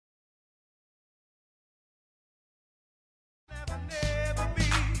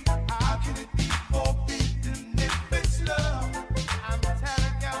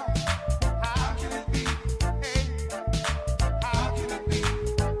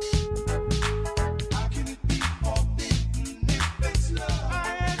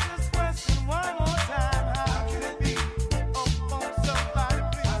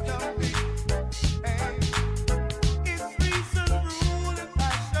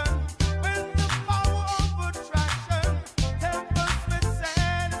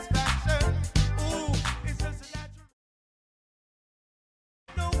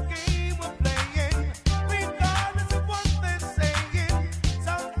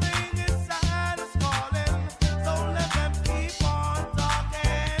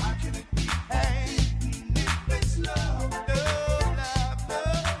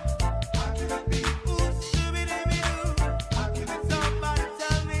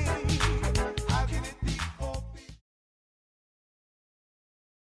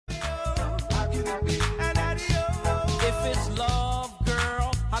If it's love,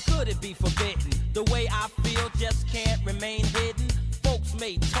 girl, how could it be forbidden? The way I feel just can't remain hidden. Folks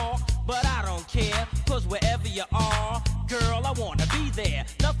may talk, but I don't care. Cause wherever you are, girl, I wanna be there.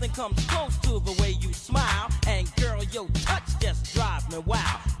 Nothing comes close to the way you smile. And girl, your touch just drives me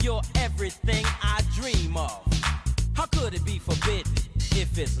wild. You're everything I dream of. How could it be forbidden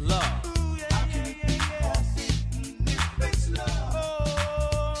if it's love? How can it be forbidden if it's love?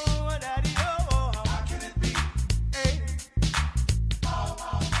 Oh, daddy, oh. How can it be? Hey.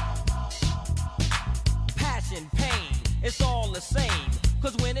 Passion, pain, it's all the same.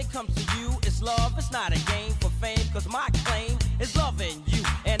 Cause when it comes to you, it's love, it's not a game for fame. Cause my claim is loving you,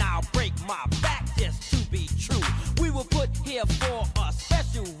 and I'll break my back just to be true. We were put here for a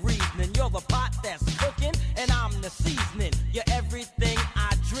special reason, and you're the pot that's cooking, and I'm the seasoning. You're everything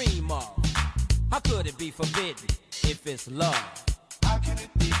I dream of. How could it be forbidden if it's love? How can it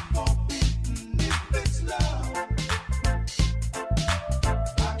be forbidden if it's love?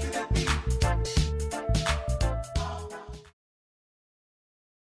 How can it be?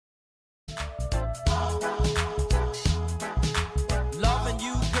 Loving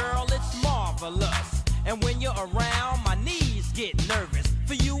you, girl, it's marvelous. And when you're around, my knees get nervous.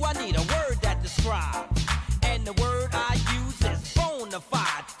 For you, I need a word that describes. And the word I use is bona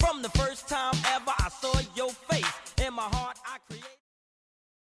fide. From the first time ever I saw your face, in my heart I create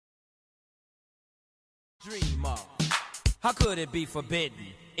dream of. How could it be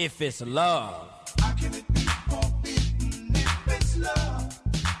forbidden if it's love? How can it be forbidden if it's love?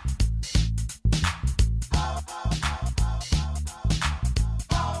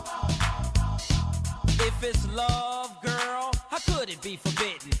 If it's love, girl, how could it be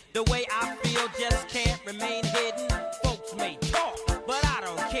forbidden? The way I feel just can't remain hidden. Folks may talk, but I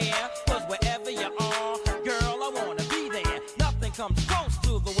don't care. Cause wherever you are, girl, I wanna be there. Nothing comes close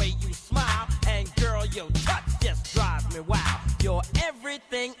to the way you smile. And girl, your touch just drives me wild. You're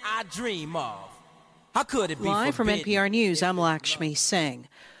everything I dream of. How could it be Live forbidden? from NPR News, I'm Lakshmi Singh.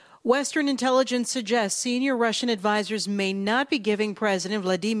 Western intelligence suggests senior Russian advisors may not be giving President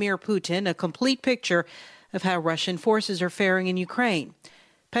Vladimir Putin a complete picture of how Russian forces are faring in Ukraine.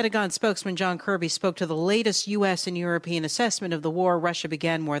 Pentagon spokesman John Kirby spoke to the latest U.S. and European assessment of the war Russia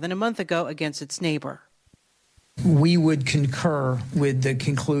began more than a month ago against its neighbor. We would concur with the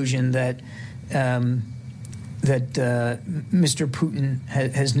conclusion that Mr. Putin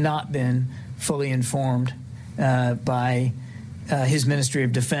has not been fully informed by his Ministry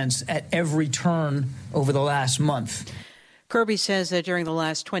of Defense at every turn over the last month. Kirby says that during the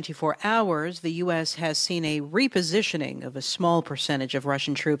last 24 hours, the U.S. has seen a repositioning of a small percentage of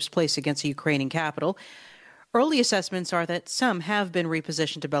Russian troops placed against the Ukrainian capital. Early assessments are that some have been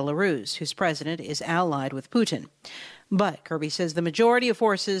repositioned to Belarus, whose president is allied with Putin. But Kirby says the majority of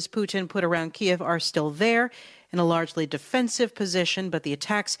forces Putin put around Kiev are still there in a largely defensive position, but the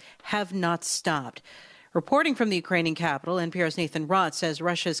attacks have not stopped. Reporting from the Ukrainian capital, NPR's Nathan Rott says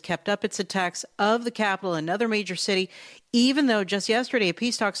Russia has kept up its attacks of the capital and another major city, even though just yesterday at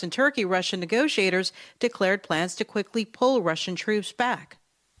peace talks in Turkey, Russian negotiators declared plans to quickly pull Russian troops back.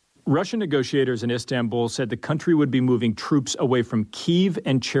 Russian negotiators in Istanbul said the country would be moving troops away from Kyiv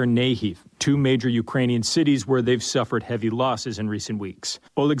and Chernihiv, two major Ukrainian cities where they've suffered heavy losses in recent weeks.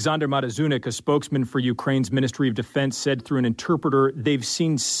 Oleksandr Matazunik, a spokesman for Ukraine's Ministry of Defense, said through an interpreter they've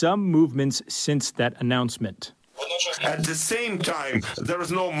seen some movements since that announcement. At the same time, there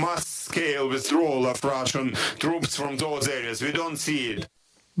is no mass-scale withdrawal of Russian troops from those areas. We don't see it.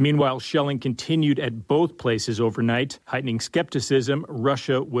 Meanwhile, shelling continued at both places overnight, heightening skepticism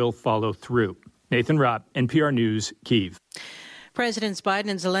Russia will follow through. Nathan Rott, NPR News, Kyiv. Presidents Biden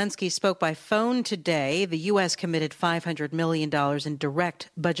and Zelensky spoke by phone today. The U.S. committed $500 million in direct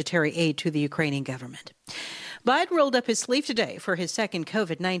budgetary aid to the Ukrainian government. Biden rolled up his sleeve today for his second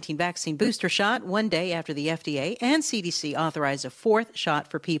COVID-19 vaccine booster shot, one day after the FDA and CDC authorized a fourth shot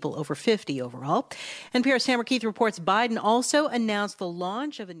for people over 50 overall. NPR's Tamara Keith reports Biden also announced the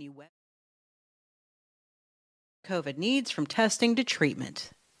launch of a new web COVID needs from testing to treatment.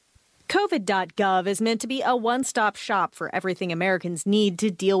 COVID.gov is meant to be a one-stop shop for everything Americans need to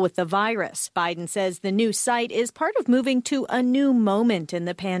deal with the virus. Biden says the new site is part of moving to a new moment in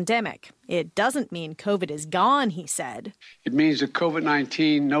the pandemic. It doesn't mean COVID is gone, he said. It means that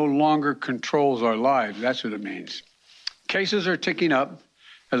COVID-19 no longer controls our lives. That's what it means. Cases are ticking up,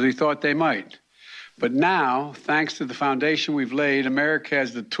 as we thought they might. But now, thanks to the foundation we've laid, America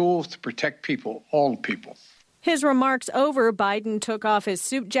has the tools to protect people, all people. His remarks over, Biden took off his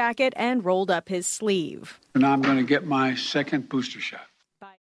suit jacket and rolled up his sleeve. And I'm going to get my second booster shot.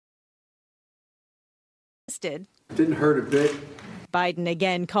 Did. Didn't hurt a bit. Biden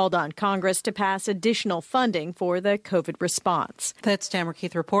again called on Congress to pass additional funding for the COVID response. That's Tamara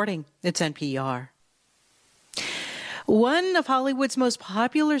Keith reporting. It's NPR. One of Hollywood's most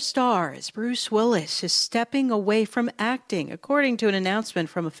popular stars, Bruce Willis, is stepping away from acting, according to an announcement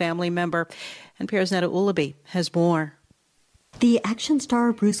from a family member. NPR's Netta Ulaby has more. The action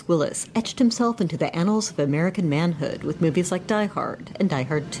star Bruce Willis etched himself into the annals of American manhood with movies like Die Hard and Die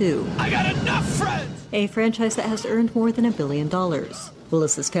Hard 2. I got enough friends! A franchise that has earned more than $1 billion.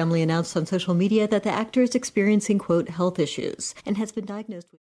 Willis's family announced on social media that the actor is experiencing, quote, health issues and has been diagnosed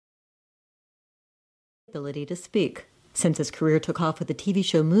with ability to speak. Since his career took off with the TV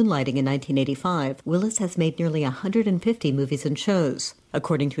show Moonlighting in 1985, Willis has made nearly 150 movies and shows.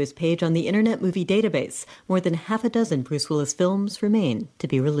 According to his page on the Internet Movie Database, more than half a dozen Bruce Willis films remain to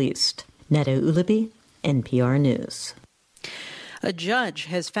be released. Netta Ulaby, NPR News. A judge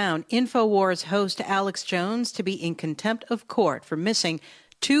has found InfoWars host Alex Jones to be in contempt of court for missing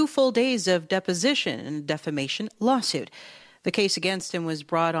 2 full days of deposition in a defamation lawsuit. The case against him was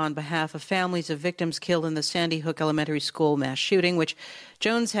brought on behalf of families of victims killed in the Sandy Hook Elementary School mass shooting, which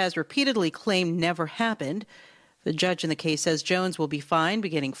Jones has repeatedly claimed never happened. The judge in the case says Jones will be fined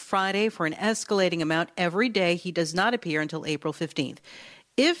beginning Friday for an escalating amount every day he does not appear until April 15th.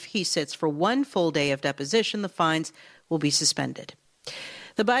 If he sits for 1 full day of deposition, the fines will be suspended.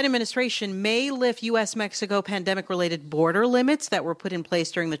 The Biden administration may lift U.S.-Mexico pandemic-related border limits that were put in place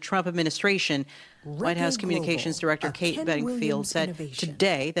during the Trump administration. White House Communications Director Kate Bedingfield said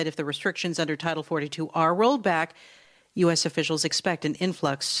today that if the restrictions under Title 42 are rolled back, U.S. officials expect an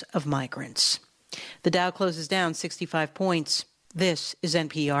influx of migrants. The Dow closes down 65 points. This is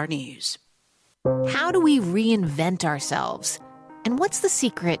NPR News. How do we reinvent ourselves? And what's the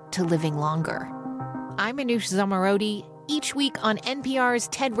secret to living longer? I'm Anoush Zamarodi. Each week on NPR's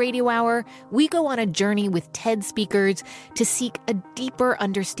TED Radio Hour, we go on a journey with TED speakers to seek a deeper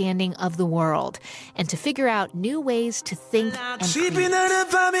understanding of the world and to figure out new ways to think and create. The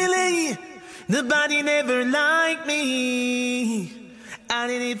family, the body never liked me.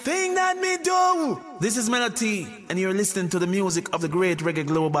 And anything that me do. This is Melody, and you're listening to the music of the great Reggae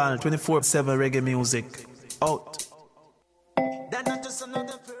Global, 24/7 reggae music. Out. That's not just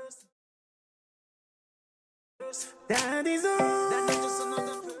another person. That is all. That's not just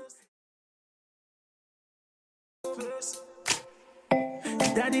another person.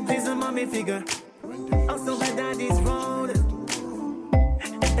 Daddy plays a mommy figure. Also my daddy's road.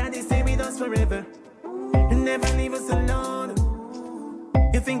 Daddy stay with us forever. And never leave us alone.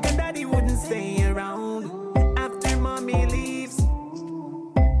 You think that daddy wouldn't stay around after mommy leaves?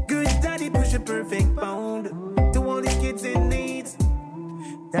 Good daddy push a perfect bound to all his kids in needs.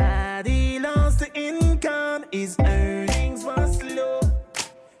 Daddy lost the income, his earnings were slow.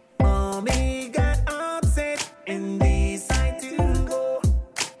 Mommy got upset and decided to go.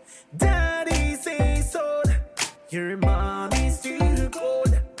 Daddy say so, your mommy's too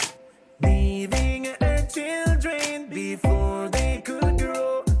cold, leaving her children before they could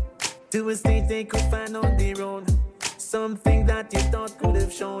grow to a state they could find on their own. Something that you thought could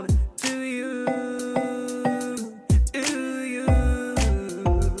have shown to you.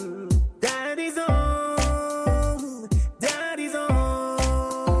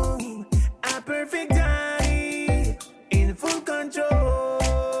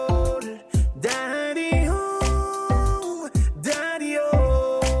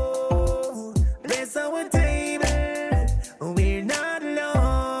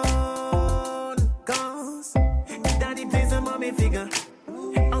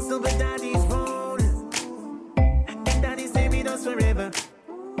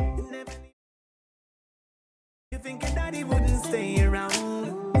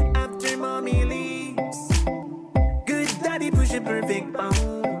 Perfect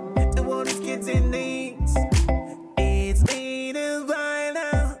bound to all his kids in needs. It's been a while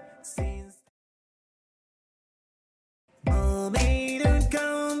now since mommy don't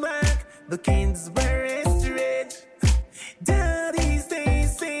come back. The kids were restored. Daddy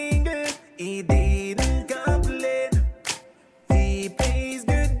stays single. He didn't complain. He plays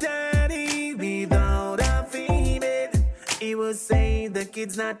good daddy without a female. He was saying the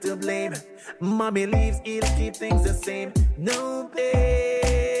kid's not to blame. Mommy leaves, it'll keep things the same. No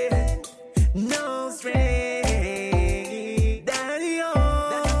pain, no strain. Daddy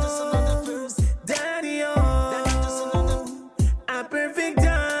on, daddy on, a perfect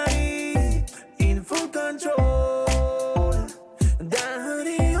daddy in full control.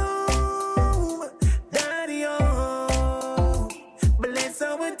 Daddy on, bless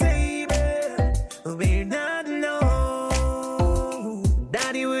our table, we're not alone.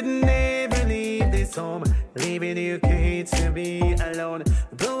 Daddy would never leave the this home, leaving your kids to be alone.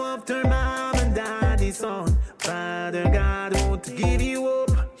 Blow up their mom and daddy's son. Father God won't give you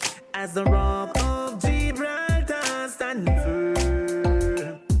up as the rock of Gibraltar stand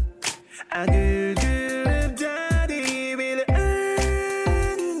firm. A good daddy will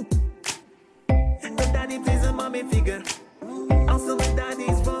earn. The daddy plays a mommy figure. Also with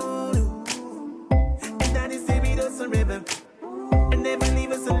daddy's phone. And daddy say we don't surrender and never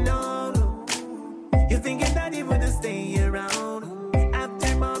leave us alone. You thinking daddy wouldn't stay around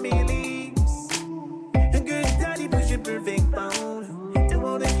after mommy leaves? A good daddy push a perfect bound to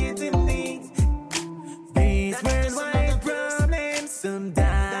all the kids in need. These worldwide problems some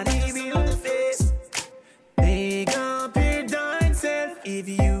daddy will face. Pick up your darn self if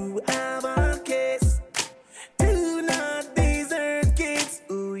you have a case. Do not desert kids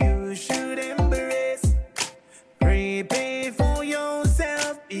who you should embrace. Prepare for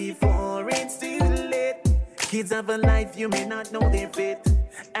yourself before it's too late. Kids have a life you may not know their fate.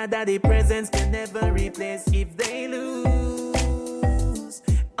 A daddy presence can never replace if they lose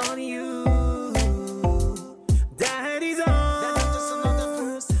on you. Daddy's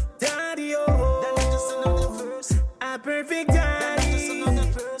on, daddy oh, a perfect daddy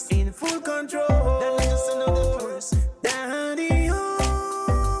in full control. Daddy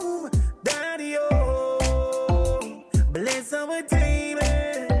oh, daddy oh, bless our table,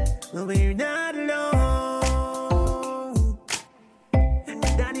 we're not alone.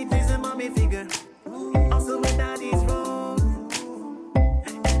 Daddy plays a mommy figure, also when daddy's wrong.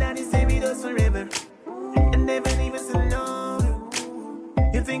 And daddy stay with us forever and never leave us alone.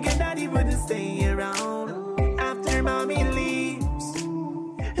 You think your daddy wouldn't stay around after mommy leaves?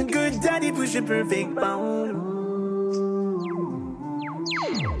 A good daddy push a perfect bound.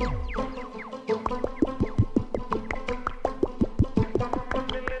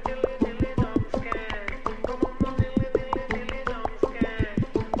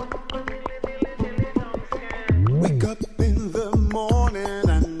 Wake up in the morning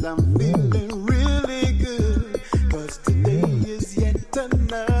and I'm feeling really good, 'cause today is yet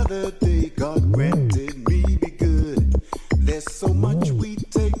another day God granted me be good. There's so much we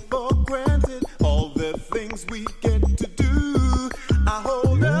take for granted, all the things we get to do. I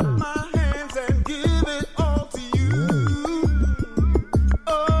hold up my hands and give it all to you.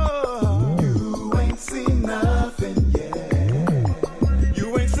 Oh, you ain't seen nothing yet. You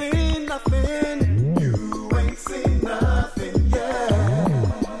ain't seen nothing. You ain't seen nothing yet.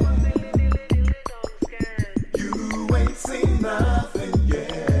 You ain't seen nothing yet.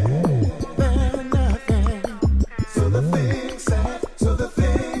 Nothing. So the things that, so the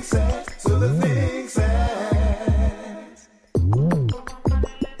things that, so the things that.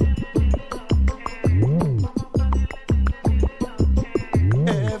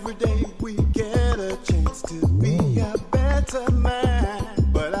 Every day we get a chance to be a better man,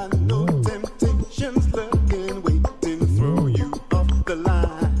 but I know temptation's lurking, waiting to throw you off the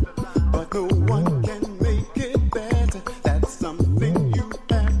line. But no one can make it better. That's something you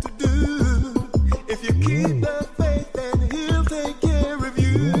have to do. If you keep the faith, then He'll take care of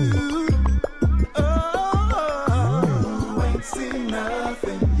you. Oh, you ain't seen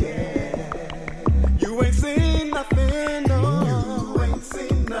nothing yet. You ain't seen nothing, no. You ain't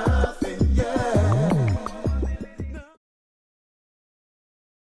seen nothing yet.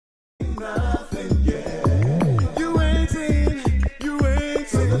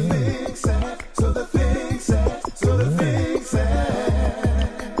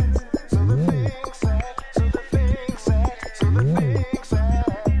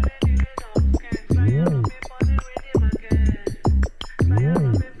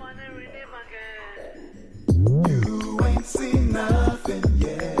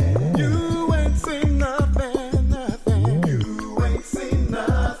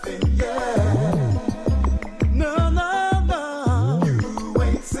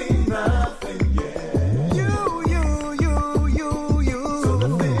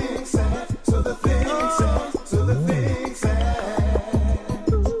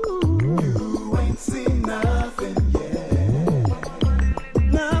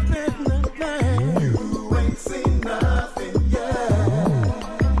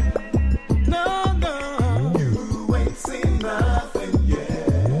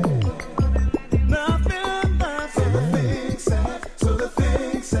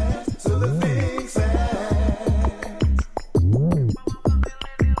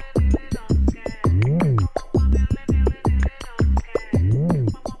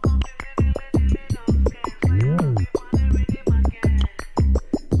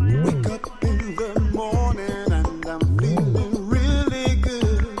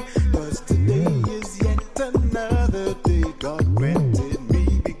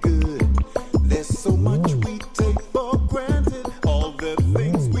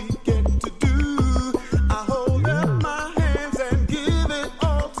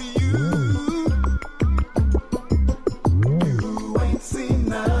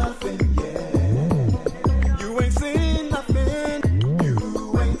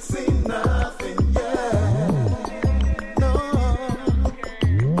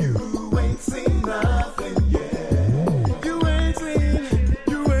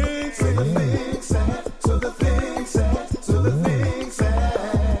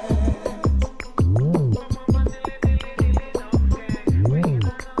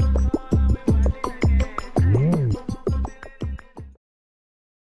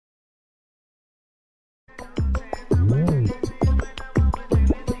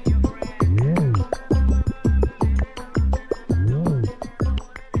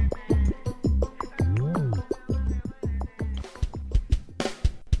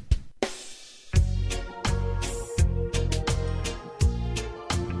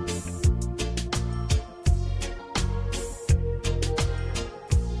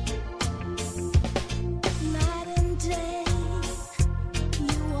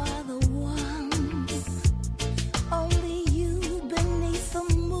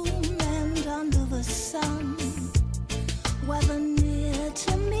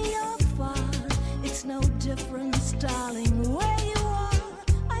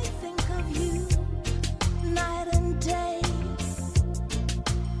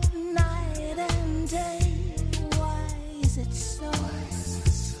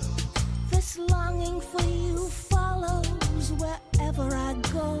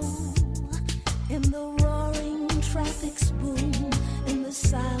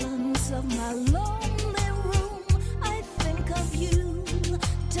 of my lonely room, I think of you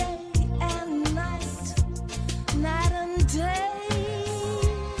day and night, night and day.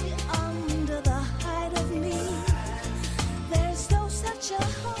 Under the hide of me, there's no such a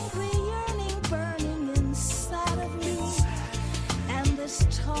hungry yearning burning inside of me, and this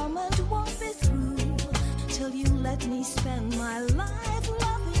torment won't be through till you let me spend my life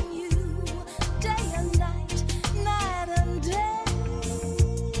loving you day and night, night and day.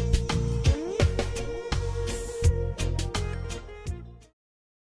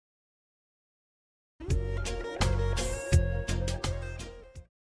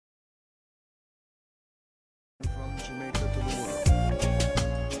 From Jamaica to the world.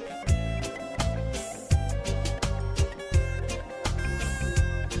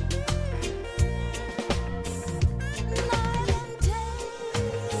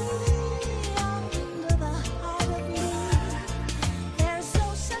 Under the hide of me, there's no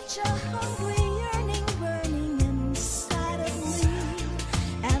such a hungry yearning burning inside of me,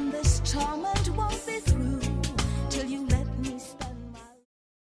 and this torment won't be through till you let me spend my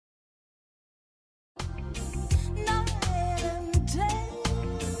night and day,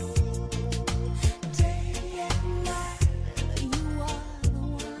 day and night. You are the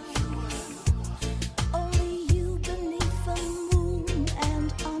one, only you beneath the moon and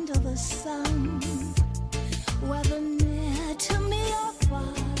under the sun. Whether near to me or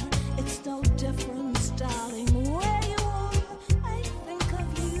far, it's no difference, darling. Where you are, I think of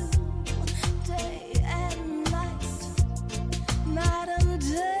you day and night, night and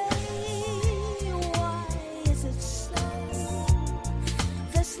day. Why is it so?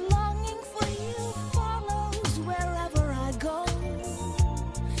 This longing for you follows wherever I go,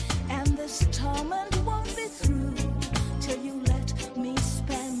 and this torment won't be through till you let me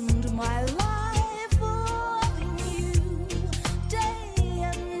spend my life loving you day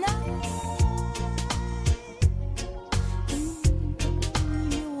and night.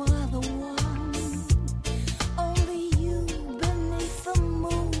 You are the one, only you beneath the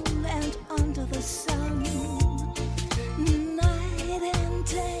moon and under the sun, night and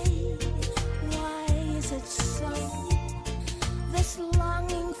day. Why is it so? This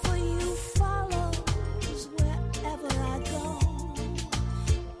longing for you follows wherever I go,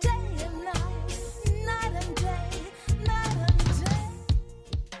 day and night, night and day, night and day.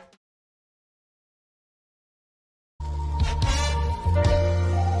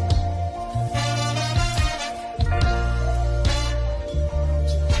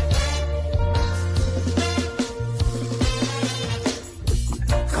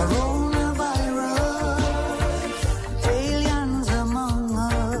 Coronavirus, aliens among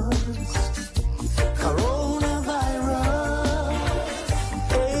us. Coronavirus,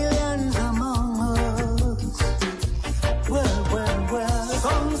 aliens among us. Well, well, well.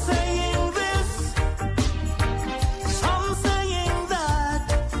 Some saying this, some saying that,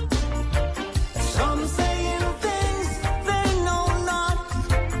 some saying things they know not.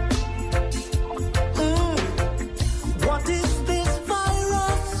 What is this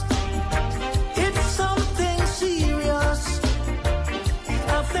virus? It's something serious,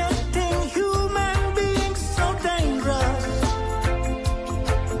 affecting human beings so dangerous.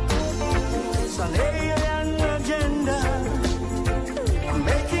 It's an alien agenda,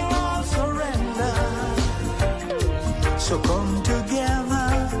 making all surrender. So come together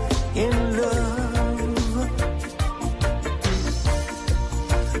in love.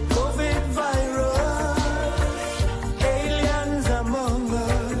 COVID virus, aliens among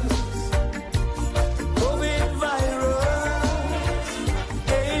us. COVID virus,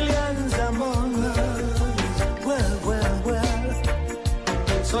 aliens among us. Well, well, well.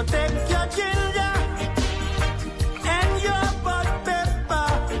 So take your ginger and your bud pepper.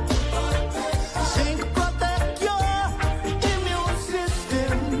 Zinc protect your immune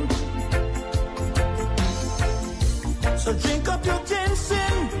system. So drink up your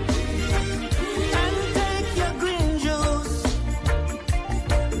ginseng and take your green juice,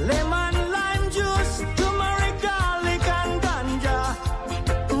 lemon, lime juice, turmeric, garlic, and ganja.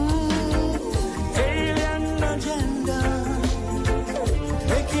 Alien agenda,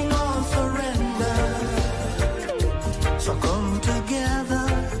 making all surrender. So come together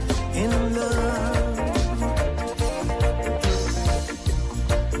in love.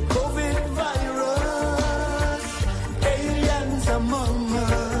 COVID virus, aliens among us.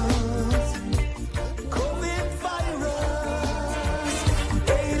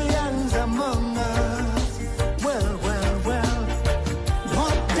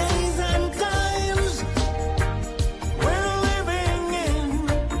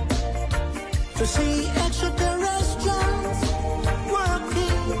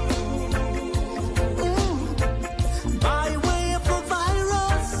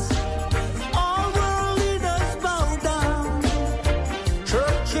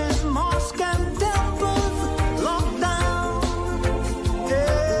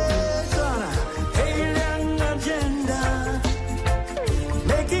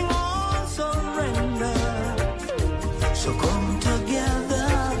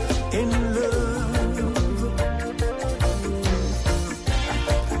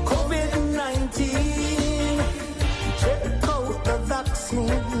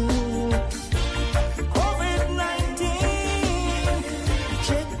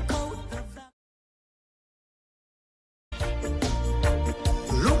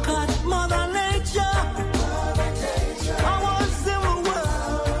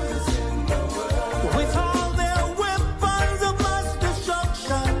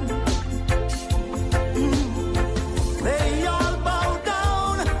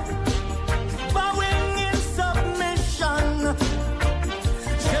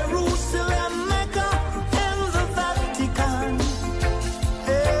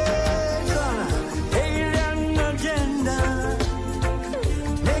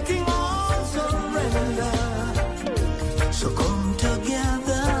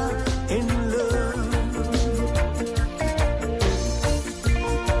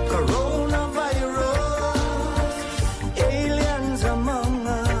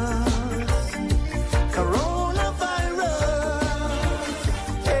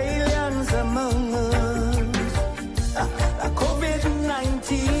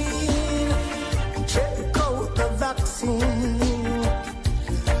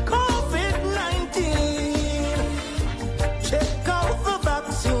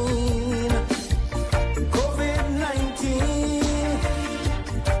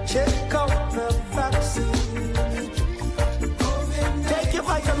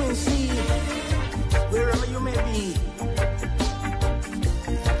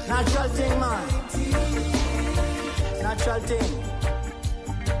 Natural thing, man. Natural thing.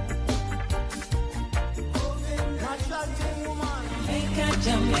 Natural thing, woman.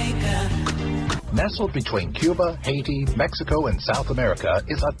 Jamaica. Nestled between Cuba, Haiti, Mexico, and South America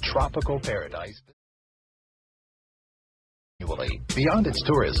is a tropical paradise. Beyond its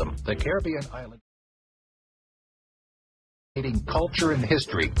tourism, the Caribbean island culture and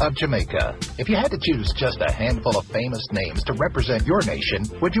history of Jamaica. If you had to choose just a handful of famous names to represent your nation,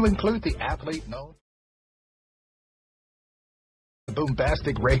 would you include the athlete known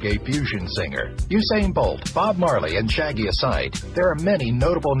bombastic reggae fusion singer, Usain Bolt, Bob Marley, and Shaggy aside, there are many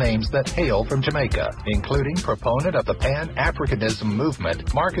notable names that hail from Jamaica, including proponent of the Pan-Africanism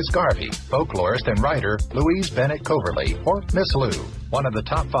movement, Marcus Garvey, folklorist and writer Louise Bennett Coverley, or Miss Lou, one of the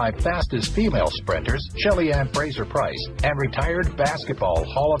top 5 fastest female sprinters, Shelly Ann Fraser-Price, and retired basketball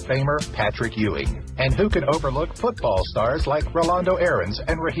Hall of Famer Patrick Ewing. And who can overlook football stars like Rolando Aarons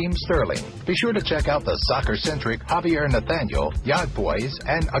and Raheem Sterling? Be sure to check out the soccer-centric Javier Nathaniel, Yacht Boys,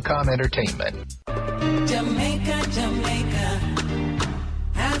 and Akam Entertainment. Jamaica, Jamaica,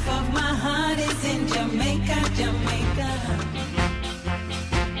 half of my heart is in Jamaica, Jamaica.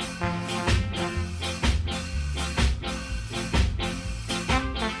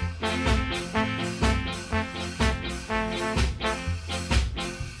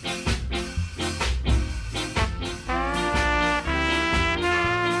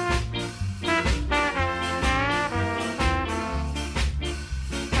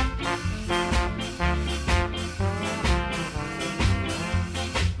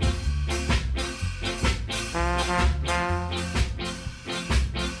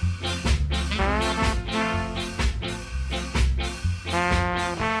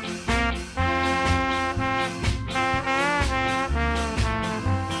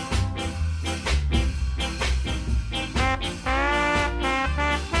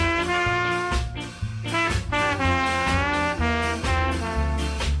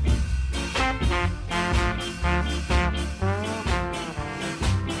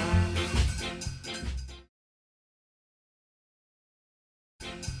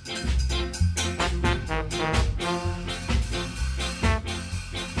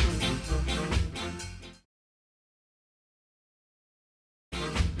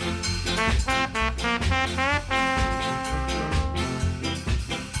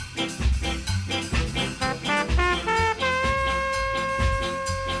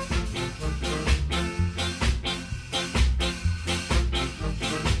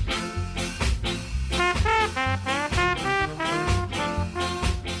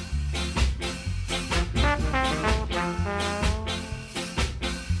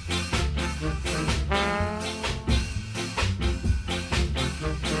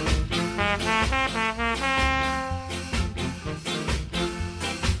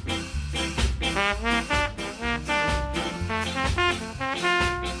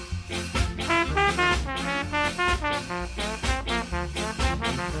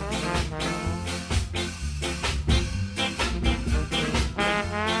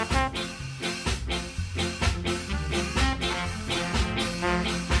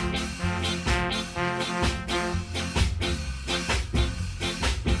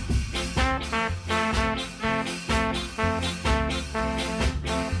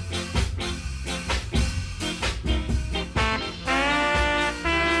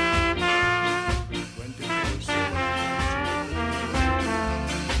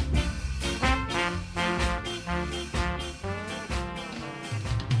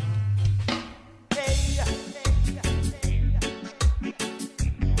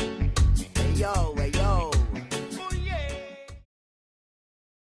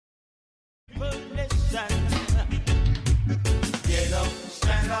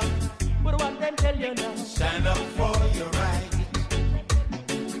 Stand up for your right.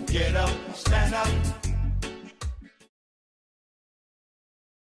 Get up, stand up.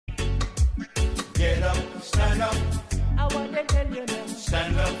 Get up, stand up. I want to tell you now.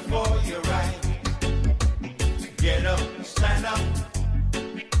 Stand up for your right. Get up, stand up.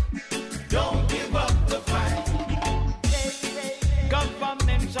 Don't give up the fight.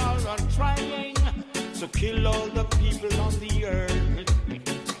 Governments are trying to kill all the people on the earth.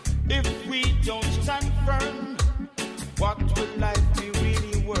 If we don't stand firm, what will life be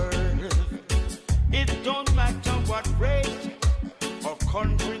really worth? It don't matter what race or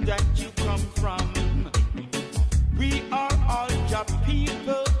country that you come from. We are all job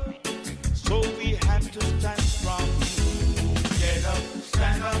people, so we have to stand strong. Get up,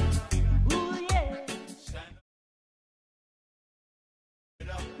 stand up. Ooh, yeah. Stand up. Get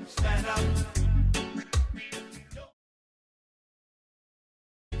up, stand up.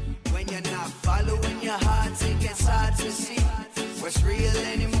 you're not following your heart, it gets hard to see what's real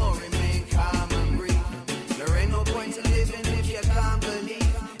anymore. Remain calm and breathe. There ain't no point to living if you can't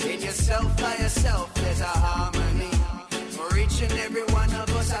believe in yourself. By yourself, there's a harmony. For each and every one of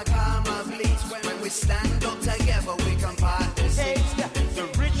us, a karma bleeds. When we stand up together, we can part the seas. The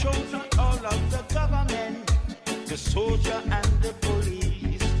rich own all of the government, the soldier and the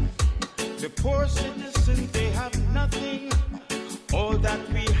police. The poor citizens, they have nothing. All that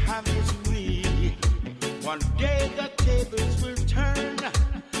we have is we. One day the tables will turn,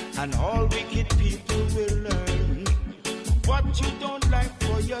 and all wicked people will learn. What you don't like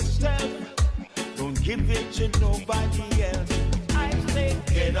for yourself, don't give it to nobody else. I say,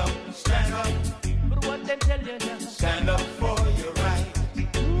 get up, stand up. But what they tell you now? Stand up for your right.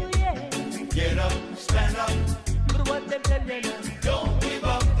 Ooh, yeah. Get up, stand up. But what they tell you now? Don't give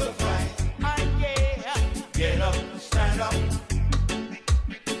up the fight. Yeah. Get up, stand up.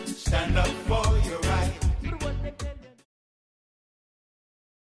 Stand up for your right.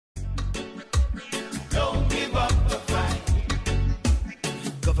 Don't give up the fight.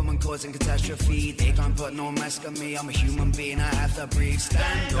 Government causing catastrophe, they can't put no mask on me. I'm a human being, I have to breathe.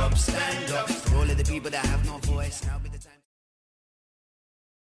 Stand up, stand up. For all of the people that have no voice, now be the time.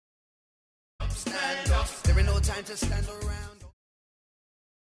 Stand up. There ain't no time to stand around.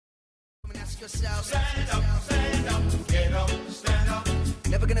 Ask yourself. Stand up, stand up. Get up, stand up.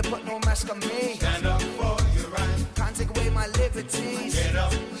 Never gonna put no mask on me. Stand up for your right. Can't take away my liberties. Get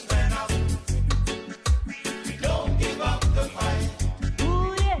up, stand up. Don't give up the fight.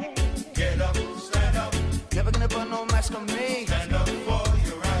 Ooh, yeah. Get up, stand up. Never gonna put no mask on me. Stand up for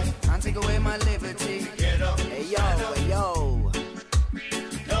your right. Can't take away my liberty. Get up, hey yo, hey yo.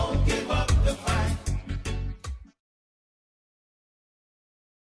 Don't give up the fight.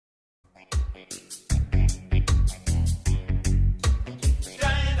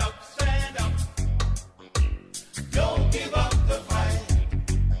 Stand up, stand up. Don't give up the fight.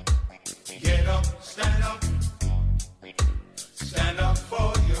 Get up, stand up. Stand up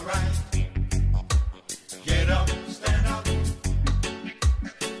for your right. Get up, stand up.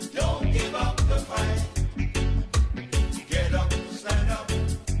 Don't give up the fight. Get up, stand up.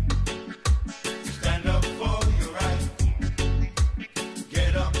 Stand up for your right.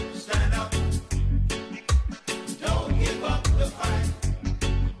 Get up, stand up. Don't give up the fight.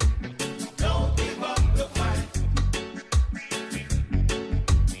 Don't give up the fight.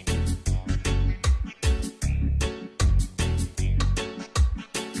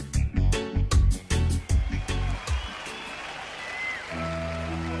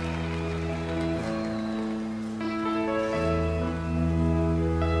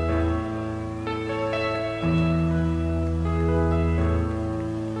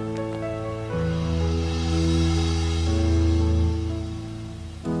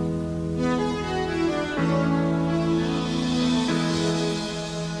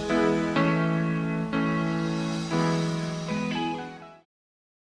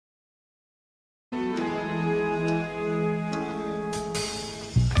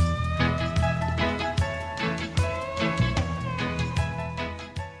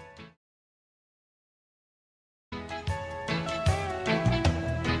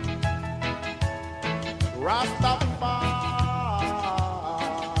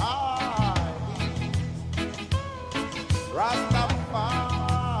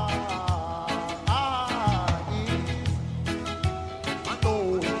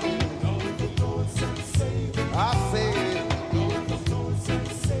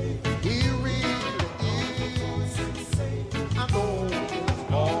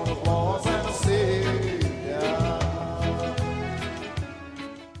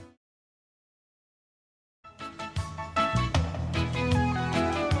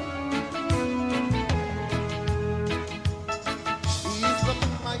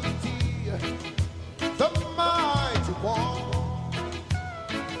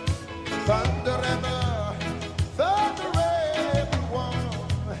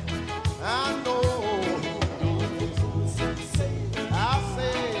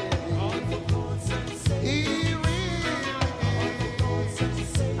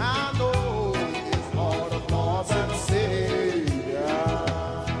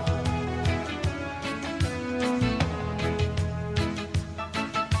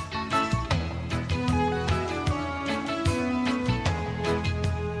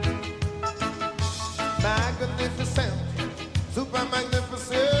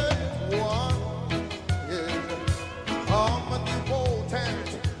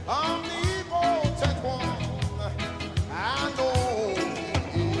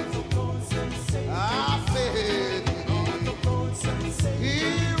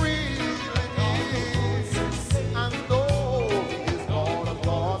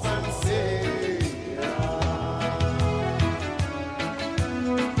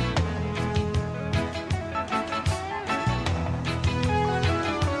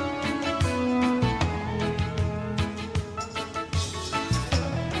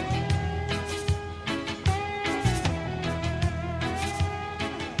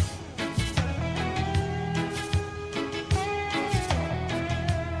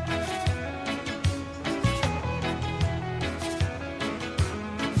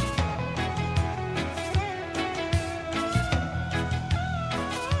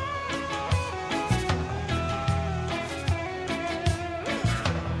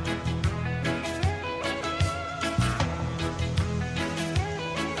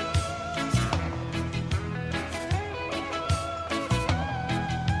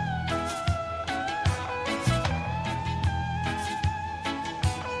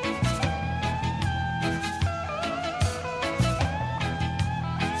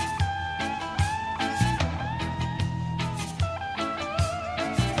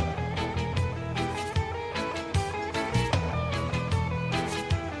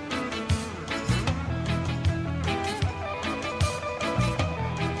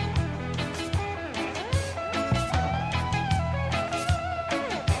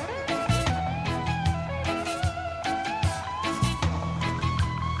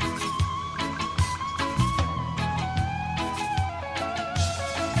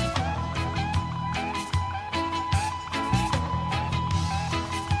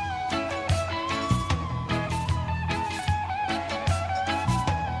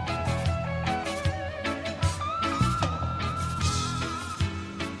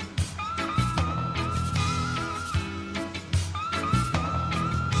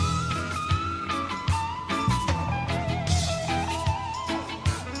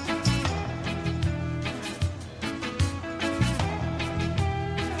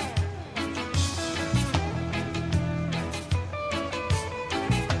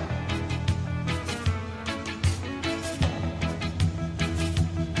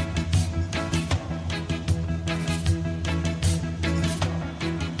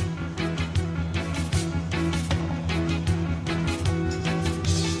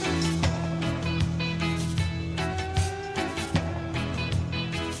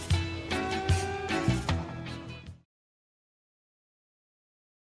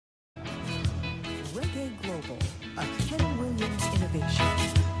 UK Global, a Ken Williams innovation.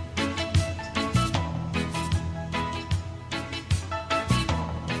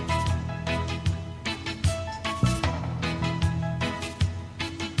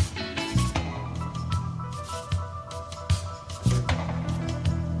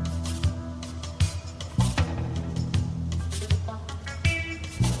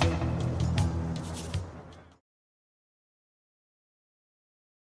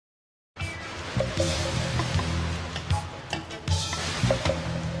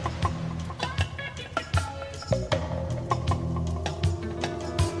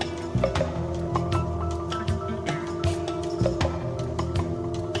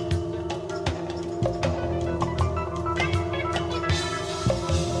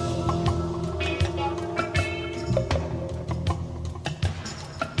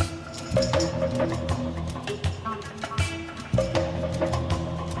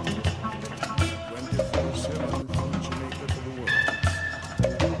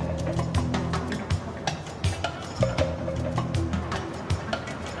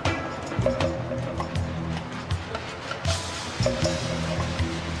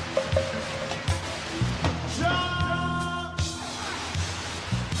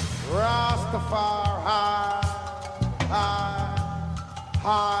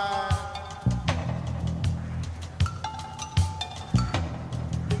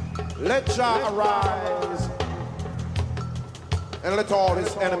 Let Jah arise and let all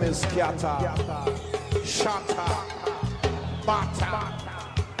his enemies scatter, shatter, batter,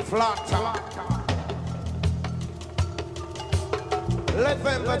 flatter. Let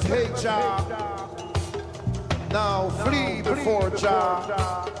them that hate Jah now flee before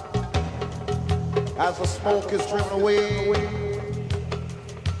Jah as the smoke is driven away.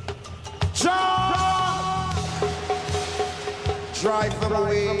 Jah, drive them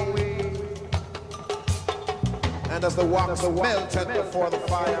away. And as the wax melted before the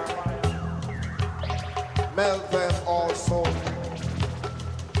fire, melt them also.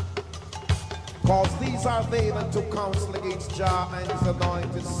 Cause these are they that took counsel against Jah and his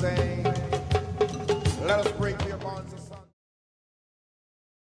anointed, saying, let us break their bonds asunder.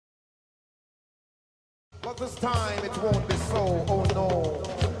 But this time it won't be so, oh no.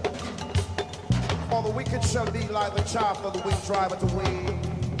 For the wicked shall be like the chaff of the wind driveth away,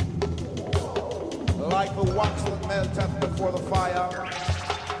 like the wax that melteth before the fire,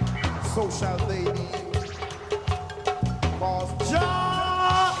 so shall they be. Cause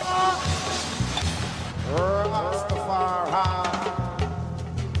Jah, Rastafari,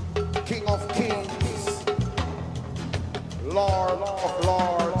 King of kings, Lord of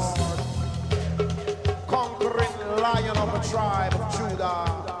lords, conquering Lion of the tribe of Judah,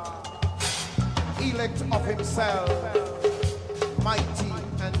 elect of himself, mighty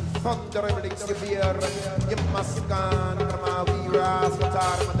and thundering severe, Yamaskan, Ramavira,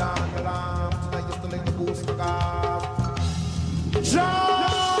 Satar, Madan, Yalam, tonight just to let the goose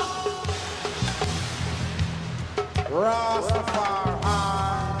Jah, Rastafari,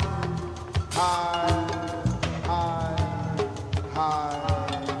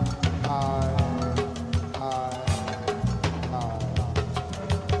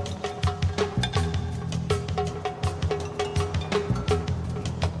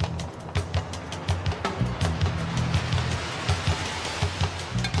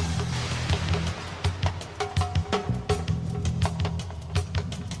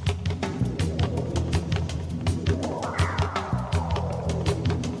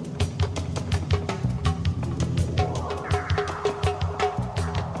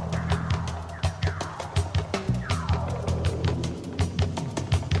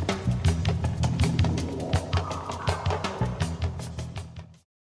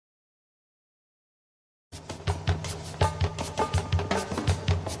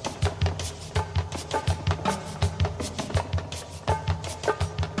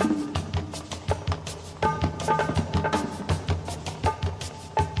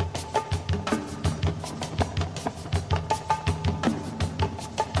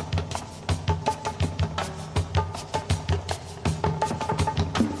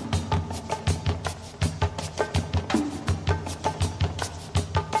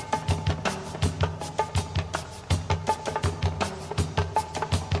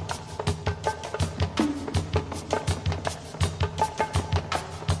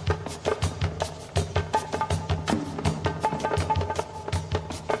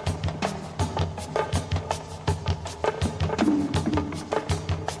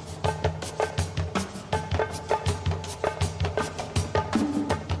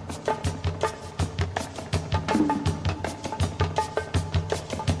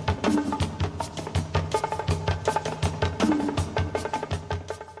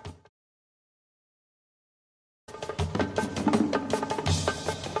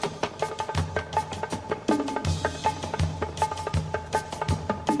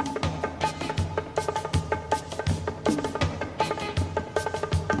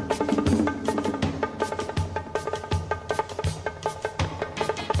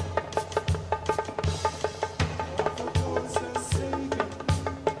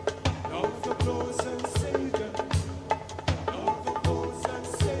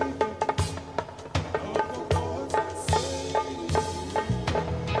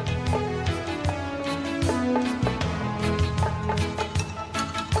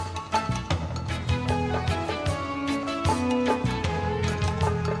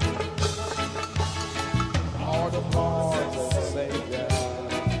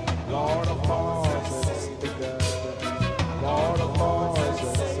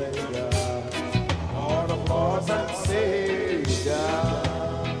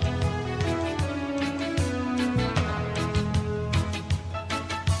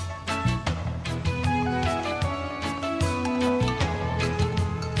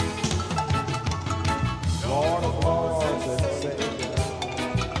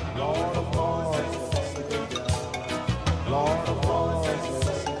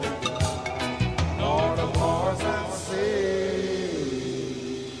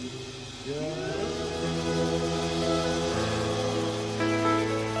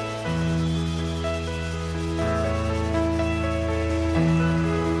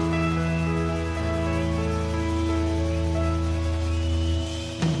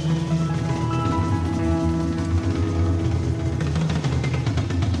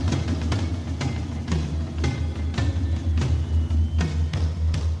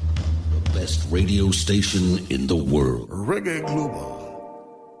 best radio station in the world. Reggae Global.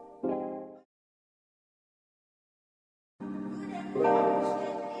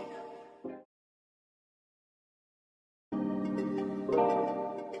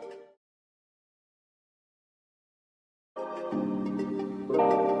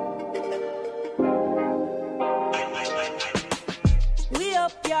 We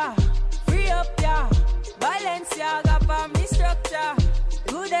up, yeah, free up, yeah. Balenciaga for me structure.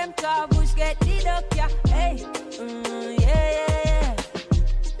 Do them car bush get the duck, yeah. Hey, yeah, yeah, yeah.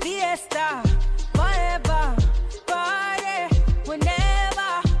 Fiesta, forever, party,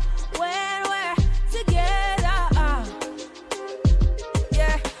 whenever, when we're together.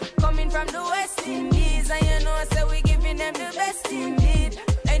 Yeah, coming from the West Indies, and you know, so we giving them the best indeed.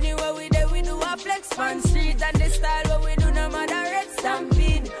 Anywhere we there, we do a flex on street, and the style what we do no matter red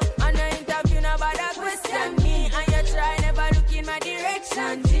stampede. And no interview no bother question me, and you try never look in my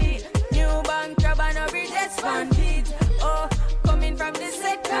direction. G, new bank crab and no bridges fan beat. Oh, coming from the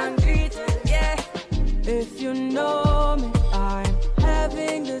set concrete, yeah. If you know me, I'm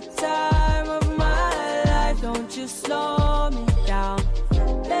having the time of my life. Don't you slow me down,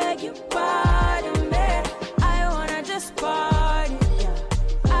 beg you pardon me. I wanna just party, yeah.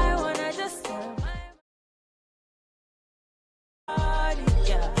 I wanna just tell my party,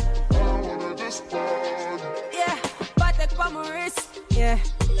 yeah. I wanna just party, yeah. Patek for my wrist, yeah.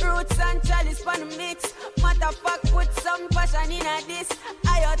 Roots and chalice for the mix. Matter of fact, put some passion in a this.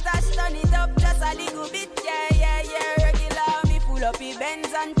 I touch, turn it up just a little bit, yeah, yeah, yeah. Regular me full up, he bends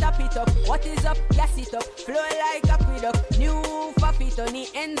and tap it up. What is up? Gas it up, flow like aqueduct. New faffy on the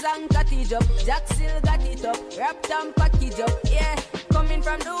ends and cut it up. Jack still got it up, wrapped and package up, yeah. Coming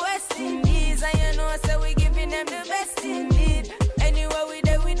from the West Indies, and you know, so we giving them the best indeed. Anywhere we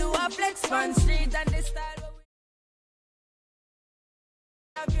there, we do a flex on street, and the style.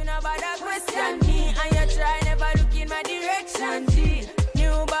 If you never question me, and you try never look in my direction. G,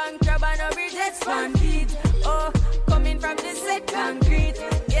 new bank crab and no bridges fan beat. Oh, coming from the set concrete,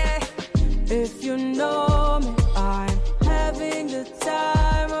 yeah. If you know me, I'm having the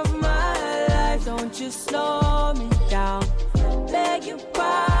time of my life. Don't you slow me down, beg you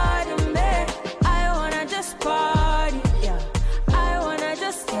pardon me. I wanna just party, yeah. I wanna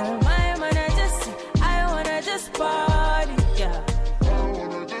just tell my manager, I wanna just party, yeah.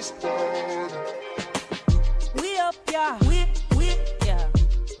 We up, yeah. We, yeah.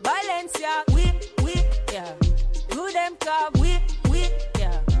 Valencia, we, yeah. Do them car, we,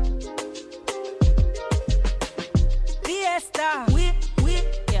 yeah. Fiesta, we,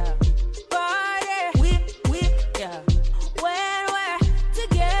 yeah. Party, we, yeah. When we're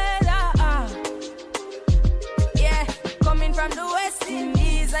together, yeah. Coming from the West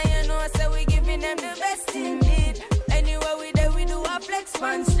Indies, and you know, so we giving them the best indeed. Anywhere we there, we do a flex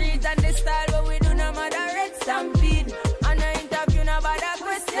on street, and the style what we do no matter red stampede. And no interview no bother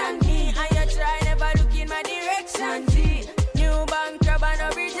question me, and you try never look in my direction. G, new bank crab and no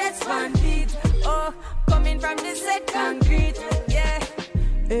bridges fan beat. Oh, coming from the set concrete, yeah.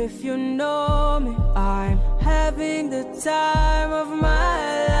 If you know me, I'm having the time of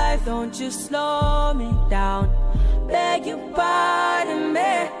my life. Don't you slow me down, beg you pardon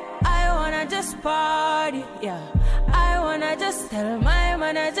me. I wanna just party, yeah. I wanna just tell my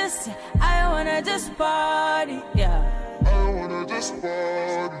manager, I wanna just party, yeah. I wanna just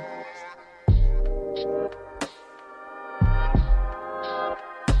party.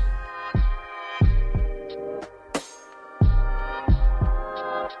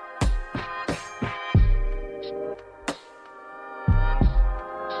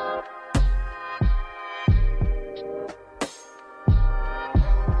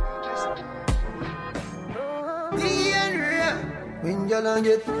 When you don't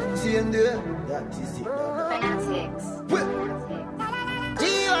get same day, that is it. Fanatics.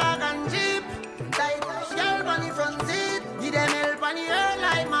 G-Wagon Jeep, like a girl on the front seat. Give them help on the air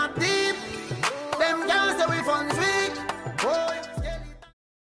like my deep. Them girls say we fun sweet. Boy,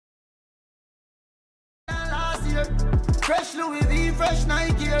 last year, fresh Louis V, fresh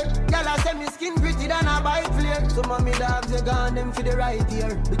Nike here. Girl I say me skin pretty than a bike flare. Some of me dogs they gone them for the right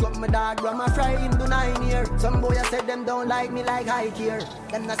ear. Pick up my dog from a fry him to 9 years. Some boy I said them don't like me like high here.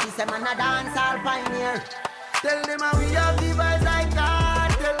 Them no see say man a dance all pioneer. Tell them how we have the vibes like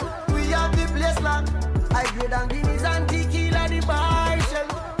cartel. We have the place locked. I grade and guineas and tequila the bar shell.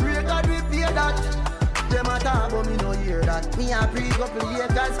 Record we pay that. Them a talk but me no hear that. Me a pre-couple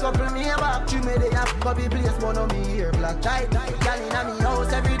Lakers couple me a back. You me they have copy place but no me hear black tight. Girl inna me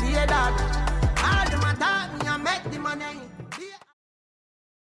house every day that. All them a talk me a make the money.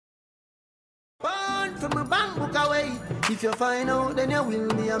 Born from a bank book away. If If you find out, then you will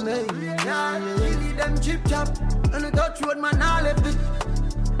be amazed. Yeah, really them chip chop. And the touch road, man, I left it.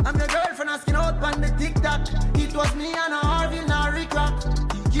 I'm your girlfriend asking out on the TikTok. It was me and a Harvey, now Rick Rock.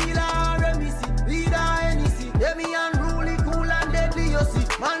 Tequila, Remisi, Vida, Hennessy. Demi unruly, cool and deadly, you see.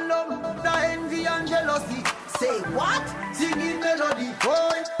 Man love, the envy and jealousy. Say what? Singing melody.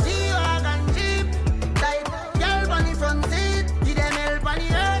 Boy, G-Wagon Jeep. Like, girl on the front seat. Give them help on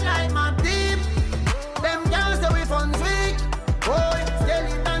the earth like my deep. Them girls say we fun sweet. Boy,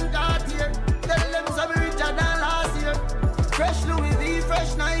 skeleton got here. Tell them some richer than last year. Fresh Louis V,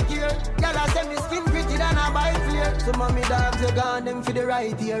 fresh Nike here. Girl, I say me skin pretty than a bike flare. Some of me dogs, they gone them for the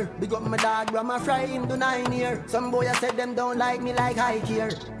right ear. Big up my dog, Grandma Fry him to 9 year. Some boy I said them don't like me like high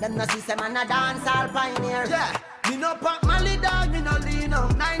here. Them no see man a dance all pioneer. Yeah, me no pop Mali dog, me no lean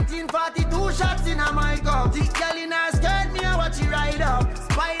up. 1942 shots in a my cup. Thick girl in her skirt, me a watch she ride up.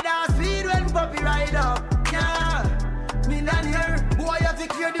 Spider speed when puppy ride up. Yeah, millionaire. Boy, I have to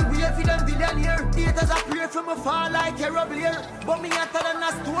clear the way for them billionaire. Haters a pray from a fall like Hero Blair. But me hotter than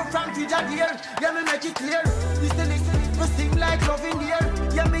a store from Trijadier. Yeah, me make it clear. Listen, me sing like love in the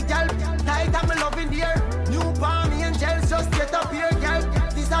air. Yeah, me gal, tight and me love in the air. New palm angels just get up here, gal,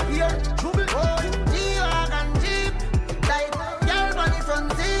 disappear. Oh, G-Wagon Jeep. Like, gal on the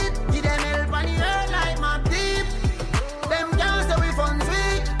front seat. Give them help on the air like my deep. Them girls say we fun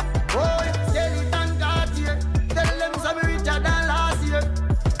sweet. Oh, skeleton got here. Tell them some richer than last year.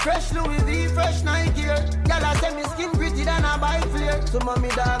 Fresh Louis V, fresh Nike here. Y'all a say me skin pretty than a bike flare. Some of me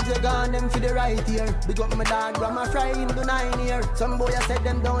dogs, they gone them for the right ear. Big up my dog, Grandma Fry him to 9 year. Some boy I said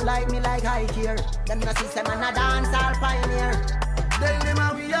them don't like me like high here. Them no see say man a dance all pioneer. Tell them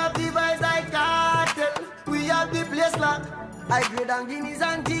how we have the vibes like cartel. We have the place locked. I grade and Guinness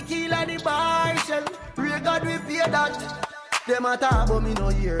and tequila the bar shell. Pray God we pay that. Them a talk but me no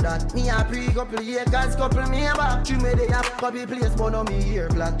hear that. Me a pre-couple acres, couple me a back. She made a copy place but no me hear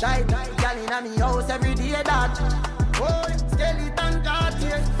black. Tight, gal inna me house every day that. Boy, skeleton got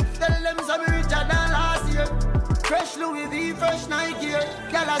here. Tell them some richer than last year. Fresh Louis V, fresh Nike here.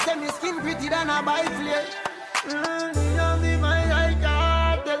 Gal a say me skin pretty than a bike flare. Me have the my high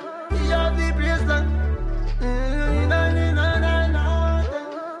cartel. Me have the place that.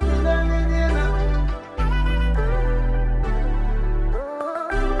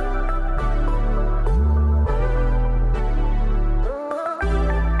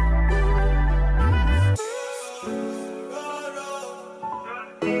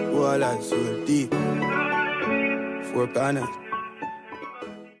 All I so deep. 4 corners.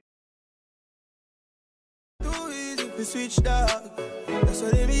 Too easy to switch dog. That's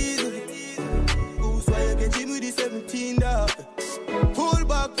what they easy. Who's why you get him with the 17 dog? Pull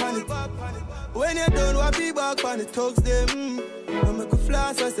back on it. When you done, what be back on the thugs them. I make a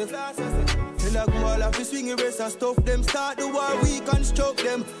flash, I say. Tell a go all off the swing race and stuff them. Start the war, we construct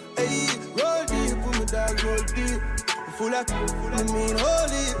them. Hey, roll deep, put my dog, roll deep. Full of, I mean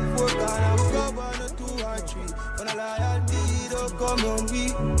holy. 4 corners, we cover on the 2 or 3. When I loyalty, don't come on we.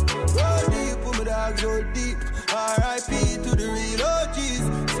 Roll deep, put my dog, roll deep. R.I.P. to the real OGs.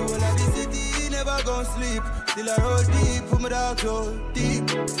 So when I the city, never gon' sleep. Still I roll deep, put my dog, roll deep.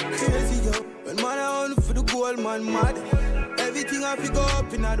 Crazy yo, when man I on for the gold, man mad. Everything I pick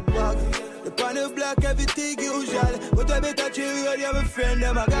up in the bag. The panel black, everything usual. But I better chill, you have a friend,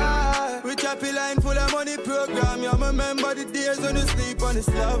 them a guy. We choppy line full of money program. You remember the days when you sleep on the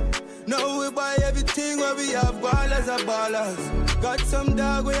slab. Now we buy everything where we have ballers are ballers. Got some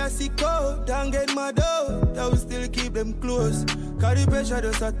dog where I see cold, don't get my dough. That will still keep them close. Cause the pressure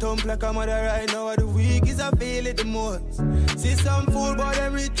does a thump like a mother right now. The week is I feel it the most. See some fool but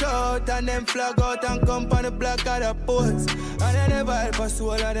them reach out and them flag out and come on the block at the post. And I never help a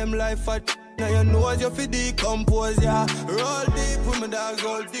soul of them life for now you know as you feel decompose, yeah. Roll deep with my dog,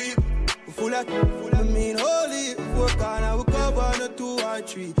 roll deep. Full of, I mean holy. 4 corners, we cover on the 2 or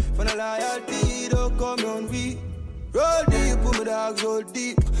 3. For the loyalty, don't come on we. Roll deep with my dog, roll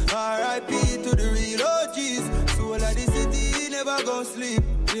deep. R.I.P. to the real OGs. Soul of the city, never gon' sleep.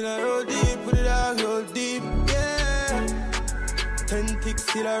 Still I roll deep with the dog, roll deep, yeah. 10 ticks,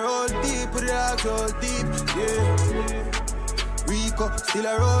 still I roll deep with the dog, roll deep, yeah. Rico, still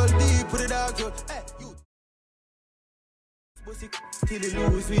I roll deep with the dog, roll. Hey, you. Till you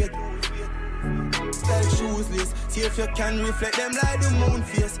lose weight. Style shoesless. See if you can reflect them like the moon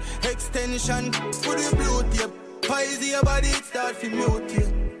face. Extension, put the blue tape. Pies your body, it start to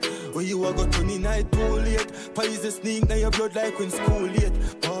mutate. When you a go 20 night too late. Pies the sneak, now your blood like when school late.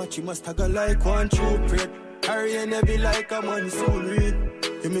 But you must go like one true prate. Hurry and be like a money soon read.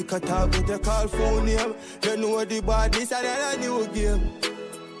 You make a talk with your call phone name. You know the badness and then a new game.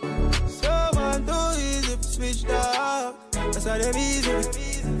 So man, too easy to switch up. That's how them easy.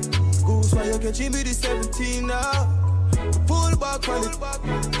 Goose, why you catching me the 17 now? Pull back on it.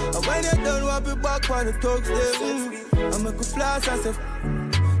 And when you're done, wrap it back on the talks them. I make a flash and say,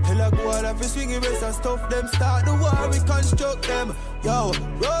 hell I go out of swinging race and stuff them. Start the war, we construct them. Yo,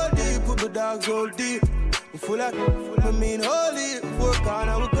 roll deep, put the dogs roll deep. We full of, I mean holy. Work on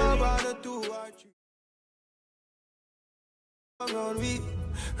and we come on the 2 or 3. Around we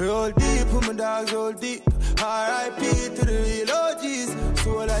roll deep, put my dogs roll deep. R.I.P. to the real OGs.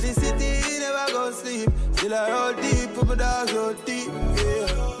 Soul of the city, never gon' sleep. Still I roll deep, put my dogs roll deep. Yeah.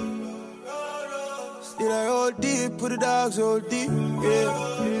 Still I roll deep, put the dogs roll deep. Yeah.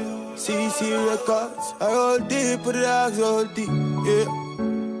 CC Records, I roll deep, put the dogs roll deep. Yeah.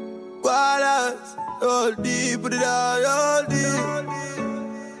 Balance, roll deep, put the dogs roll deep.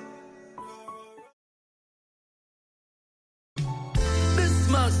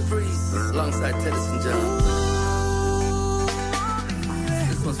 Master Breeze alongside Tennyson John.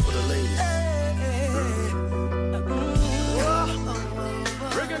 This one's for the ladies.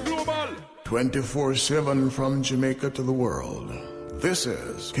 Reggae Global 24/7 from Jamaica to the world. This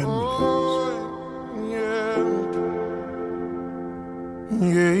is Ken Williams.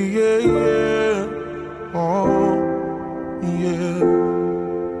 Yeah. Oh, yeah.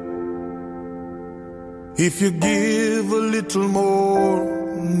 If you give a little more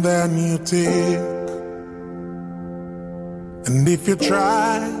than you take, and if you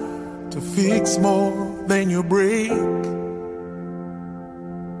try to fix more than you break,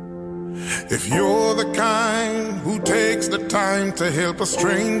 if you're the kind who takes the time to help a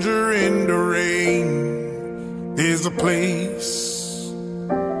stranger in the rain, there's a place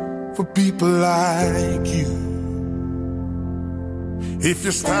for people like you. If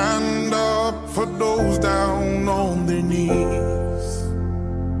you stand up for those down on their knees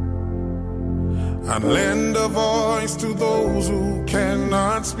and lend a voice to those who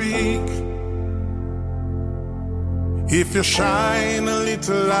cannot speak, if you shine a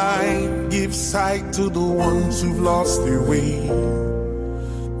little light, give sight to the ones who've lost their way,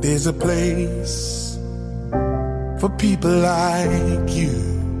 there's a place for people like you.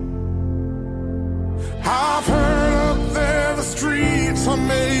 I've heard up there the streets are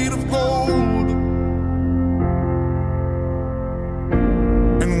made of gold,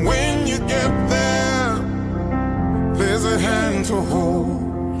 and when you get there, there's a hand to hold.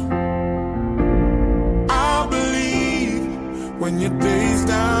 I believe when your days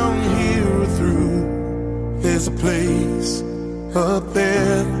down here are through, there's a place up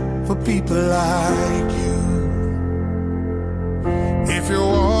there for people like you. If you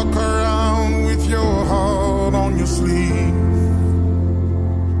walk around with your heart on your sleeve,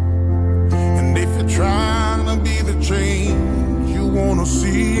 and if you're trying to be the change you wanna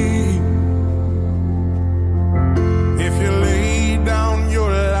see, if you lay down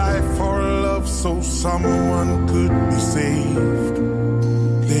your life for love so someone could be saved,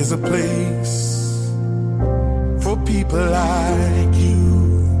 there's a place for people like you.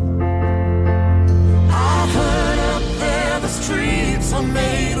 I've heard up there the streets are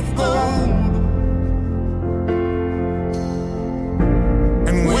made of gold,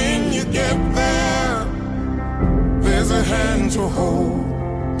 and when you get there, there's a hand to hold.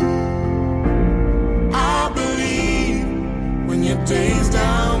 I believe when your days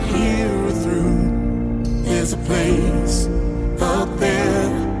down here are through, there's a place up there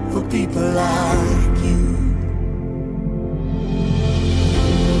for people like you.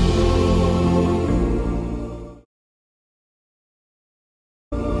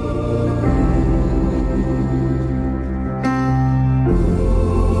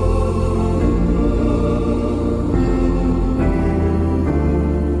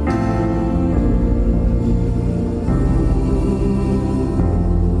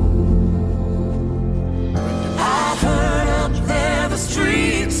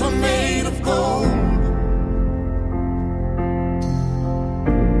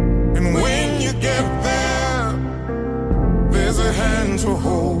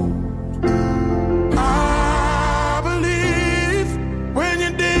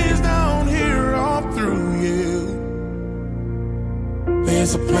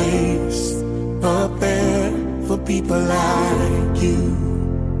 There's a place up there for people like you.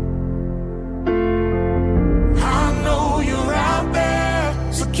 I know you're out there,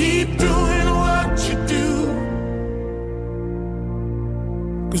 so keep doing what you do.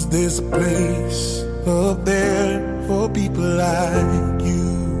 'Cause there's a place up there for people like you.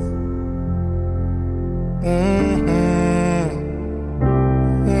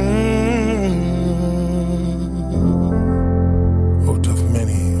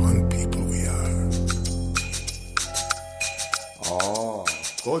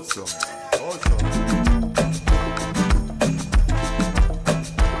 Awesome. Awesome.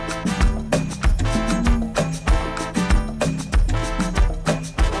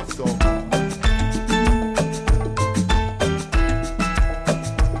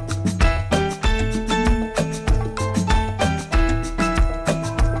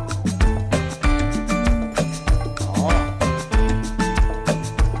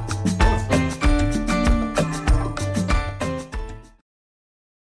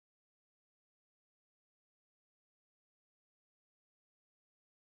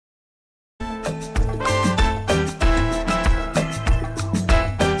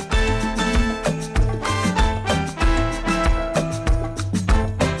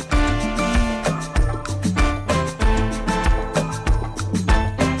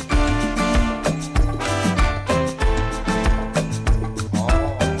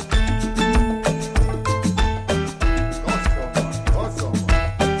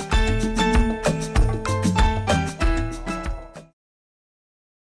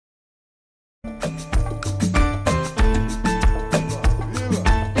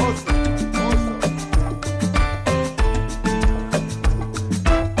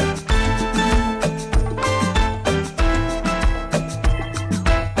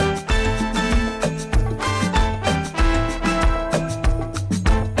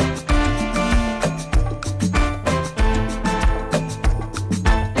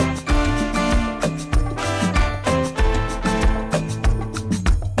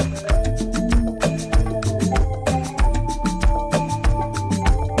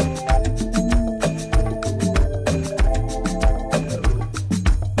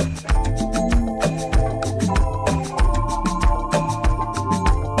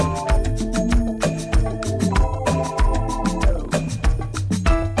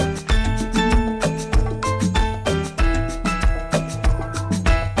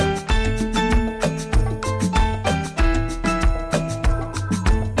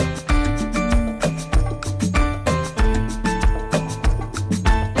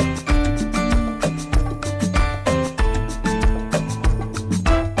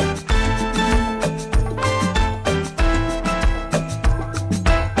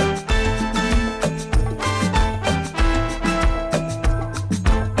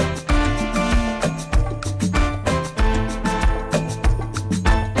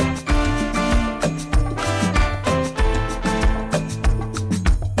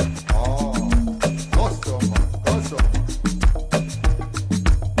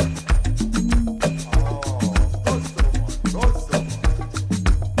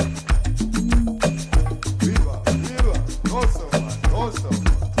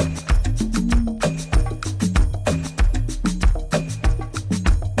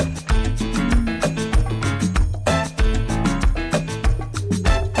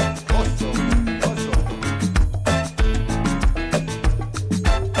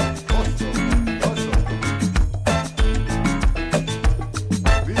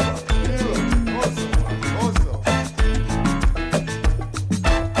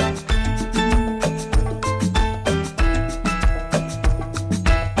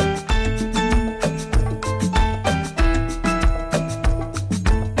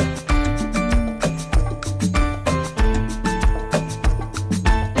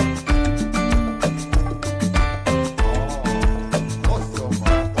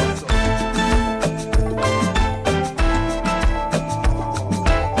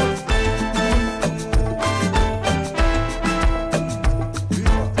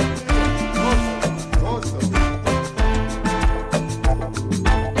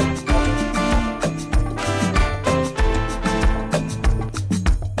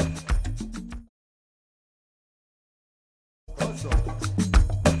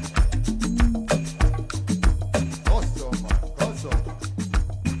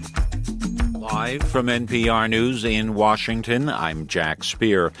 Live from NPR News in Washington, I'm Jack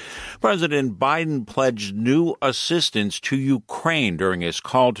Speer. President Biden pledged new assistance to Ukraine during his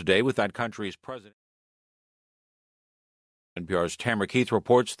call today with that country's president. NPR's Tamara Keith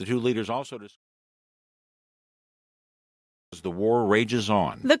reports the two leaders also discussed as the war rages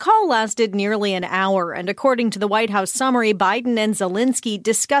on. The call lasted nearly an hour, and according to the White House summary, Biden and Zelensky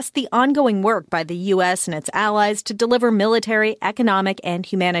discussed the ongoing work by the U.S. and its allies to deliver military, economic, and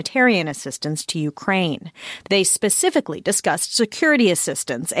humanitarian assistance to Ukraine. They specifically discussed security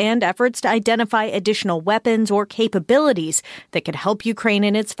assistance and efforts to identify additional weapons or capabilities that could help Ukraine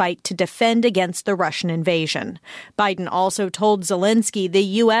in its fight to defend against the Russian invasion. Biden also told Zelensky the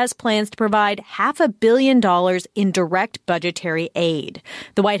U.S. plans to provide $500 million in direct budgetary humanitarian aid.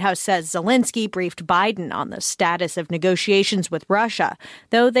 The White House says Zelensky briefed Biden on the status of negotiations with Russia,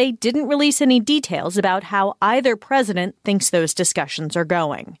 though they didn't release any details about how either president thinks those discussions are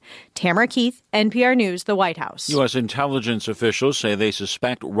going. Tamara Keith, NPR News, the White House. U.S. intelligence officials say they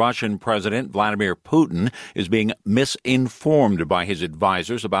suspect Russian President Vladimir Putin is being misinformed by his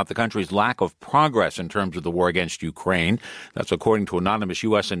advisors about the country's lack of progress in terms of the war against Ukraine. That's according to anonymous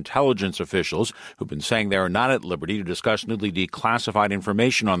U.S. intelligence officials who've been saying they are not at liberty to discuss newly declassified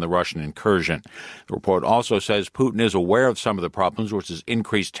information on the Russian incursion. The report also says Putin is aware of some of the problems, which has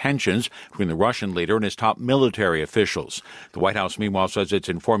increased tensions between the Russian leader and his top military officials. The White House, meanwhile, says it's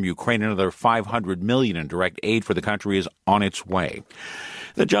informed Ukraine another $500 million in direct aid for the country is on its way.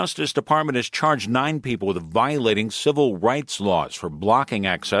 The Justice Department has charged 9 people with violating civil rights laws for blocking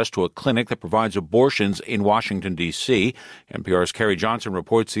access to a clinic that provides abortions in Washington, D.C. NPR's Carrie Johnson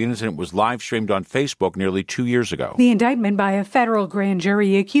reports the incident was live-streamed on Facebook nearly 2 years ago. The indictment by a federal grand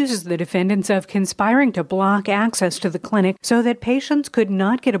jury accuses the defendants of conspiring to block access to the clinic so that patients could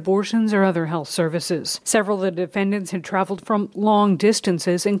not get abortions or other health services. Several of the defendants had traveled from long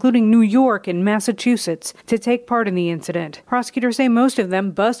distances, including New York and Massachusetts, to take part in the incident. Prosecutors say most of them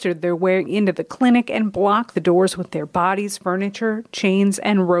busted their way into the clinic and blocked the doors with their bodies, furniture, chains,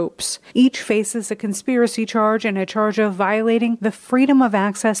 and ropes. Each faces a conspiracy charge and a charge of violating the Freedom of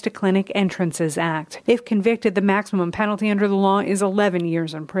Access to Clinic Entrances Act. If convicted, the maximum penalty under the law is 11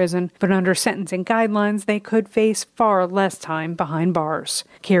 years in prison, but under sentencing guidelines, they could face far less time behind bars.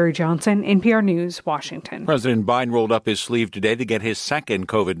 Carrie Johnson, NPR News, Washington. President Biden rolled up his sleeve today to get his second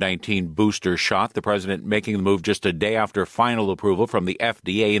COVID-19 booster shot. The president making the move just a day after final approval from the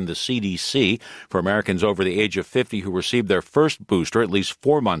FDA and the CDC for Americans over the age of 50 who received their first booster at least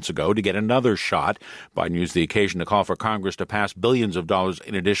 4 months ago to get another shot. Biden used the occasion to call for Congress to pass billions of dollars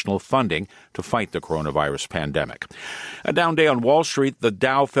in additional funding to fight the coronavirus pandemic. A down day on Wall Street. The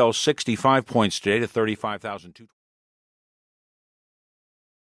Dow fell 65 points today to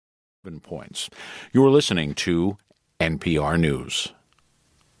 35,207 points. You are listening to NPR News.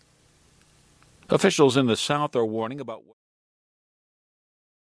 Officials in the South are warning about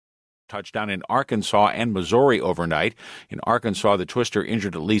touchdown in Arkansas and Missouri overnight. In Arkansas, the twister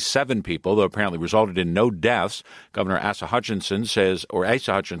injured at least 7 people, though apparently resulted in no deaths. Governor Asa Hutchinson says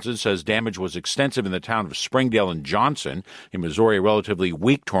damage was extensive in the town of Springdale and Johnson. In Missouri, a relatively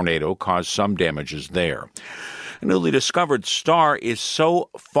weak tornado caused some damages there. A newly discovered star is so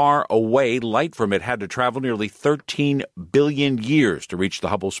far away, light from it had to travel nearly 13 billion years to reach the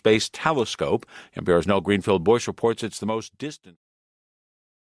Hubble Space Telescope. NPR's Nell Greenfield-Boyce reports it's the most distant.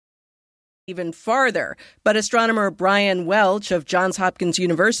 Even farther. But astronomer Brian Welch of Johns Hopkins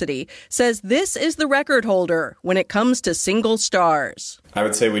University says this is the record holder when it comes to single stars. I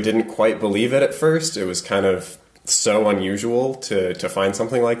would say we didn't quite believe it at first. It was kind of so unusual to find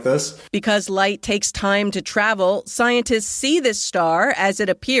something like this. Because light takes time to travel, scientists see this star as it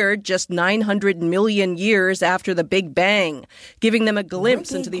appeared just 900 million years after the Big Bang, giving them a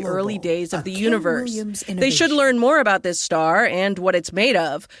glimpse into the early days of the universe. They should learn more about this star and what it's made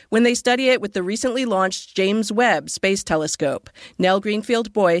of when they study it with the recently launched James Webb Space Telescope. Nell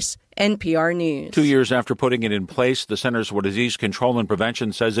Greenfield-Boyce, NPR News. 2 years after putting it in place, the Centers for Disease Control and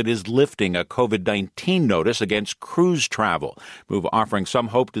Prevention says it is lifting a COVID-19 notice against cruise travel, move offering some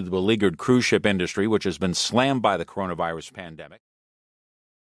hope to the beleaguered cruise ship industry, which has been slammed by the coronavirus pandemic.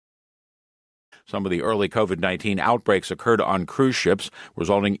 Some of the early COVID-19 outbreaks occurred on cruise ships,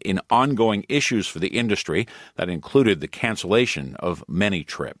 resulting in ongoing issues for the industry that included the cancellation of many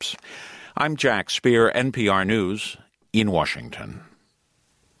trips. I'm Jack Speer, NPR News in Washington.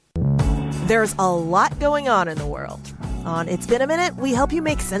 There's a lot going on in the world. On It's Been a Minute, we help you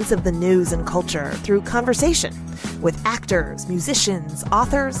make sense of the news and culture through conversation with actors, musicians,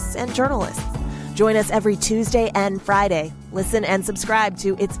 authors, and journalists. Join us every Tuesday and Friday. Listen and subscribe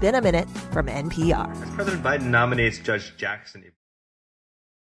to It's Been a Minute from NPR. As President Biden nominates Judge Jackson,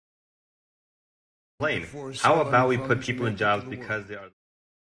 how about we put people in jobs because they are...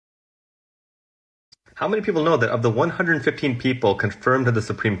 How many people know that of the 115 people confirmed to the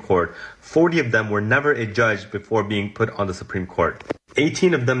Supreme Court, 40 of them were never a judge before being put on the Supreme Court?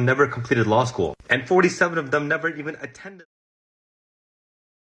 18 of them never completed law school, and 47 of them never even attended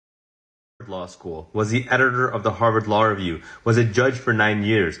law school, was the editor of the Harvard Law Review, was a judge for 9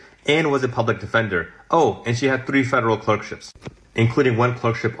 years, and was a public defender. Oh, and she had 3 federal clerkships, including 1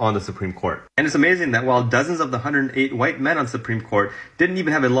 clerkship on the Supreme Court. And it's amazing that while dozens of the 108 white men on the Supreme Court didn't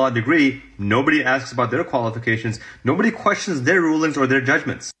even have a law degree, nobody asks about their qualifications, nobody questions their rulings or their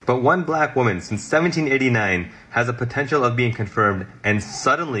judgments. But one black woman since 1789 has a potential of being confirmed, and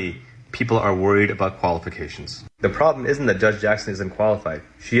suddenly people are worried about qualifications. The problem isn't that Judge Jackson isn't qualified.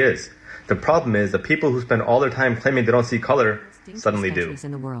 She is. The problem is the people who spend all their time claiming they don't see color suddenly do.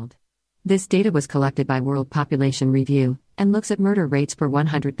 In the world. This data was collected by World Population Review and looks at murder rates per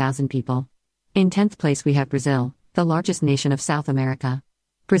 100,000 people. In 10th place we have Brazil, the largest nation of South America.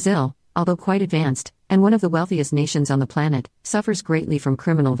 Brazil, although quite advanced, and one of the wealthiest nations on the planet, suffers greatly from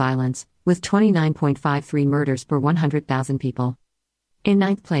criminal violence, with 29.53 murders per 100,000 people. In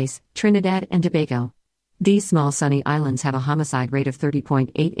 9th place, Trinidad and Tobago. These small sunny islands have a homicide rate of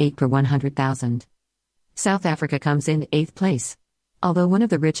 30.88 per 100,000. South Africa comes in 8th place. Although one of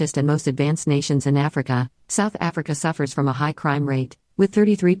the richest and most advanced nations in Africa, South Africa suffers from a high crime rate, with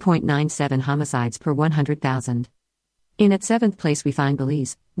 33.97 homicides per 100,000. In at 7th place we find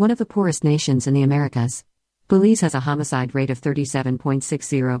Belize, one of the poorest nations in the Americas. Belize has a homicide rate of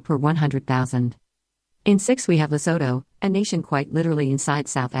 37.60 per 100,000. In 6th we have Lesotho, a nation quite literally inside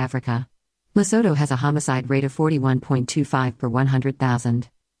South Africa. Lesotho has a homicide rate of 41.25 per 100,000.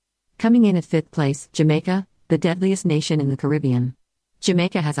 Coming in at 5th place, Jamaica, the deadliest nation in the Caribbean.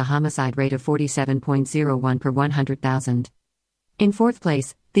 Jamaica has a homicide rate of 47.01 per 100,000. In 4th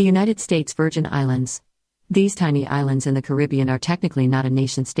place, the United States Virgin Islands. These tiny islands in the Caribbean are technically not a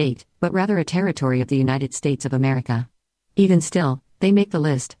nation-state, but rather a territory of the United States of America. Even still, they make the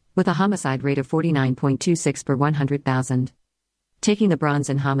list, with a homicide rate of 49.26 per 100,000. Taking the bronze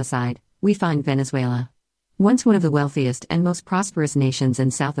in homicide, we find Venezuela. Once one of the wealthiest and most prosperous nations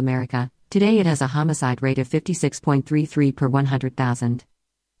in South America, today it has a homicide rate of 56.33 per 100,000.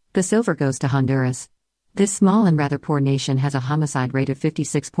 The silver goes to Honduras. This small and rather poor nation has a homicide rate of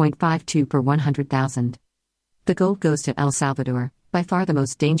 56.52 per 100,000. The gold goes to El Salvador, by far the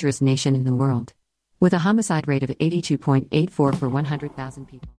most dangerous nation in the world, with a homicide rate of 82.84 per 100,000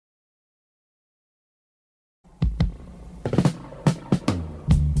 people.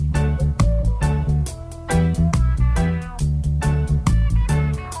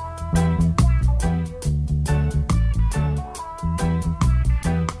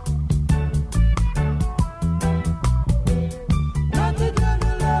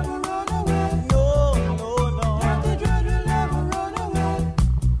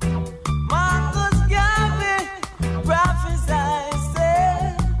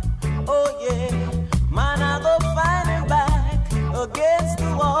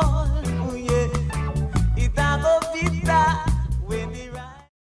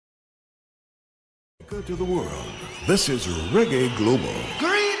 To the world. This is Reggae Global.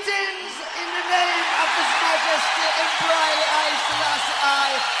 Greetings in the name of His Majesty Emperor Haile Selassie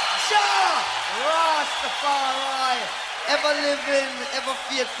I, Jah Rastafari, ever living, ever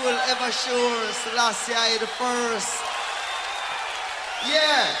faithful, ever sure, Selassie I the first.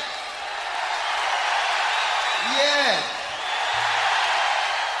 Yeah.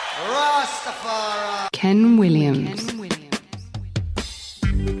 Rastafari. Ken Williams.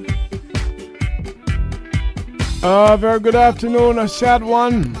 Very good afternoon, a sad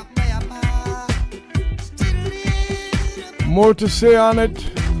one. More to say on it,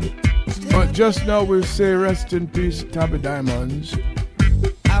 but just now we'll say rest in peace, Tabby Diamonds.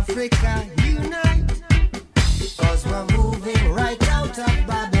 Africa unite, cause we're moving right out of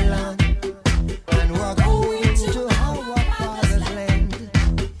Babylon, and we're going to our fatherland.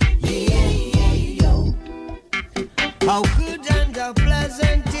 Yo. How good and how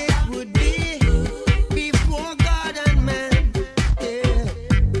pleasant it would be before God and man,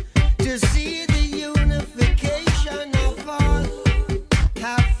 to see the unification of all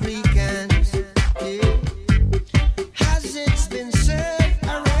Africans. Has it been said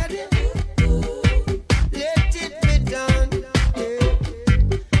already? Let it be done.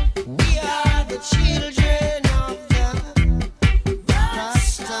 We are the children of the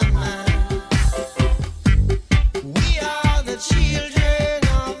Rastaman. We are the children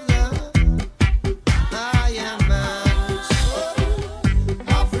of the I am man.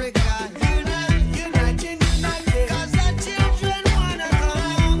 Africa unite, cause the children wanna come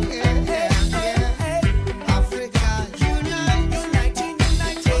home. Africa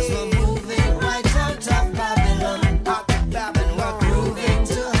unite, cause we're moving right out of Babylon, and we're grooving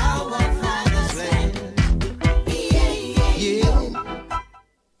to our father's land.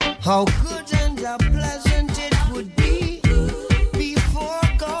 How good and how pleasant it would be before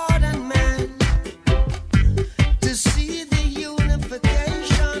God and man, to see the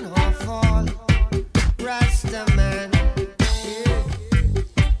unification of all Rastaman.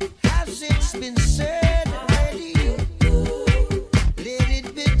 Has it been said already? Let it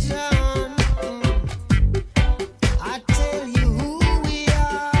be done. I tell you who we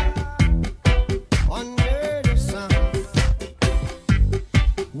are under the sun.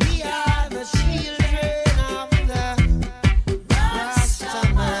 We are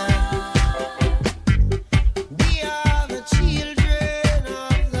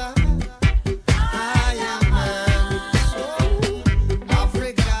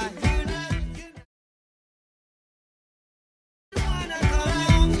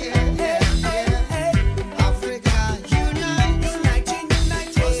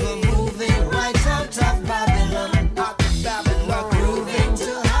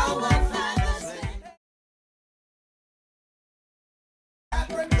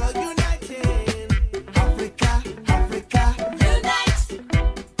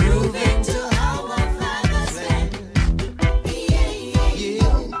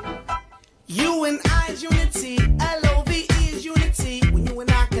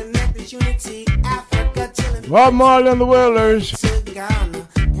Bob Marley and the Wailers. Ghana,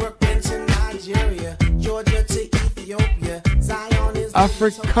 Brooklyn to Nigeria, Georgia to Ethiopia, Zion is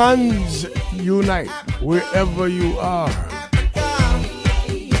Africans unite wherever you are,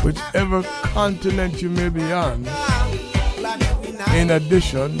 whichever continent you may be on, in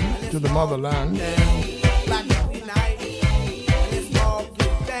addition to the motherland.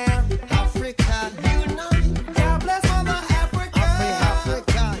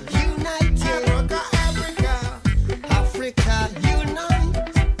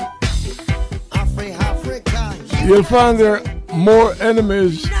 You'll find there are more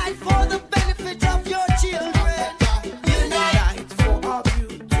enemies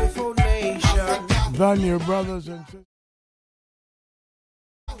than your brothers and sisters.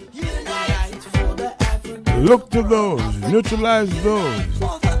 Look to those, neutralize those.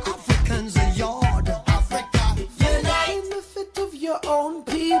 For the Africans, a yard. Africa, unite. Benefit of your own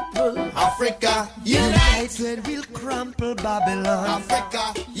people. Africa, unite. When we'll crumple Babylon.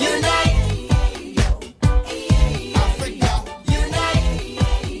 Africa, unite.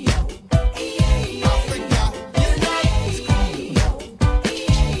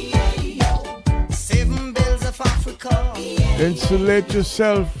 Insulate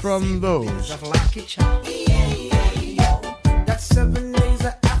yourself from those. That's 7 days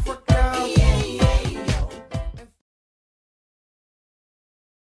of Africa.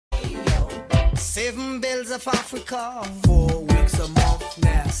 7 bills of Africa. 4 weeks a month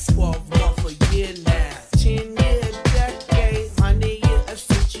now. 12 months a year now. 10 year decade. 100 year a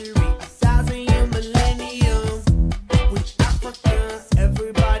century. 1,000 year millennium. We African,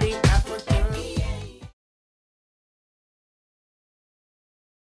 everybody African.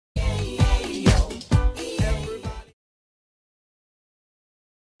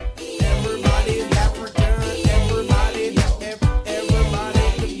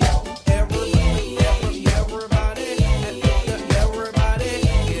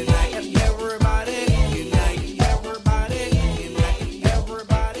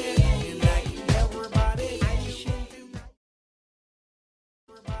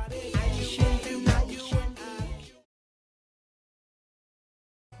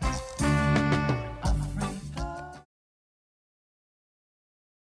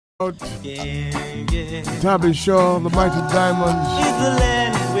 Tabby Shaw, the Mighty Diamonds,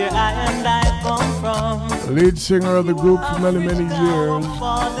 Where I and I come from. lead singer of the group for many, many years,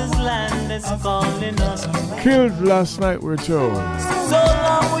 Father's land is calling us. killed last night, we're told. So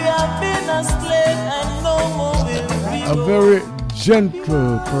long we have been a slave and no more will we A go. very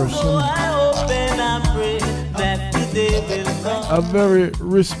gentle So person, I hope and I pray that the day will come. a very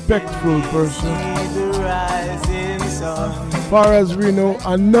respectful person. The rising sun. As far as we know,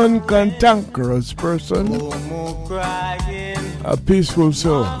 a non-cantankerous person, No more crying. a peaceful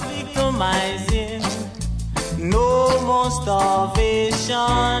soul. Victimizing. No more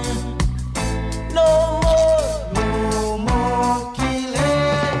starvation. No more. No more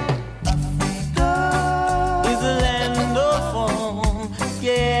killing. Africa is a land of home.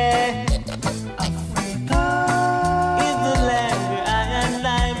 Yeah. Africa is the land where I and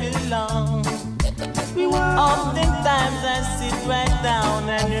I belong. Oftentimes I sit right down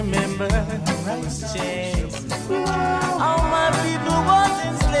and remember those chains. How my people was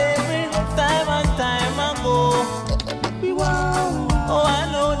in slavery time and time ago. Oh,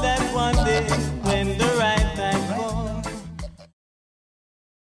 I know that one day when the right time comes,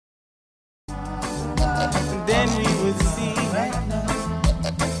 then we will see.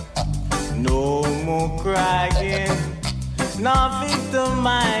 No more crying, no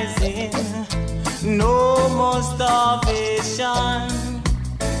victimizing. No more starvation.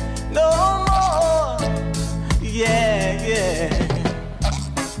 No more. Yeah, yeah.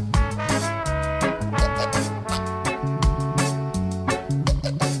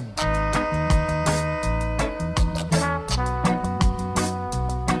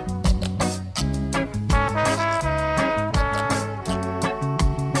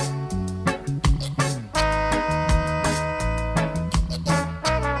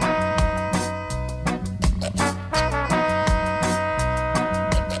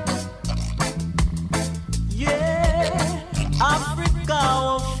 Africa,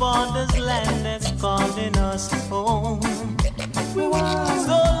 our father's land, that's calling us home.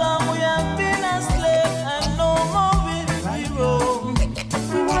 So long we have been a slave and no more will we roam.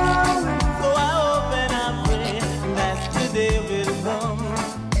 So I hope and I pray that today will come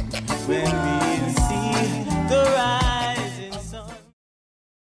when we'll see the rising sun.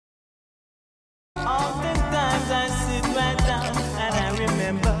 Oftentimes I sit right down and I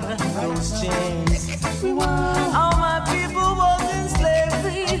remember those chains. How my people was in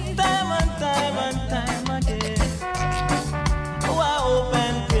slavery time and time and time again.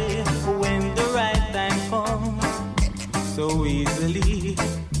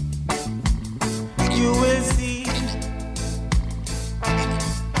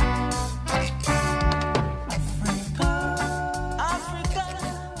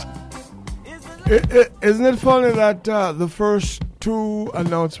 Isn't it funny that the first two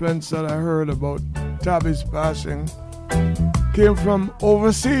announcements that I heard about Tabby's passing came from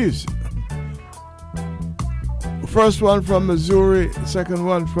overseas? The first one from Missouri, the second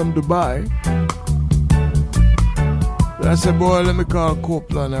one from Dubai. I said, boy, let me call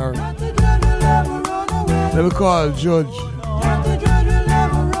Copeland or let me call Judge.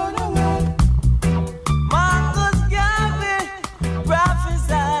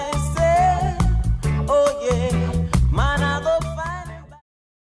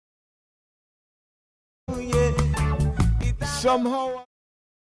 Somehow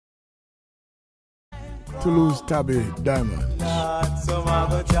to lose Tabby Diamond. Some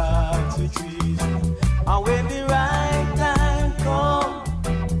other charge to trees. And when the right time come,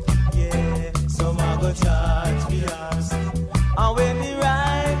 yeah, some other charge be us. And when the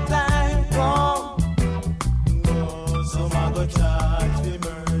right time come, no, some other charge be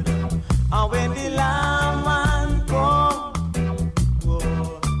murder. And when the lamb man come,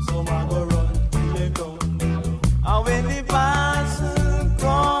 oh, some other run till they come. And when the person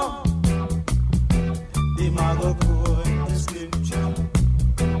come, the mother quote the scripture.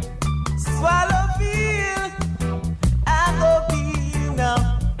 Swallow feel, I go be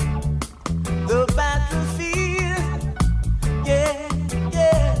now. The battlefield, yeah,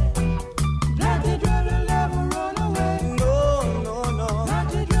 yeah. Not the dread will ever run away. No, no, no. Not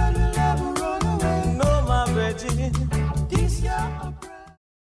the dread will ever run away. No, my virgin. This year a prayer.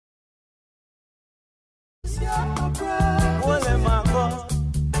 This year a prayer. Well, let my God.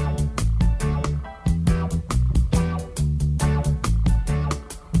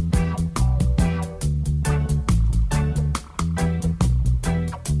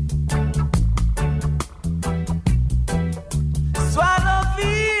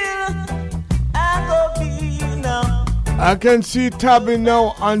 I can see Tabby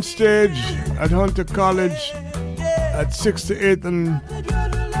now on stage at Hunter College at 68th and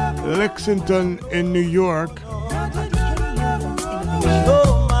Lexington in New York.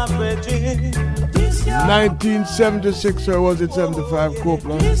 1976 or was it 75,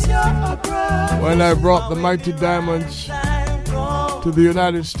 Copeland? When I brought the Mighty Diamonds to the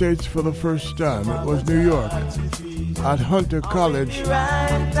United States for the first time. It was New York at Hunter College.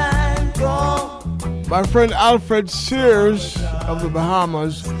 My friend Alfred Sears of the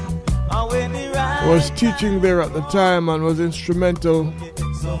Bahamas was teaching there at the time and was instrumental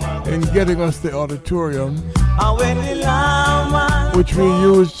in getting us the auditorium, which we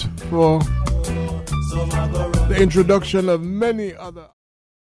used for the introduction of many other.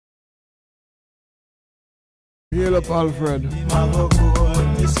 Hail up, Alfred.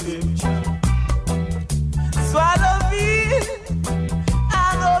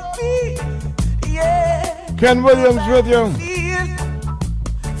 Ken Williams with you.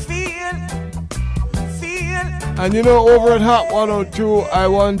 And you know, over at Hot 102, I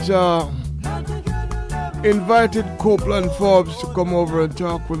once invited Copeland Forbes to come over and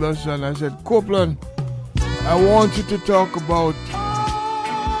talk with us. And I said, Copeland, I want you to talk about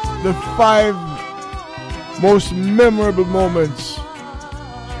the 5 most memorable moments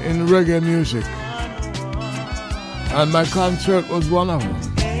in reggae music. And my concert was one of them.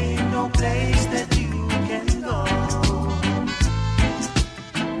 Ain't no place that you can go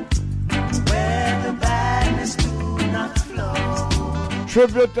where the badness do not flow.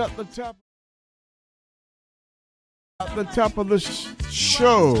 Tribute at the top of the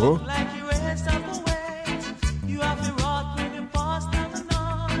show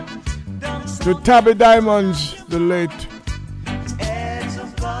to Tabby Diamonds, the late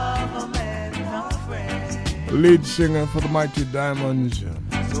lead singer for the Mighty Diamonds. So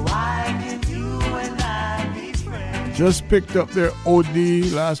why can you and I be friends? Just picked up their OD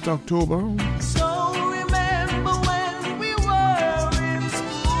last October. So remember when we were in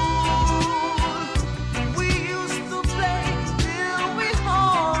school, we used to play till we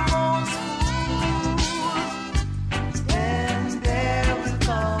almost full. And there will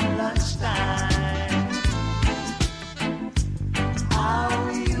come lunchtime, how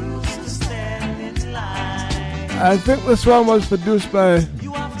we used to stand in line. I think this one was produced by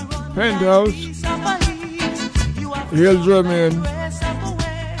Penthouse. He'll drum in.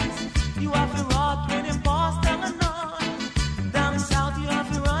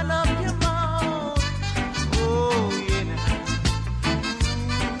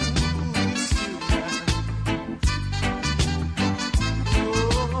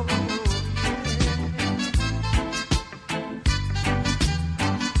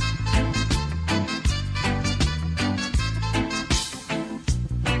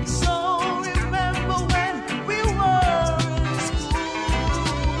 So remember when we were in school.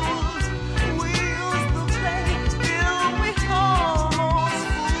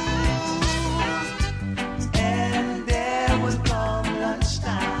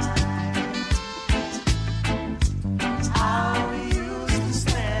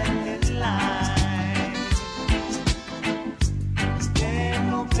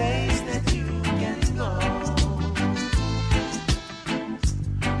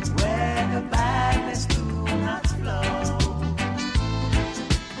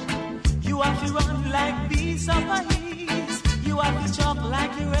 piece of a ease. You have to chop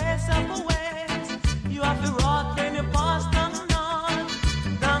like you race up a ways. You have to rot when you pass down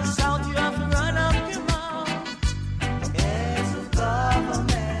north. Down south you have to run up your mouth. Heads of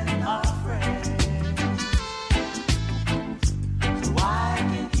government are friends. So why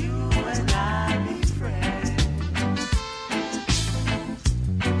can't you and I be friends?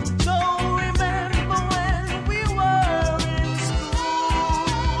 So remember when we were in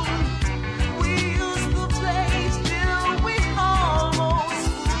school, we used to play till we almost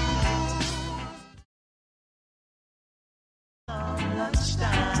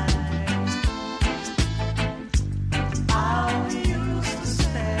lunchtime. How we used to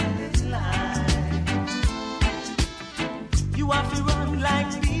stand in line. You have to run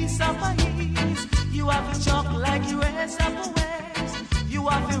like piece of a ease. You have to chalk like you race up a ways. You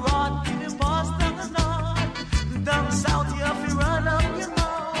have to run to the Boston the north. Down south you have to run up your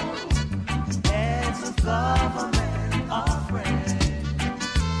nose. Heads of government are friends.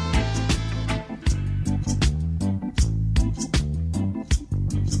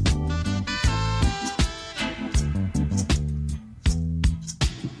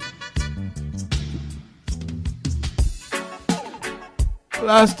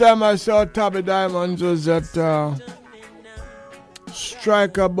 Last time I saw Tabby Diamonds was at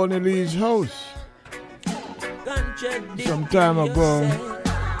Striker Bunny Lee's house some time ago.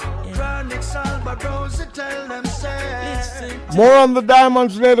 More on the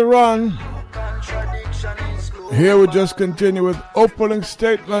Diamonds later on. Here we just continue with opening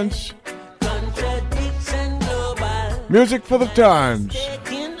statements. Music for the times.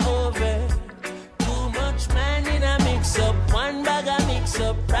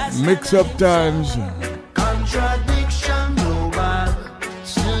 Mix up times. Contradiction global,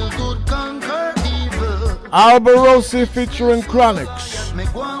 still good conquer evil. Alberosi featuring Chronics.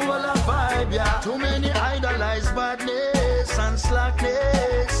 Make one wall of vibe, yeah. Too many idolize badness and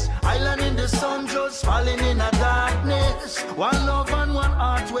slackness. Island in the sun just falling in a darkness. One love and one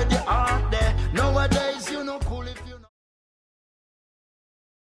heart where the heart there. Nowadays you know cool if you know.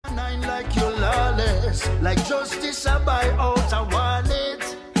 Nine like you lawless. Like justice I buy out a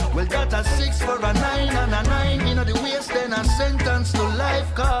wallet. Well, that a 6 for a 9 and a 9. You know the waste, then a sentence to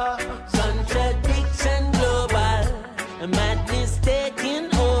life cause contradiction global, madness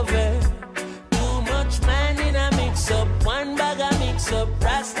taking over. Too much man in a mix up, one bag a mix up,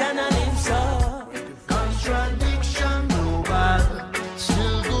 Rasta and a lips up. Contradiction global,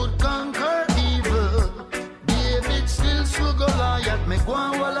 still good conquer evil. David still struggle yet make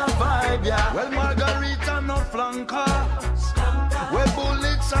one wall a vibe, yeah. Well, Margarita no flankers. Where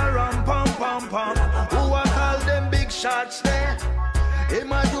bullets are on pom pom pom. Who I call them big shots there? He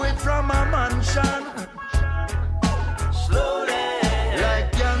might do it from a mansion. Slowly,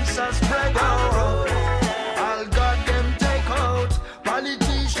 like cancer spread out. I'll got them take out.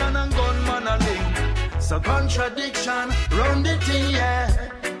 Politician and gunman a link. So contradiction, round the thing, yeah.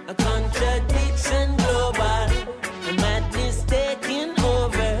 A contradiction global, a madness taking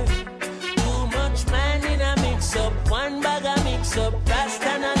over. Too much man in a mix up, one bag a mix up, Rasta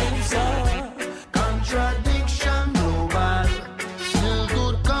and a lips up. Contradiction global, still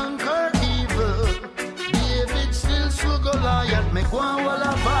good conquer evil. David still struggle yet make one wall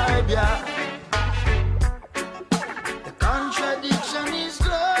a vibe, yeah. The contradiction is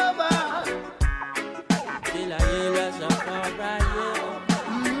global. Till I hear us up alright, yeah.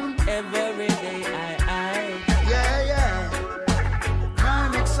 Every day I. Yeah, yeah.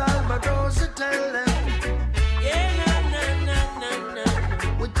 Chronic Salvador's tell them.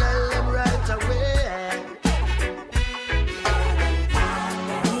 We tell them right away.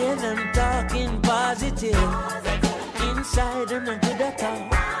 Hear them talking positive. Inside and not good at all.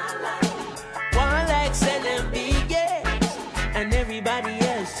 One like selling big yes, and everybody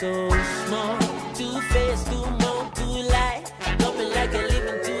else so small. Two face, two mouth, two lie. Coming like a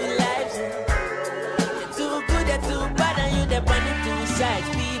living two lives. You're too good at too bad, and you the on the two sides.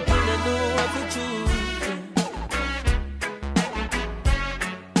 People don't know what to choose.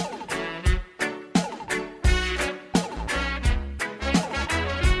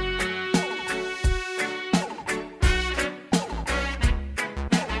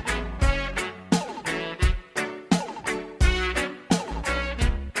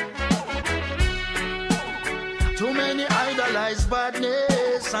 Too many idolize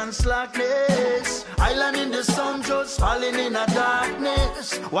badness and slackness. Island in the sun just falling in a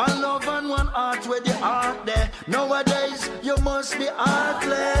darkness. One love and one heart where the heart there. Nowadays you must be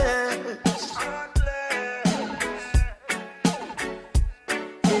heartless.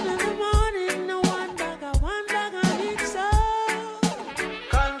 In the morning, no one bag of mix up.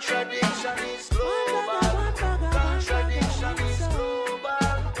 Contradiction is global.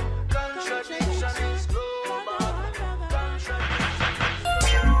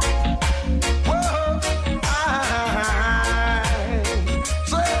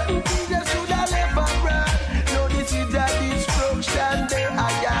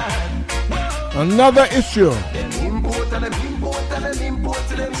 Another issue. Them import and them import and them import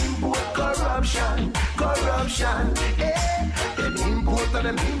to them import corruption, corruption. Them import and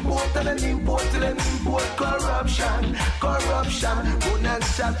them import and them import to them import corruption, corruption. Good and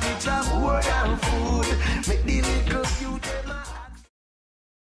shot with a word and food. Make the little youth them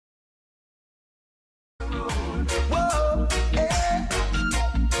whoa,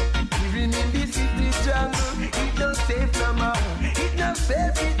 even in the city jungle, it no safe no more. It no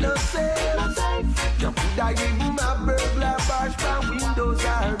safe, it no safe. You could have given a burglar bars from windows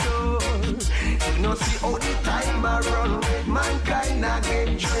or doors. You know see all the time I run with mankind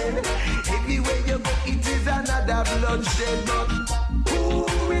again trend. Everywhere you go, it is another bloodshed. But who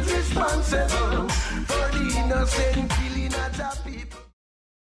is responsible for the innocent killing of the people?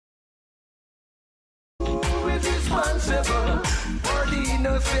 Who is responsible for the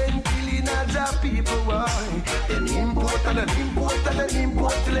innocent killing of the people? Why? Them import and them import and them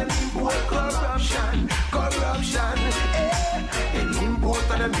import till them import corruption, corruption. Them import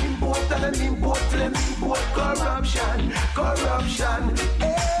and them import and them import till them import corruption, corruption.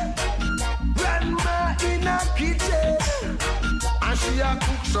 Grandma in a kitchen and she a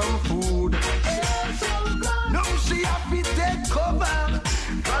cook some food. No, she a fit take cover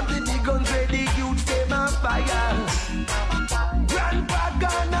from the guns where the youth them on fire. Grandpa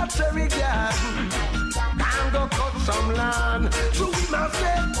gonna cherry gas and go cut some land. So we must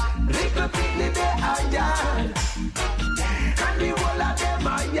say, little picnic they are yard, and the whole of them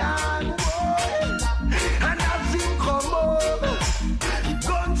are yard. And as him come up,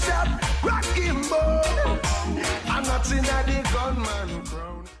 gunshot, crack him up, and nothing at the gunman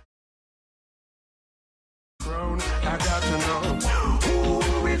crown. I got to know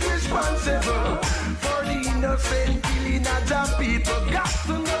who is responsible for the innocent killing of the people. Got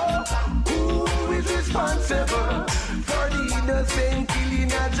to know who is responsible for the innocent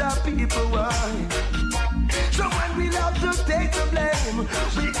killing of the people. Why? So when we love to take the blame,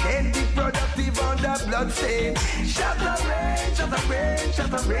 we can't be productive on the blood stain. Shut the rain, shut the rain, shut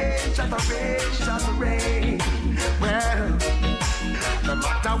the rain, shut the rain, shut the rain. Well, no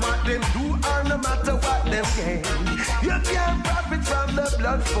matter what them do or no matter what them gain, you can't profit from the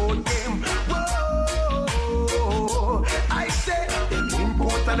blood sport game. Whoa, I say them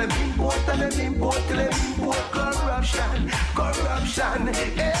import and them import and them import till them import corruption, corruption.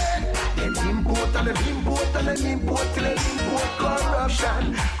 Them import and them import and them import till them import corruption,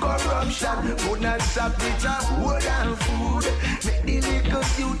 corruption. Food and shop with a wood and food. Make the little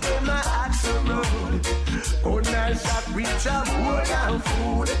youth them a axe road. Food and shop with a wood and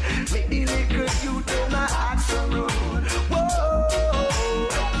food. Make the little youth them a axe road. Whoa,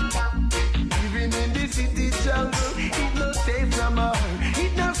 even in the city jungle, it no safe no more.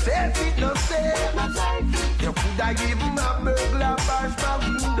 It no safe, it no safe. You could have given a burglar bars from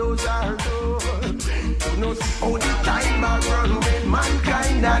windows or doors. You know see all the time I run with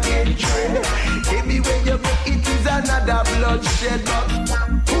mankind again trade. Everywhere you go, it is another bloodshed. But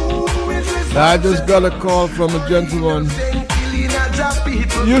who is responsible? I just got a call from a gentleman.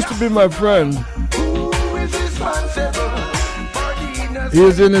 He used to be my friend. Who is responsible? He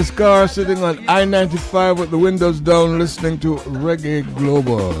is in his car sitting on I-95 with the windows down listening to Reggae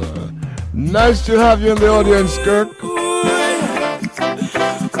Global. Nice to have you in the audience, Kirk.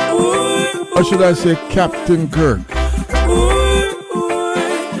 Or should I say Captain Kirk?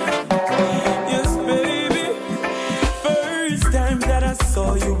 Yes, baby. First time that I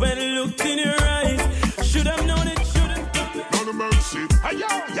saw you and looked in your eyes, should have known it, should have done it. No mercy. Hey, yo,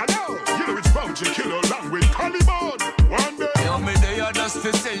 you know it's bounty killer along with Caliban. One day. Yo, me they are just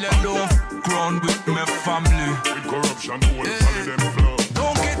for sell you down. Ground with my family. With corruption, who will follow them flow.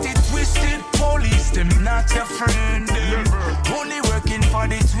 Don't get it twisted. Police, them not your friend. Only working for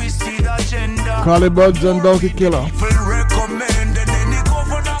the twisted agenda. Calibuds and Donkey Killer. People recommend and then the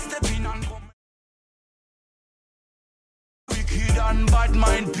governor step in and come. Wicked and bad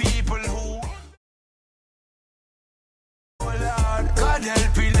mind people who. Oh Lord, God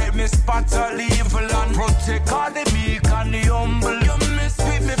help me, let me spot all evil and protect all the meek and the humble. You miss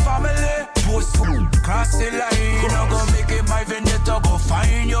with me family. Post cross the line, I'm gonna make it my vendetta go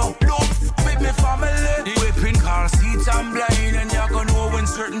find you. Don't with me family. The whipping car seats and blind, and you're gonna know when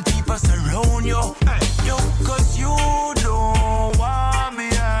certain people surround you. Yo, cause you don't want me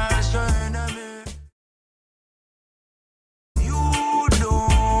as your enemy. You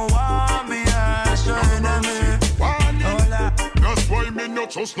don't want me as your enemy. That's why me not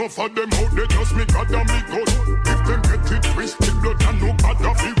just no for them out, they just me God and me gun. If them get it twisted, blood and no God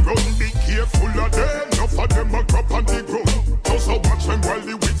of it run. Be careful of them, no for them a crop on the ground. Just a watch them while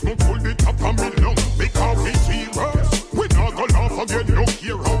the weeds no pull the top of me lung. Because we serious, we not go laugh again, no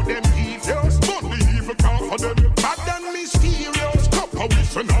care how them devious. But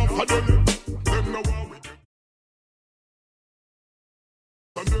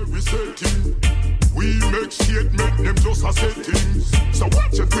We make statement, them just a settings. So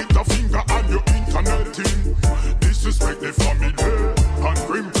watch your Twitter finger and your internet thing. Disrespect the family and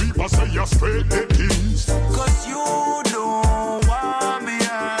grim people say you're straight the things. Cause you don't want me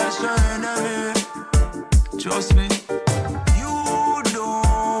as your enemy. Trust me. You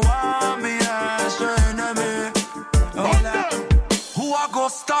don't want me as your enemy. Who I go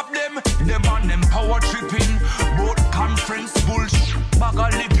stop them? Them on them power tripping. Both conference bullshit. Bag a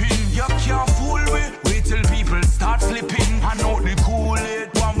lipping. You can't fool me. Wait till people start flipping. I know the Kool-Aid.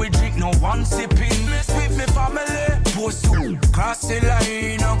 One we drink, no one sipping. Mess with me family. Post you. Cross the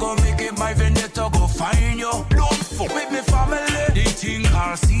line. I go make it my vendetta. Go find you. Don't fuck with me family. They think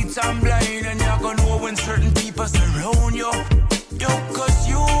our seats I'm blind. And you're gonna know when certain people surround you. Yo, cause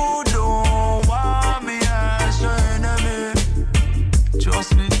you don't want me as your enemy.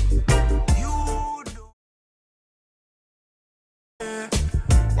 Trust me.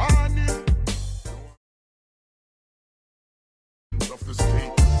 Of the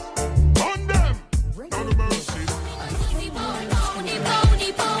state. On them! No mercy.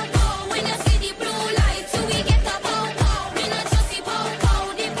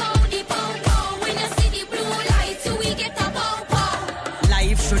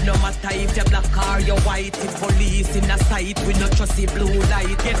 Life should no matter if you're black or you're white. If police in a sight, we not trust the blue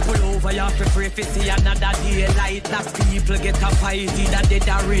light. Get pulled over, you have to pray for see another daylight. Black people get a fight, either dead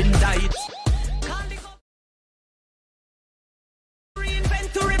or in died.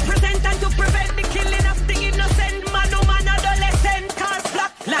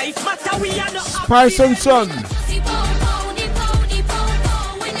 Spice and Son.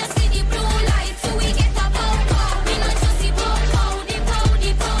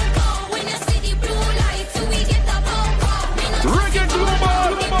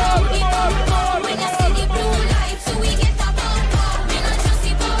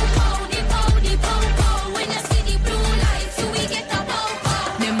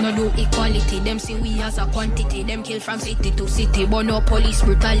 Equality, them see we as a quantity. Them kill from city to city, but no police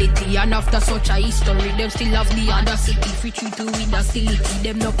brutality. And after such a history, them still have the other city. Free treat to with hostility,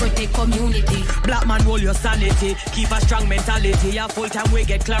 them no protect community. Black man, hold your sanity, keep a strong mentality. A full time we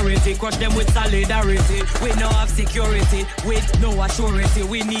get clarity, crush them with solidarity. We no have security, with no assurance.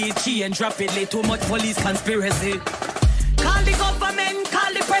 We need change rapidly, too much police conspiracy. Call the government,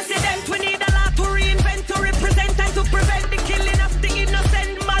 call the president. We need a law to reinvent, to represent, and to prevent the killing of the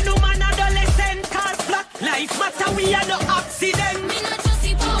innocent. Life matter, we are no accident. Me not just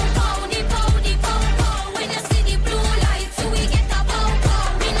see pow, the pow. When you see the blue lights, so we get a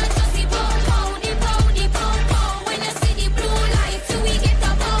pow. Me not just see pow, the pow. When you see the blue lights, so we get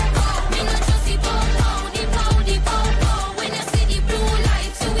a pow. Me not just see pow, the pow. When you see the blue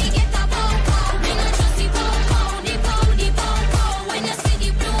lights, so we get a pow. Me not just see pow, the pow. When you see the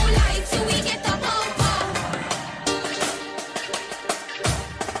blue lights, so we get a pow.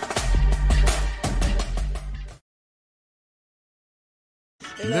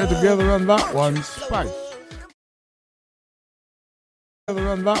 They're together on that one, Spice. Together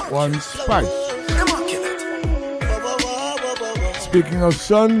on that one, Spice. Speaking of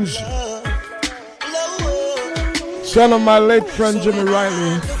sons, son of my late friend Jimmy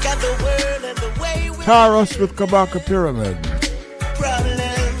Riley, Taurus with Kabaka Pyramid.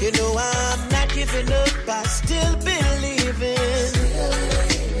 You know I'm not giving up, I still believing.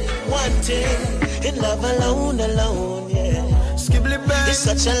 One thing, in love alone, yeah. It's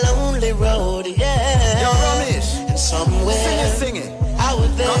such a lonely road, yeah. Yo, Ramesh. And somewhere sing it. Out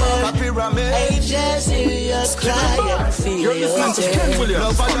there, ages hear you cry and feel You're listening to Ken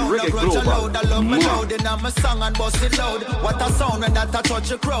Williams on Reggae Global. I love me loud, and I'm a song and bust it loud. What a sound when that I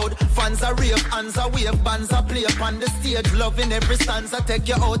touch a crowd. Fans are rave, hands are wave, bands are play up on the stage. Loving every stanza, take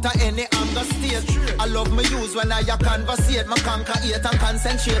you out of any anger stage. I love my use when I conversate, my conquer hate and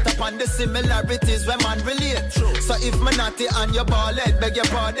concentrate upon the similarities when man relate. So if me naughty and your ball head, beg your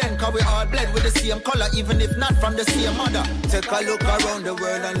pardon, cause we all bled with the same color, even if not from the same mother. Take a look around the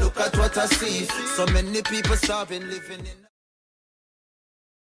world and look at what I see. So many people starving, living in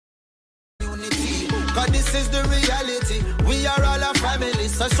unity. Cause this is the reality. We are all a family,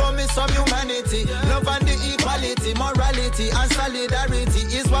 so show me some humanity. Love and the equality, morality and solidarity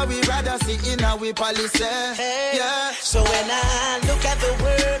is what we rather see in our policy. Hey, yeah. So when I look at the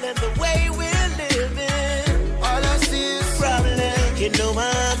world and the way we're living, all I see is problem. You know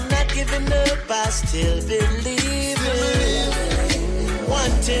I'm not giving up, I still believe in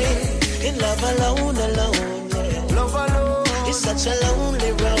one thing, in love alone, yeah. Love alone. It's such a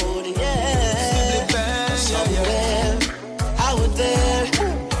lonely road, yeah. Somewhere out there,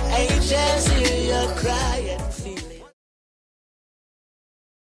 ages hear you cry.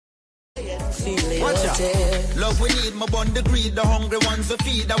 feel it. Watch out. Love we need, my bond the greed, the hungry ones we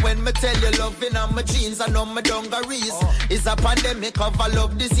feed. And when me tell you love in on my jeans, I know my dungarees. It's a pandemic of a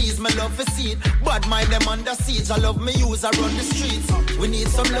love disease, my love for seed. Bad mind them under siege, I love me use, I run the streets. We need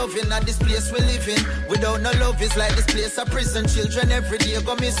some loving at this place we live in. Without no love, it's like this place a prison. Children every day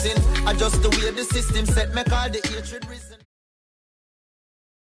go missing. I just the way the system set, make all the hatred risen.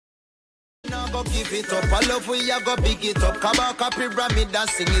 Now go give it up. I love we ya go big it up. Kabaka pyramid and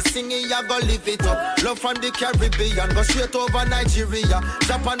sing it, ya go live it up. Love from the Caribbean, go straight over Nigeria.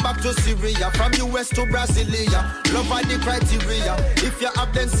 Japan back to Syria, from US to Brasilia. Love are the criteria. If you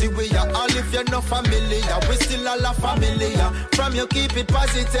have then see we ya. All if you're not familiar, we still all a familiar. From you keep it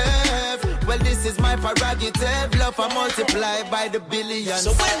positive. Well, this is my prerogative. Love I multiply by the billions.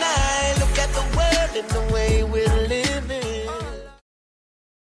 So when I look at the world and the way we're living,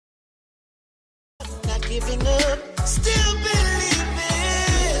 giving up, still believing,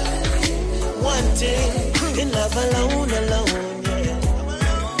 wanting in love alone,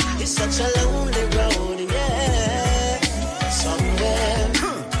 yeah. It's such a lonely road, yeah. Somewhere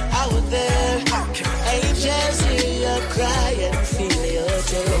out there, angels hear you cry and feel your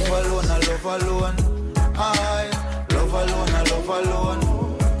tears. Love alone, I love alone, I love alone, I love alone,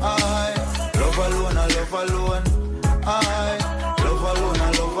 I love alone, I love alone, I love alone,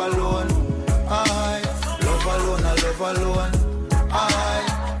 I love alone, I love alone,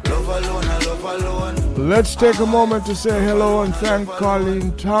 I love alone, I love alone. Let's take a moment to say hello and thank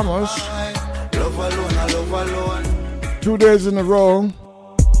Colleen Thomas. Love alone, I love alone. 2 days in a row,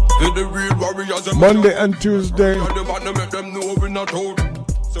 Monday and Tuesday, 12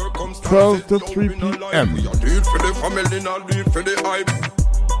 to 3 p.m.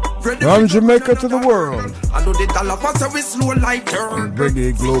 From Jamaica to the world,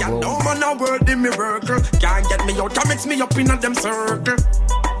 Reggae Global. Can't get me out, can't mix me up in a them circle.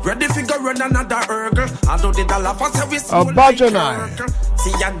 Ready figure run another hurdle. I do the dollar for service. See,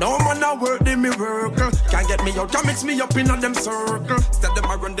 I know man, I work the miracle. Can't get me out, can't mix me up in a them circle. Instead them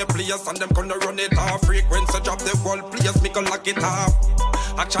I run the players and them gonna run it off. Frequency drop the whole players, me go lock it off.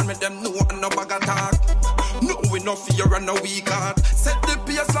 Action with them know and no bag attack. No, we no fear and no weak heart. Set the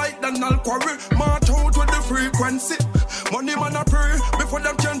pace like Donald Quarry. March out with the frequency. Money man I pray before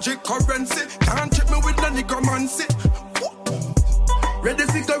them change the currency. Can't check me with the necromancy. Ready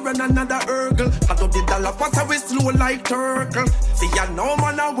figure run another hurdle. I do the dollar pass away slow like turtle. See I know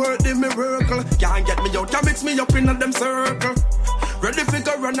man I work the miracle. Can't get me out, can't mix me up in a them circle. Ready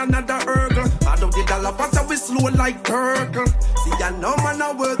figure run another hurdle. I do the dollar pass away slow like turtle. See I know man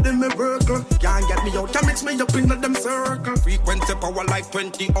I work the miracle. Can't get me out, can't mix me up in a them circle. Frequency power like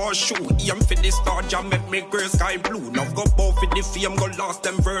 20 or shoe. Aim for the star jam make me grey sky blue. Now go bow for the fame, go lost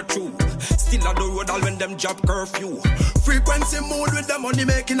them virtue. Still on the road all when them job curfew. Frequency mood with the money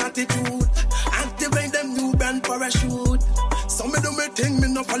making attitude. Activate them new brand parachute. Some of them may think me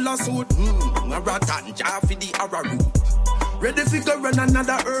no follow suit. A rat and jar for the arrow. Ready figure run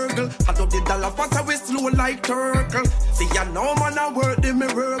another hurdle. I do the dollar pass away slow like turtle. See I know man I work the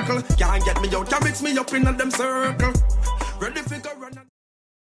miracle. Can't get me out, can't mix me up in a them circle. Ready figure run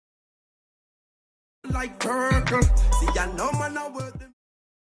like turtle. See I know man I work the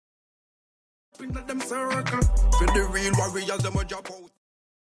in a them circle. For the real warriors them a drop out.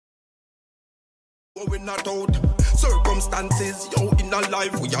 Going not out. Circumstances, yo, in our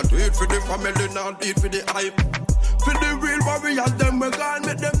life. We are do it for the family, not do it for the hype. For the real warriors, them we gone.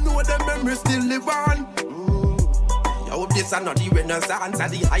 Make them know them memories still live on. Yo, this are not the renaissance.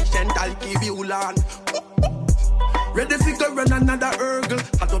 And the high I'll keep you on. Ready figure run another hurdle.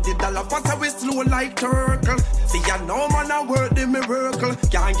 I do the dollar pass away slow like turtle. See I know man I work the miracle.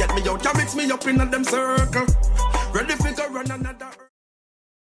 Can't get me out, can't mix me up in a them circle. Ready figure run another hurdle.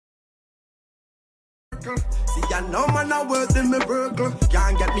 See I know man I work the miracle.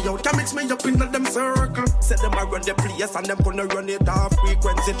 Can't get me out, can't mix me up in a them circle. Set them I run the place and them gonna run it off.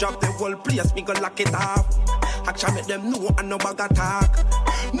 Frequency drop the whole place, me gonna lock it off. Action make them know and no bag attack.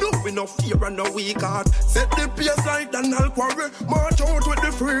 No we no fear and no weak heart. Set the pace like Donald Quarry. March out with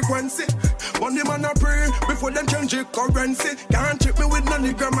the frequency. Money man I pray before them change the currency. Can't trick me with no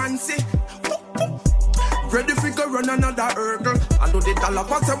necromancy. Ready figure run another hurdle. I do the dollar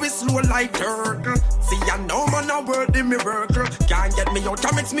pass away slow like turtle. See I know man I work the miracle. Can't get me out,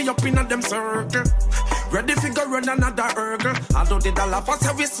 can't mix me up in a them circle. Ready figure run another hurdle. I do the dollar pass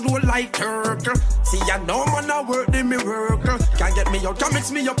away slow like turtle. See I know man I work the miracle. Can't get me out, can't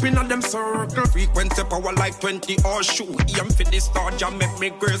mix me up in a them circle. Frequency power like 20 or shoe. Aim for the star jam make me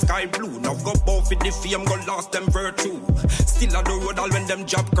grey sky blue. Now go bow for the fame, go lost them virtue. Still on the road all when them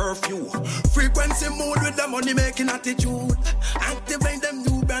job curfew. Frequency mood with the money making attitude. Activate them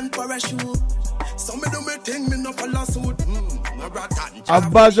new brand parachute. So me do me thing, me no follow suit.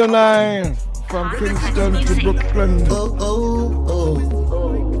 Abajanai from Kingston to Brooklyn.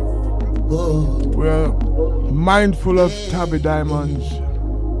 We're mindful of Tabby Diamonds.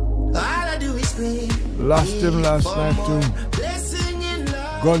 Lost him last night too.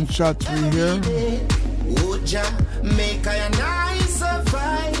 Gunshots we hear. Make I and I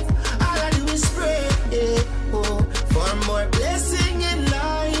survive. All I do is pray for more blessing in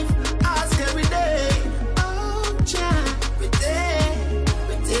life. Ask every day. Oh, Jah, we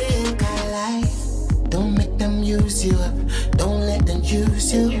think our life. Don't make them use you up. Don't let them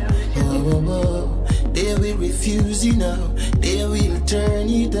use you. They will refuse you now. They will turn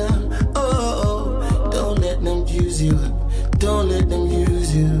you down. Don't let them use you up. Don't let them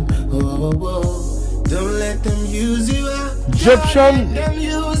use you. Don't let them use you up. Egyptian. Them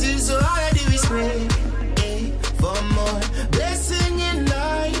use you, so all I do is pray for more blessing in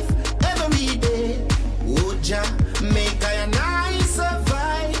life every day. Oh, Jah, make I and I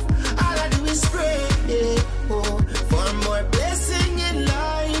survive. All I do is pray for more blessing in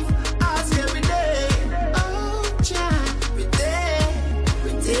life. Ask every day. Oh, Jah, we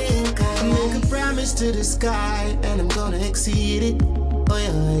think I make a promise to the sky, and I'm gonna exceed it. Oh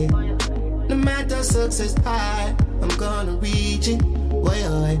yeah. No matter success high, I'm gonna reach it.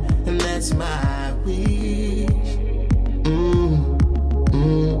 And that's my wish.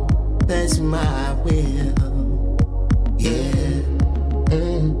 That's my will. Yeah.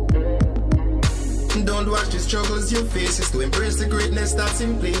 Don't watch the struggles you face, it's to embrace the greatness that's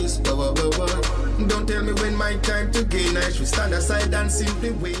in place. Don't tell me when my time to gain. I should stand aside and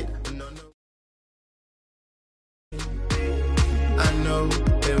simply wait. I know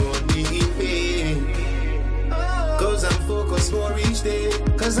there won't be pain, 'cause I'm focused for each day.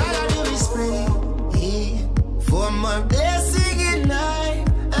 'Cause all I do is pray for my blessing in life.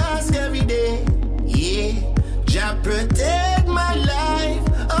 Ask every day, Jah protect my life.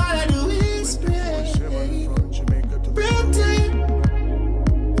 All I do is pray. Protect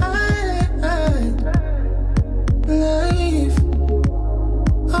life.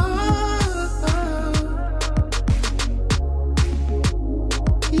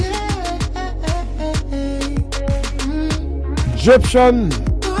 Egyptian.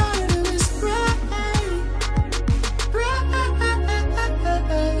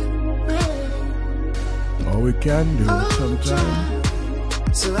 All we can do sometimes.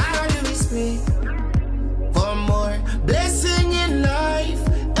 So all I do is pray for more blessing in life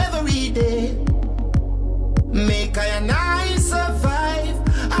every day. Make I and I survive.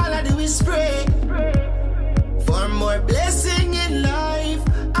 All I do is pray for more blessing in life.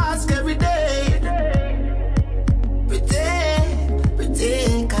 Ask every day.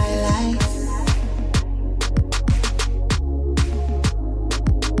 Think I like.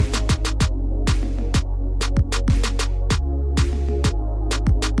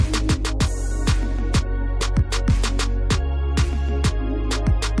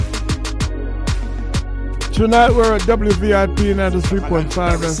 Tonight we're at WVIP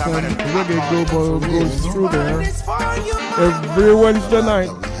 93.5 FM. Reggae Global goes through there every Wednesday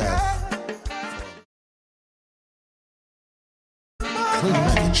night.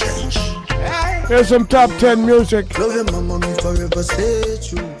 Here's some top 10 music. Love your mama, me forever stay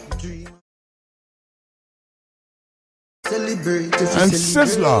true. Celebrate and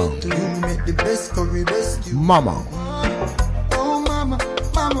Sizzler. Make the best curry, best you. Mama. Oh mama,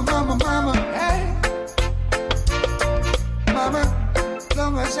 mama, mama, mama. Hey. Mama,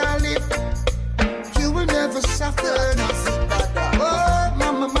 long as I live, you will never suffer. Oh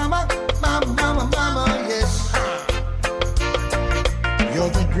mama, mama, mama, mama, mama, yes. You're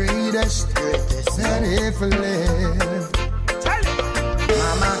the greatest that ever lived.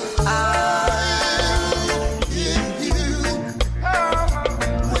 Mama, I'll give you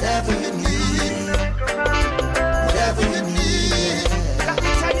whatever you need. Whatever you need. Let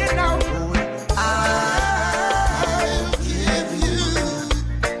me tell you now. I'll give you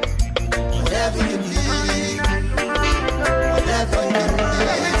whatever you need. Whatever you need.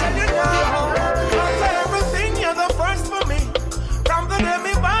 Let me tell you now. After everything, you're the first for me. From the day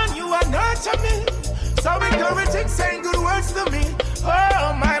me born, you are nurture me. So encouraging, saying good words to me.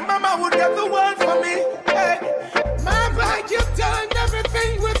 Oh, my mama would get the word for me. Hey, mama, you've done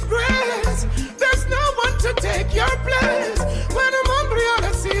everything with grace. There's no one to take your place. When I'm hungry, all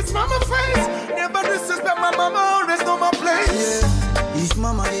I see is mama face. Never disrespect my mama, always know my place. Yeah, if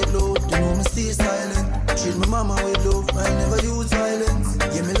mama hate low, you know me stay silent. Treat my mama with love, I never use violence.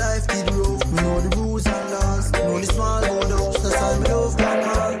 Yeah, my life did rough, me know the rules and laws. Know the small house, that's why me love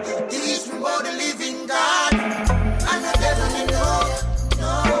grandma. Teach me about the living God. And the devil,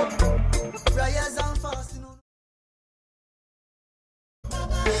 no. Prayers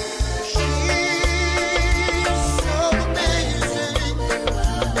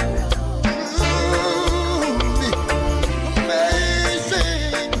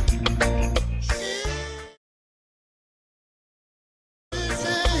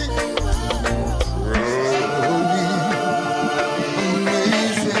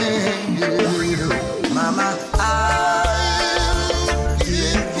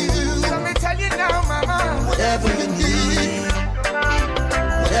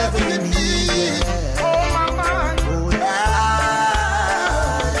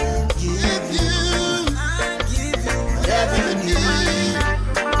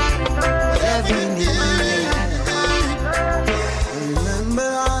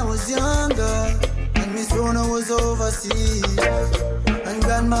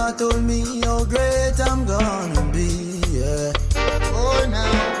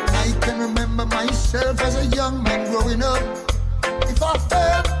a young man growing up. If I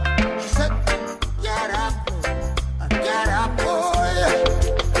fail, she said, get up, boy.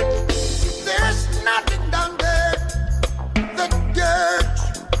 There's nothing down there that gets.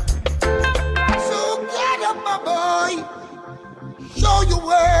 So get up, my boy. Show you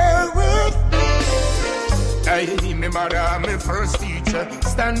where it. Hey, me mother, me first teacher.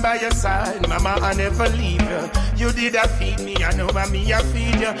 Stand by your side, mama, I never leave you. You did a feed me, I know me I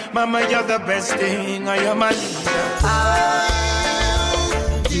feed you. Mama, you're the best thing, I am a leader.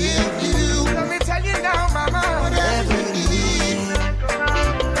 I'll give you. Let me tell you now, mama. Whatever you need.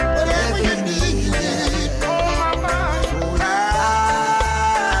 Whatever you need. Oh, mama.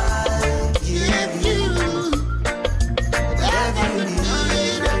 I'll give you. Whatever you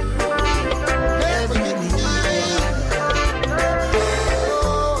need. Whatever you need.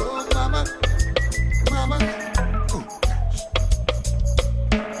 Oh, mama. Mama. Oh,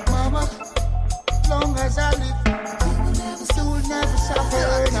 mama. Long as I live, you will never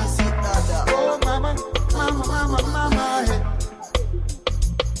suffer. Oh, mama, mama, mama, mama.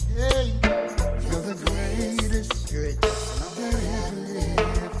 Hey, you're the greatest that ever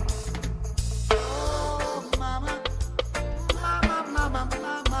lived. Oh, mama, mama, mama,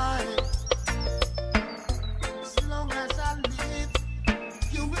 mama. As long as I live,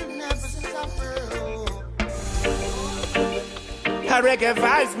 you will never suffer. Reggae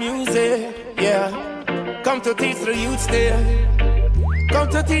vibes music, yeah. Come to teach the youths there. Come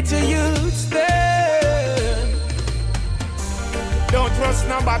to teach the youths there. Don't trust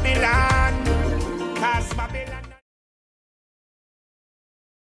no Babylon, cause Babylon.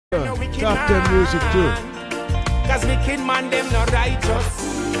 Top 10 music too. Cause wicked man them not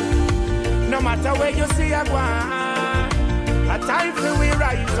righteous. No matter where you see a one, a time for we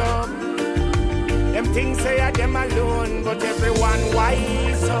rise up. Them things say are them alone, but everyone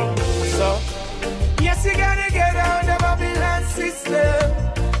wise up. So, yes, you gotta get out the Babylon system.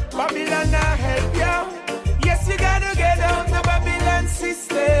 Babylon not help you. Yes, you gotta get out the Babylon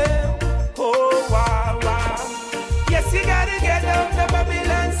system. Oh, wow, wow. Yes, you gotta get out the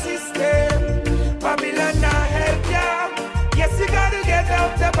Babylon system. Babylon not help you. Yes, you gotta get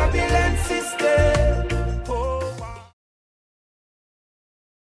out the Babylon system.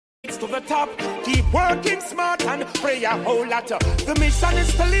 To the top, keep working smart and pray a whole lot. The mission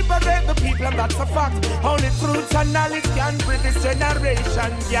is to liberate the people, and that's a fact. Only truth and knowledge can bridge this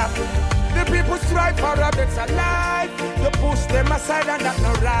generation gap. The people strive for a better life. You push them aside and that's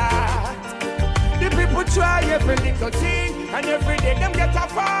no right. The people try every little thing, and every day them get a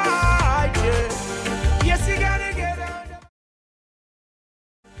fight. Yeah. Yes, you gotta get out.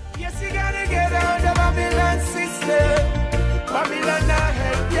 Yes, you gotta get out of Babylon system. Babylon not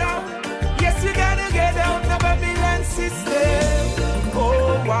help you. Yes, you gotta get out the Babylon system.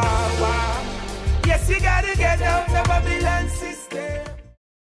 Oh, wow, wow. Yes, you gotta get out the Babylon system.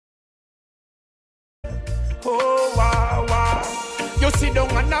 Oh, wow, wow. You sit down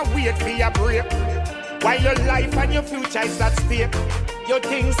and now wait for your break. While your life and your future is at stake. You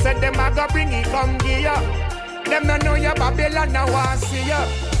think said them are gonna bring it come here. Them no know your Babylon now want see you.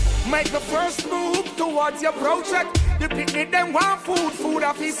 Make the first move towards your project. The picnic them want food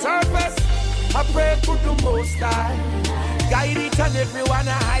off his surface. I pray to the Most High. Guide each and everyone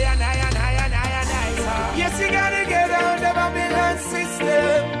high and high and high and high and high. Yes, you gotta get out the Babylon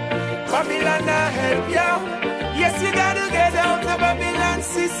system. Babylon not help you. Yes, you gotta get out the Babylon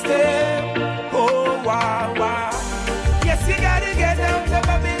system. Oh, wow, wow. Yes, you gotta get out the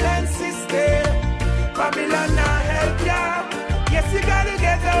Babylon system. Babylon not help you. Yes, you gotta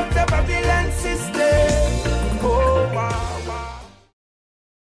get out the Babylon system. Oh, wow, wow.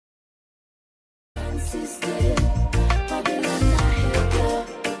 System. Babylon not help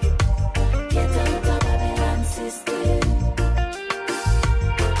you. Get out the Babylon system.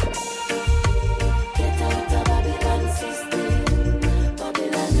 Get out the Babylon system.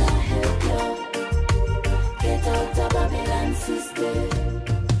 Babylon not help you. Get out the Babylon system.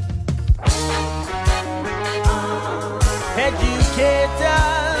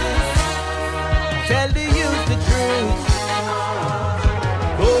 Educators, tell the youth the truth.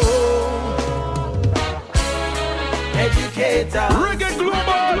 Oh, educators, Reggae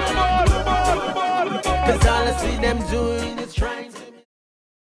global. cause all I see them doing is trying to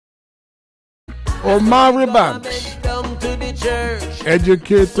Omari Banks, come to the church.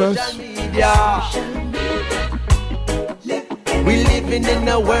 educators. Yeah. We living in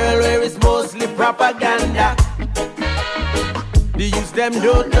a world where it's mostly propaganda. The youth them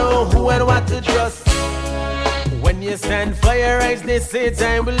don't know who and what to trust. When you stand for your rights, they say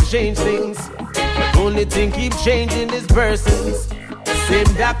time will change things. But only thing keep changing is persons.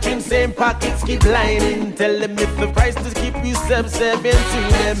 Same doctrine, same pockets keep lining. Tell them if the price to keep you subservient to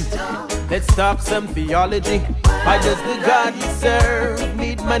them. Let's talk some theology. Why does the God you serve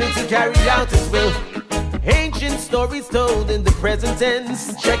need money to carry out his will? Ancient stories told in the present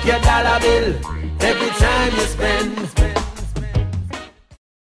tense. Check your dollar bill every time you spend.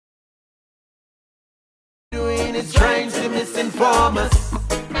 Doing is trying to misinform us.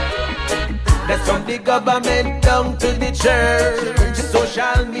 That's from the government down to the church,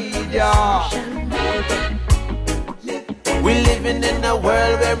 social media. We're living in a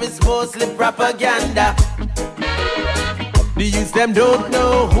world where it's mostly propaganda. The youth them don't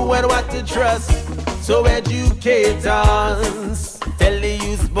know who and what to trust. So educate us. Tell the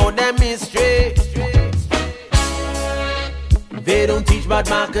youth about them history. They don't teach about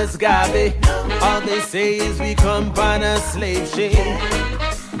Marcus Garvey. All they say is we come on a slave ship.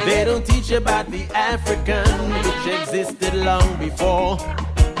 They don't teach about the African, which existed long before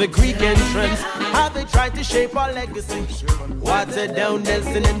the Greek entrance. How they tried to shape our legacy. Water down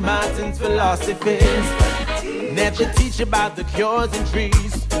Nelson and Martin's philosophies. Never teach about the cures and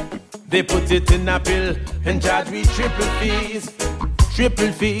trees. They put it in a pill and charge me triple fees.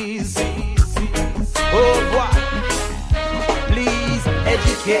 Triple fees. Oh boy, please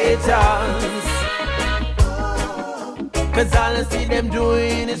educate us. Cause all I see them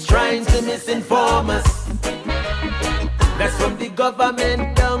doing is trying to misinform us. That's from the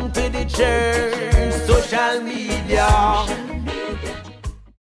government down to the church, social media.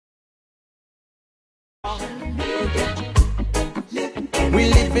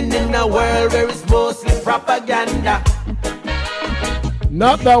 We're living in a world where it's mostly propaganda.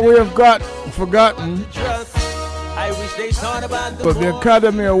 Not that we have forgotten, I wish they thought about but the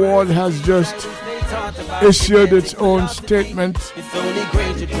Academy Award has just issued its own statement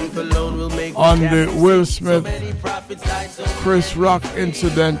on the Will Smith Chris Rock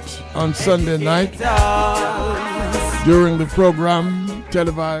incident on Sunday night during the program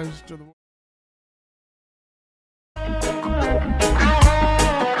televised to the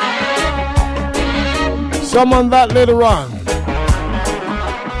some on that later on.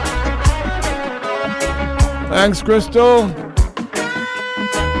 Thanks, Crystal.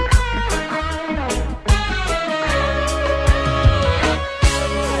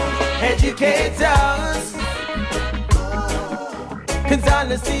 Educate us. Cause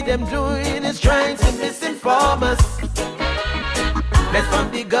all I see them doing is trying to misinform us. That's from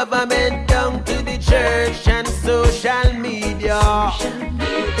the government down to the church and social media.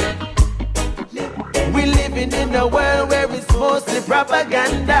 We're living in a world where it's mostly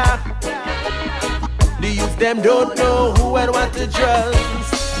propaganda. The youth them don't know who and what to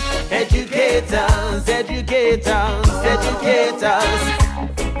trust. Educate us, educate us, educate us.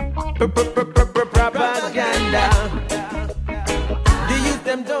 Propaganda. The youth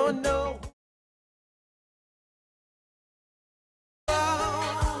them don't know.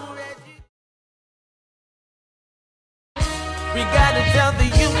 We gotta tell the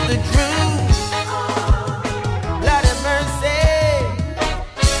youth the truth. Lord have mercy.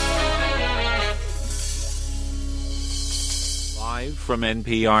 Live from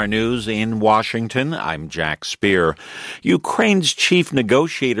NPR News in Washington, I'm Jack Speer. Ukraine's chief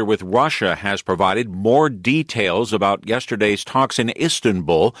negotiator with Russia has provided more details about yesterday's talks in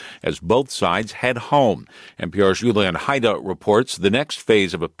Istanbul as both sides head home. NPR's Yulian Haida reports the next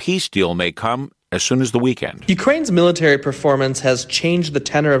phase of a peace deal may come as soon as the weekend. Ukraine's military performance has changed the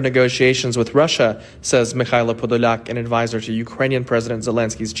tenor of negotiations with Russia, says Mikhailo Podolyak, an advisor to Ukrainian President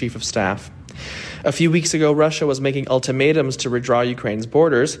Zelensky's chief of staff. A few weeks ago, Russia was making ultimatums to redraw Ukraine's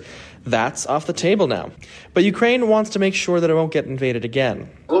borders. That's off the table now. But Ukraine wants to make sure that it won't get invaded again.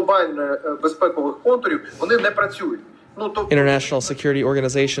 International security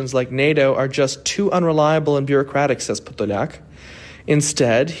organizations like NATO are just too unreliable and bureaucratic, says Podolyak.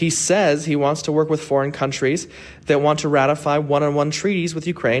 Instead, he says he wants to work with foreign countries that want to ratify one-on-one treaties with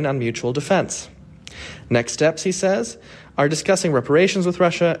Ukraine on mutual defense. Next steps, he says, are discussing reparations with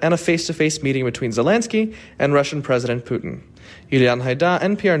Russia and a face-to-face meeting between Zelensky and Russian President Putin. Yulian Haida,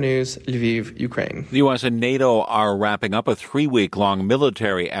 NPR News, Lviv, Ukraine. The U.S. and NATO are wrapping up a 3-week-long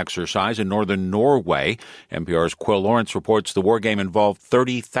military exercise in northern Norway. NPR's Quill Lawrence reports the war game involved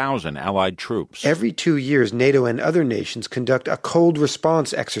 30,000 allied troops. Every 2 years, NATO and other nations conduct a cold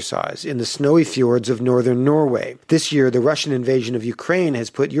response exercise in the snowy fjords of northern Norway. This year, the Russian invasion of Ukraine has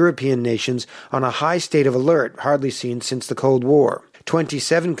put European nations on a high state of alert, hardly seen since the Cold War.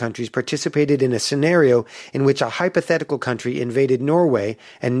 27 countries participated in a scenario in which a hypothetical country invaded Norway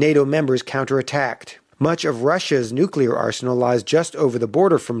and NATO members counterattacked. Much of Russia's nuclear arsenal lies just over the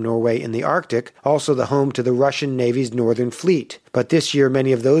border from Norway in the Arctic, also the home to the Russian Navy's Northern Fleet. But this year,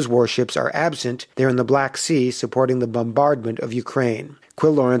 many of those warships are absent. They're in the Black Sea, supporting the bombardment of Ukraine.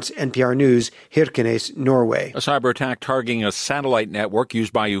 Quill Lawrence, NPR News, Kirkenes, Norway. A cyber attack targeting a satellite network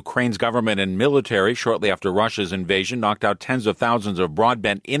used by Ukraine's government and military shortly after Russia's invasion knocked out tens of thousands of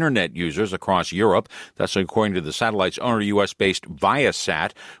broadband internet users across Europe. That's according to the satellite's owner, U.S.-based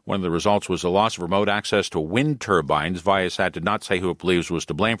Viasat. One of the results was the loss of remote access to wind turbines. Viasat did not say who it believes was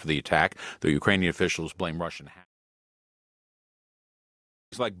to blame for the attack, though Ukrainian officials blame Russian hackers.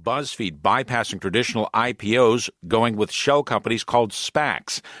 Like BuzzFeed bypassing traditional IPOs, going with shell companies called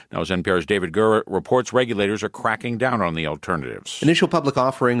SPACs. Now, as NPR's David Gura reports, regulators are cracking down on the alternatives. Initial public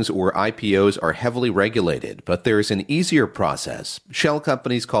offerings, or IPOs, are heavily regulated, but there is an easier process. Shell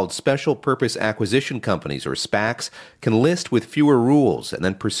companies called Special Purpose Acquisition Companies, or SPACs, can list with fewer rules and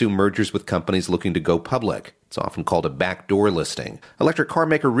then pursue mergers with companies looking to go public. It's often called a backdoor listing. Electric car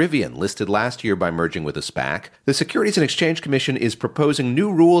maker Rivian listed last year by merging with a SPAC. The Securities and Exchange Commission is proposing new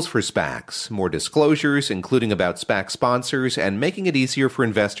rules for SPACs, more disclosures, including about SPAC sponsors, and making it easier for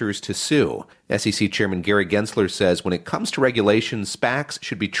investors to sue. SEC Chairman Gary Gensler says when it comes to regulation, SPACs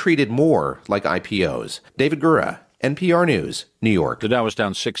should be treated more like IPOs. David Gura, NPR News, New York. The Dow was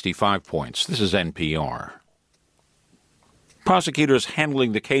down 65 points. This is NPR. Prosecutors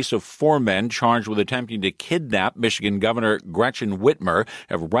handling the case of 4 men charged with attempting to kidnap Michigan Governor Gretchen Whitmer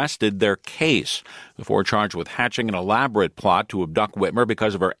have rested their case. The 4 charged with hatching an elaborate plot to abduct Whitmer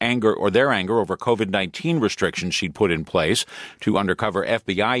because of their anger over COVID-19 restrictions she'd put in place. 2 undercover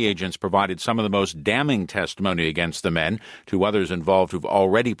FBI agents provided some of the most damning testimony against the men. 2 others involved who've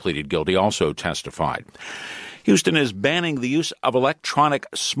already pleaded guilty also testified. Houston is banning the use of electronic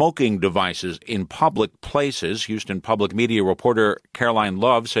smoking devices in public places. Houston Public Media reporter Caroline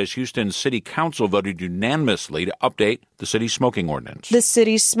Love says Houston's city council voted unanimously to update the city's smoking ordinance. The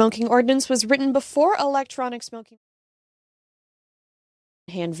city's smoking ordinance was written before electronic smoking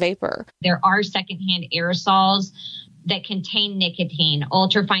hand vapor. There are secondhand aerosols that contain nicotine,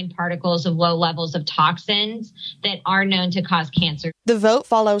 ultrafine particles of low levels of toxins that are known to cause cancer. The vote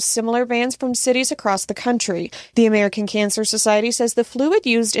follows similar bans from cities across the country. The American Cancer Society says the fluid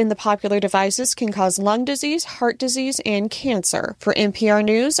used in the popular devices can cause lung disease, heart disease, and cancer. For NPR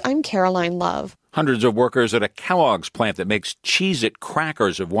News, I'm Caroline Love. Hundreds of workers at a Kellogg's plant that makes Cheez-It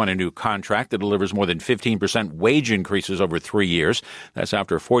crackers have won a new contract that delivers more than 15% wage increases over 3 years. That's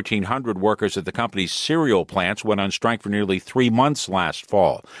after 1,400 workers at the company's cereal plants went on strike for nearly 3 months last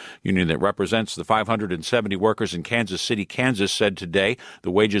fall. Union that represents the 570 workers in Kansas City, Kansas, said today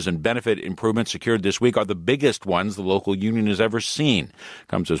the wages and benefit improvements secured this week are the biggest ones the local union has ever seen.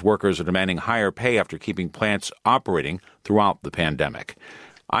 Comes as workers are demanding higher pay after keeping plants operating throughout the pandemic.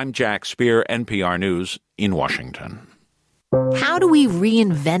 I'm Jack Speer, NPR News in Washington. How do we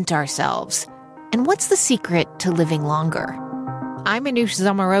reinvent ourselves? And what's the secret to living longer? I'm Anoush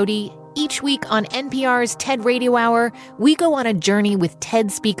Zamarodi. Each week on NPR's TED Radio Hour, we go on a journey with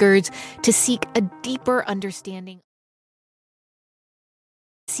TED speakers to seek a deeper understanding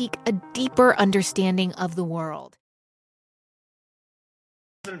of the world.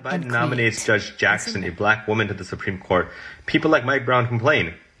 President Biden nominates Judge Jackson, a black woman, to the Supreme Court. People like Mike Brown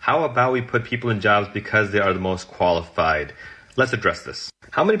complain. How about we put people in jobs because they are the most qualified? Let's address this.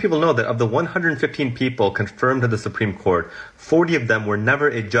 How many people know that of the 115 people confirmed to the Supreme Court, 40 of them were never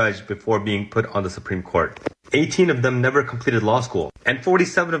a judge before being put on the Supreme Court? 18 of them never completed law school, and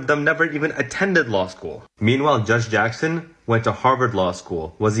 47 of them never even attended law school. Meanwhile, Judge Jackson went to Harvard Law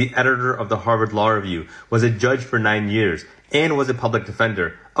School, was the editor of the Harvard Law Review, was a judge for 9 years, and was a public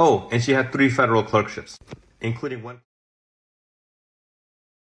defender. Oh, and she had 3 federal clerkships, including one.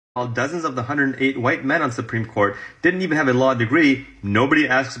 While dozens of the 108 white men on Supreme Court didn't even have a law degree, nobody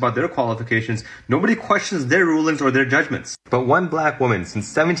asks about their qualifications, nobody questions their rulings or their judgments. But one black woman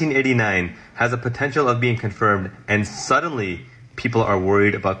since 1789 has the potential of being confirmed, and suddenly people are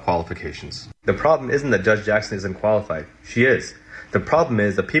worried about qualifications. The problem isn't that Judge Jackson isn't qualified. She is. The problem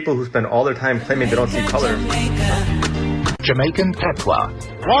is the people who spend all their time claiming they don't see color. Jamaican patois.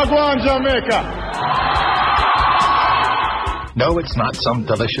 Wagwan, Jamaica! No, it's not some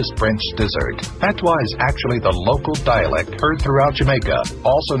delicious French dessert. Patois is actually the local dialect heard throughout Jamaica,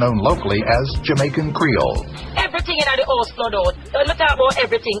 also known locally as Jamaican Creole. Everything in the house flood out. Don't talk about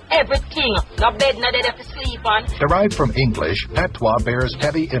everything. No bed, no bed to sleep on. Derived from English, patois bears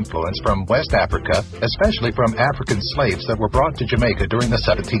heavy influence from West Africa, especially from African slaves that were brought to Jamaica during the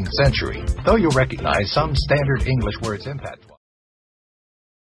 17th century. Though you'll recognize some standard English words in patois.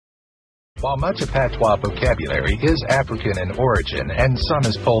 While much of patois vocabulary is African in origin and some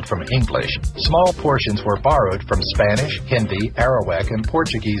is pulled from English, small portions were borrowed from Spanish, Hindi, Arawak, and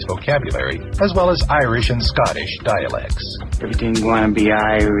Portuguese vocabulary, as well as Irish and Scottish dialects. Everything going to be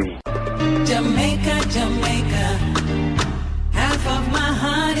Irish. Jamaica, Jamaica. Half of my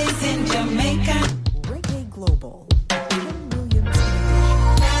heart is in Jamaica. Reggae Global.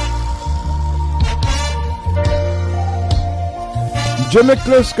 Jimmy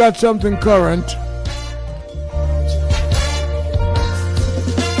Cliff's got something current.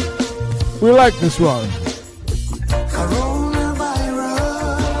 We like this one. Coronavirus,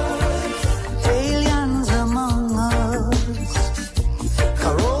 aliens among us.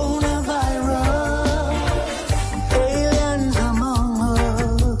 Coronavirus, aliens among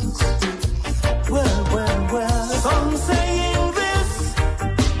us. Well, well, well. Some saying this,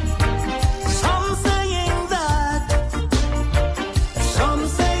 some saying that. Some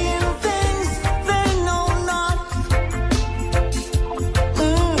saying things they know not.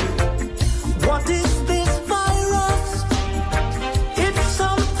 What is this virus? It's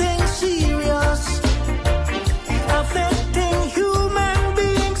something serious, affecting human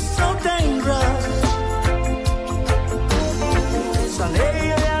beings so dangerous. It's an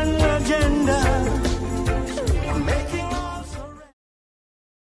alien agenda, making us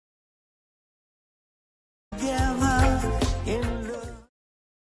together in love.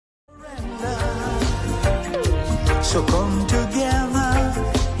 So come together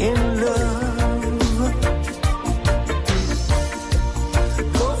in love.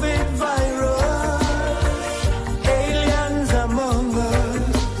 COVID virus, aliens among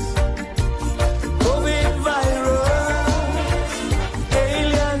us. COVID virus,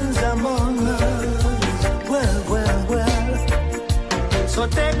 aliens among us. Well, well, well. So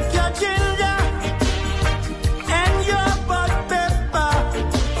take your ginger and your bud pepper.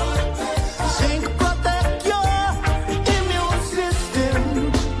 Zinc protect your immune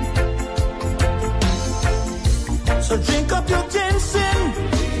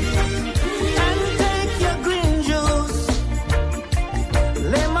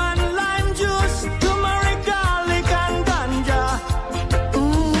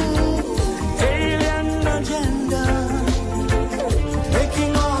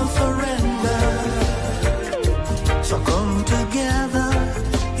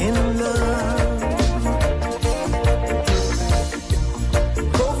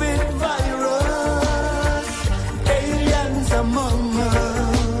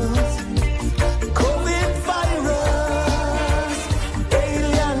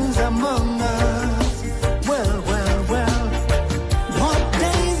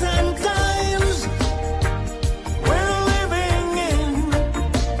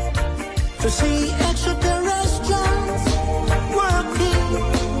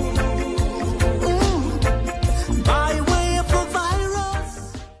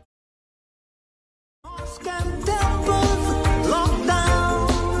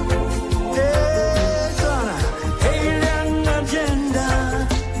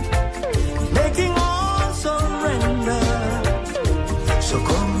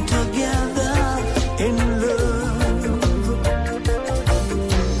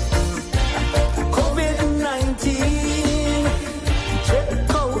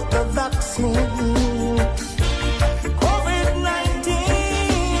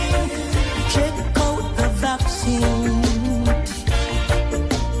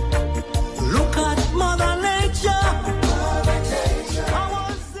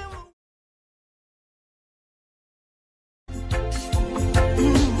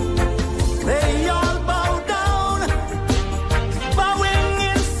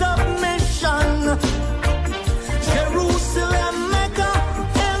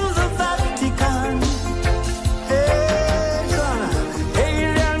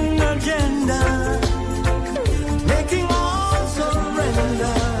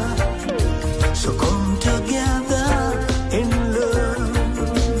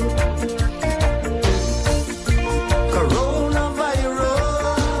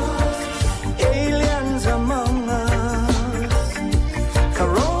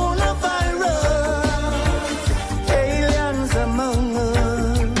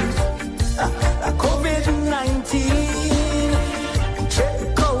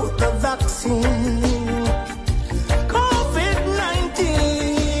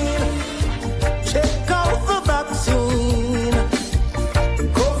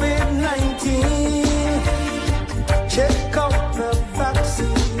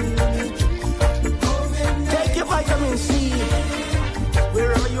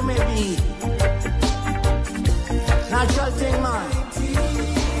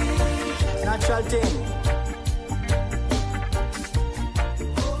natural thing.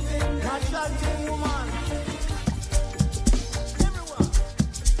 Natural thing, woman.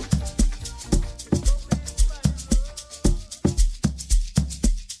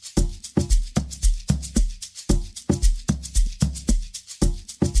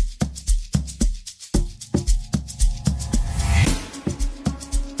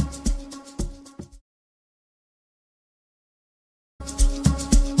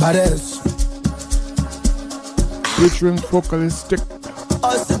 Badass. Featuring Focalistic.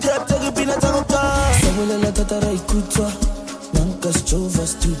 Sabulela tatara ikuta Nanka schova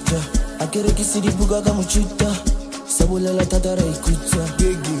stuta Akere kisidi buga kamuchita Sabulela tatara ikuta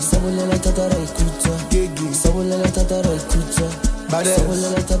Sabulela tatara ikuta Sabulela tatara ikuta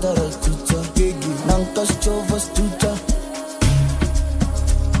Sabulela tatara ikuta Nanka schova stuta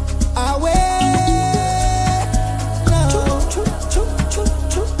Awe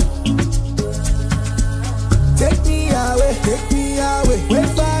Take me away, way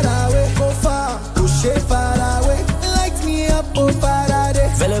far away, go far, push it far away, light me up, oh Faraday.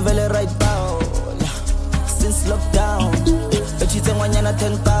 Vele right now, since lockdown, but you think when you're not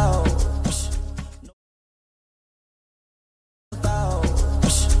 10,000.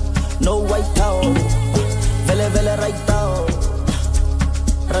 No white out, vele right now,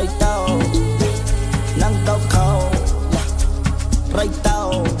 knocked out cow, right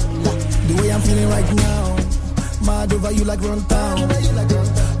now. The way I'm feeling right now. Mad over you like run town.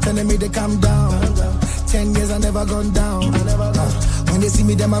 Telling me to calm down. 10 years I never gone down. When they see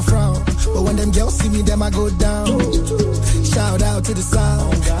me, them I frown. But when them girls see me, them I go down. Shout out to the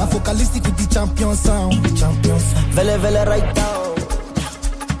sound. I'm focalistic with the champion sound. Vele right now.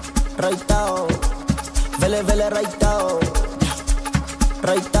 Right now. Vele right now.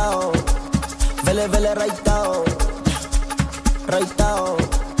 Right now. Vele right now. Right now.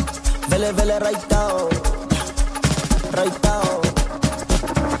 Vele right now. Right now.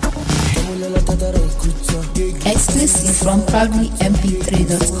 Exclusive from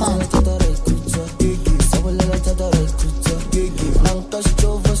proudlymp3.com.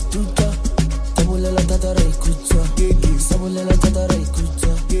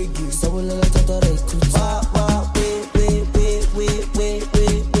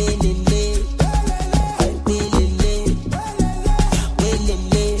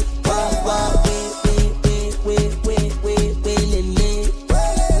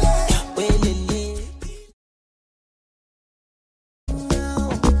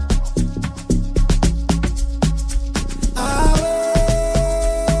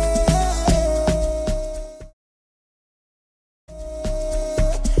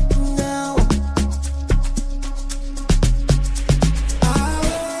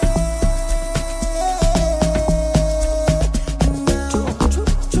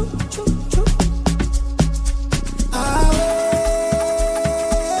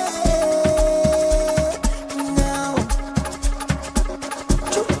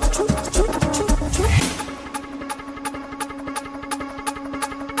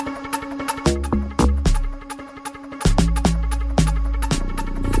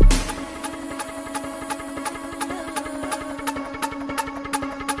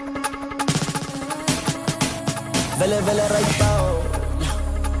 Vele right now.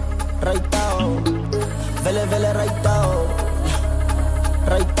 Right now. Vele right now.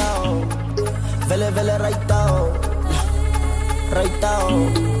 Right now. Vele right now. Right now.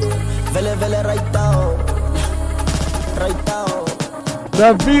 Vele right now. Right now.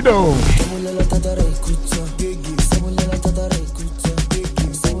 Davido.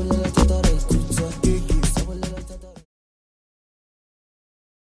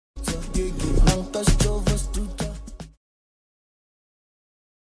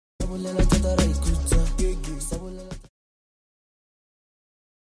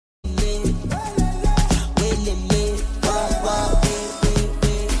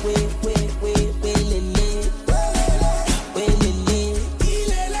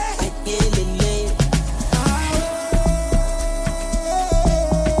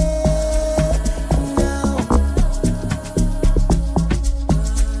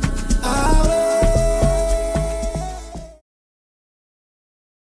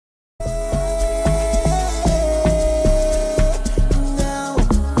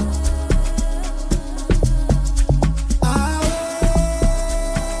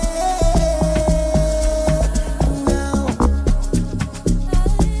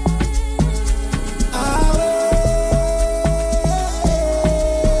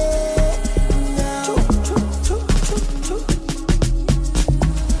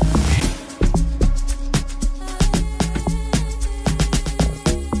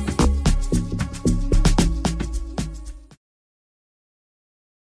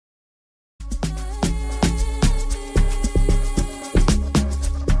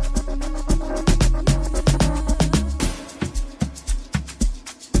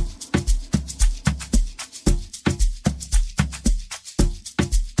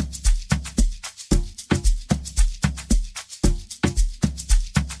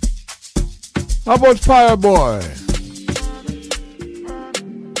 How about Fireboy?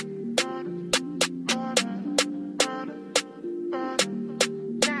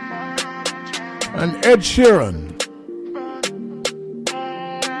 And Ed Sheeran.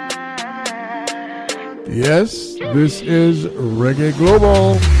 Yes, this is Reggae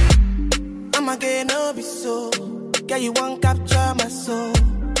Global. I'ma get no be so. Girl, you won't capture my soul.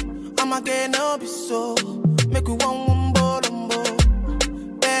 I'ma get no be so. Make you one umbo.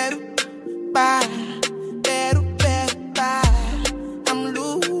 Better, bye. Better, bye. I'm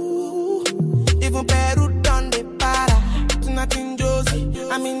loose. Even better done the para. Tonight in Josie,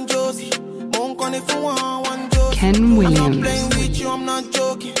 I'm in Josie. Monk on if you want Josie. Ken Williams. I'm not playing with you, I'm not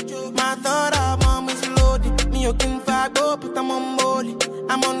joking. My thought of mom is loaded. Me, you can fight, but I'm on molly.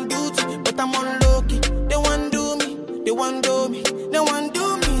 I'm on duty, but I'm on low-key. They want do me, they want do me. They want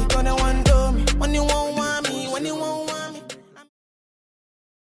do me, cause they want do me. When you won't want me, when you won't want me.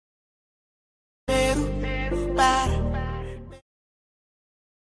 Peru, para.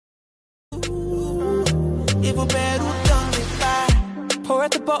 Even Peru done me para. Pour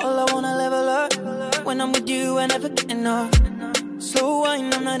out the bottle, I wanna level up. When I'm with you, I never get enough. Slow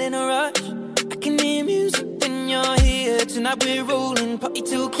wine, I'm not in a rush. I can hear music when you're here. Tonight we're rolling, party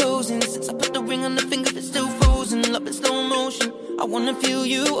till closing. Since I put the ring on the finger, it's still frozen. Love in slow motion, I wanna feel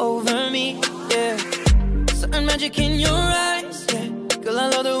you over me, yeah. Certain magic in your eyes, yeah. Girl, I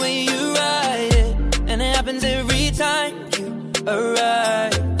love the way you ride it. And it happens every time you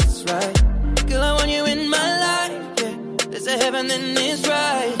arrive, that's right. Girl, I want you in my life, yeah. There's a heaven and it's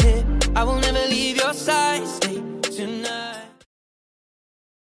right here, yeah. I will never leave your side, stay tonight.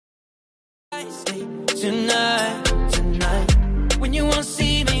 Stay tonight. When you won't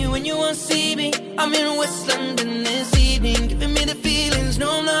see me, I'm in West London this evening, giving me the feelings.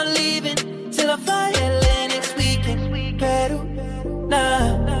 No, I'm not leaving till I fly LA next weekend. Peru,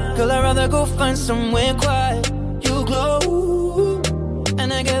 nah, girl, I'd rather go find somewhere quiet. You glow,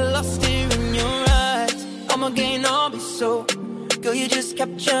 and I get lost here in your eyes. I'm again, I'll be so. Girl, you just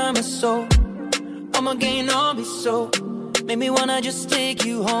capture my soul. I'm again, I'll be so. Make me wanna just take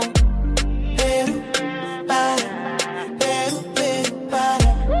you home. Peru, para, Peru,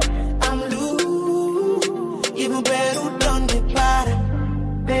 para. I'm loose, even Peru done the para.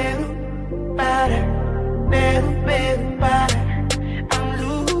 Peru, para, Peru, para. I'm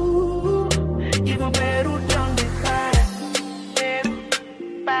loose, even Peru done the para. Peru,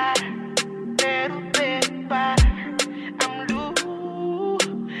 para, Peru, para. I'm loose,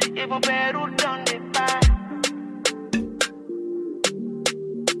 even Peru done the para.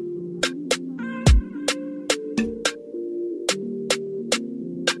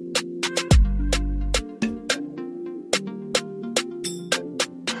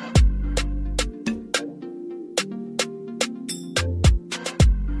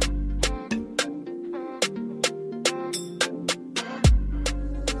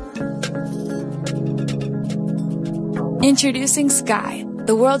 Introducing Sky,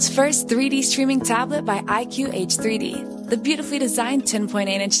 the world's first 3D streaming tablet by IQH3D. The beautifully designed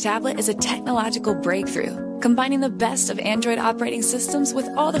 10.8-inch tablet is a technological breakthrough, combining the best of Android operating systems with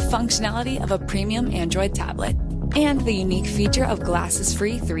all the functionality of a premium Android tablet, and the unique feature of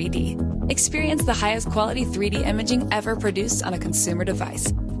glasses-free 3D. Experience the highest quality 3D imaging ever produced on a consumer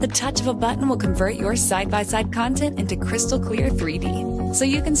device. The touch of a button will convert your side-by-side content into crystal clear 3D, so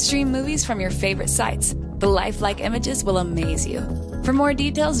you can stream movies from your favorite sites. The lifelike images will amaze you. For more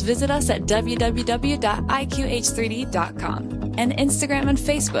details, visit us at www.iqh3d.com and Instagram and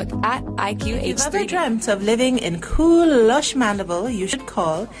Facebook at IQH3D. If you've ever dreamt of living in cool, lush Mandeville, you should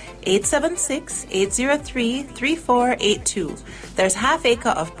call 876-803-3482. There's half acre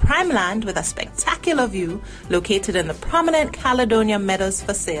of prime land with a spectacular view located in the prominent Caledonia Meadows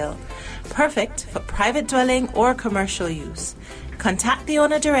for sale. Perfect for private dwelling or commercial use. Contact the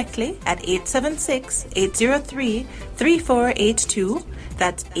owner directly at 876-803-3482.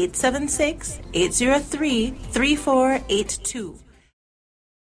 That's 876-803-3482.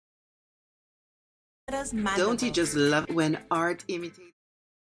 Don't you just love when art imitates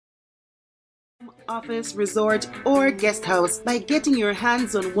office, resort, or guest house by getting your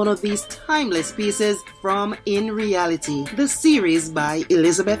hands on one of these timeless pieces from In Reality, the series by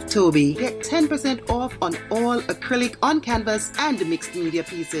Elizabeth Toby. Get 10% off on all acrylic on canvas and mixed media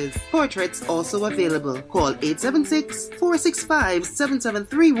pieces. Portraits also available. Call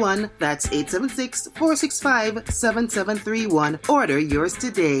 876-465-7731. That's 876-465-7731. Order yours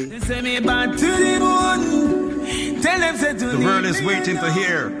today. The world is waiting to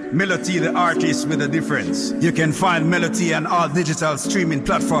hear Melody the artist with a difference. You can find Melody on all digital streaming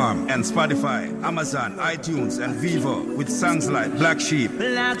platforms and Spotify, Amazon, iTunes, and Vivo with songs like Black Sheep.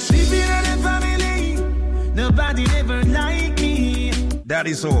 Black Sheep in the family. Nobody ever like me.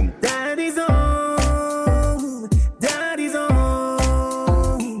 Daddy's home. Daddy's home. Daddy's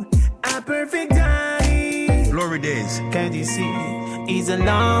home. A perfect daddy. Glory days. Can't you see? He's a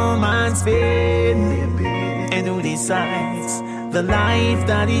long man's fate. And who decides the life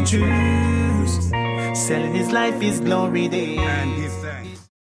that he chooses? Selling his life is glory days. And give thanks.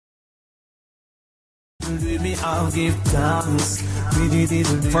 I'll give thanks.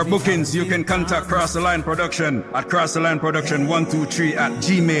 For bookings, you can contact Cross the Line Production at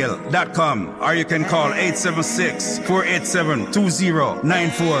crosstheline123@gmail.com, or you can call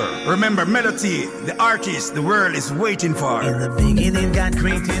 876-487-2094. Remember, Melody, the artist the world is waiting for. In the beginning, God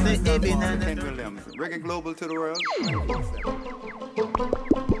created the heaven and Ken Williams, Reggae Global to the world.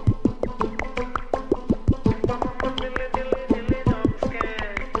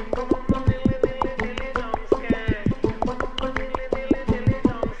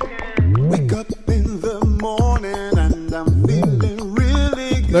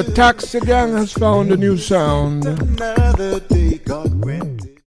 The Taxi Gang has found a new sound. another day God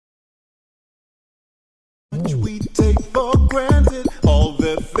granted. Much we take for granted, all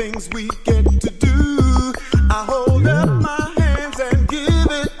the things we get to do. I hold up my hands and give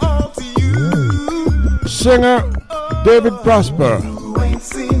it all to you. Singer David Prosper. You ain't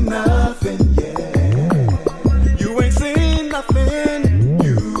seen nothing yet. You ain't seen nothing.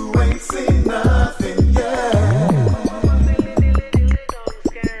 You ain't seen nothing yet.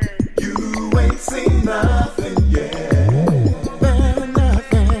 You ain't seen nothing yet.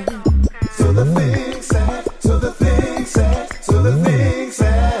 Nothing. So the thing said, so the thing said, so the thing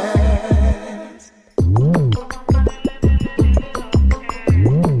said.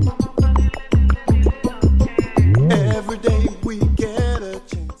 Every day we get a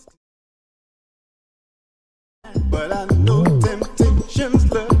chance, but I know temptation's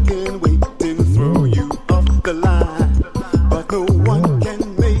lurking, waiting to throw you off the line. But no one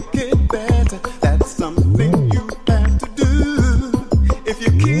can make it better. That's something you have to do. If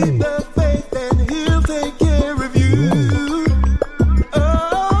you keep the faith, then He'll take care of you.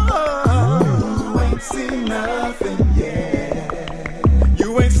 Oh, you ain't seen nothing yet.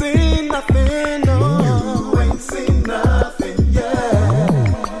 You ain't seen nothing, no. You ain't seen nothing yet.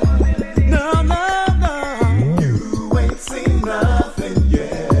 No, no, no. You ain't seen nothing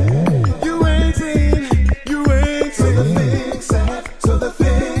yet. You ain't seen, you ain't seen. So the thing said, so the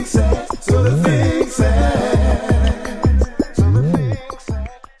thing said, so the thing said. So the thing said.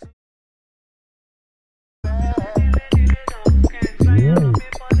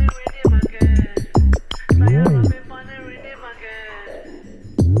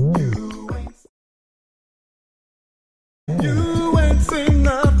 You ain't seen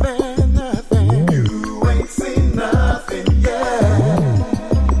nothing, nothing. You ain't seen nothing yet.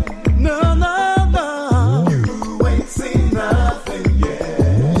 No, no, no. You ain't seen nothing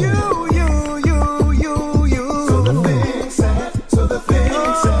yet. You. So the thing said, so the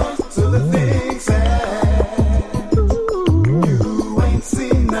thing said, so the thing said. You ain't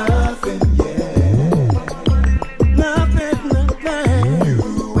seen nothing yet. Nothing, nothing.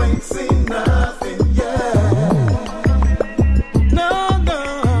 You ain't seen nothing yet. No, no,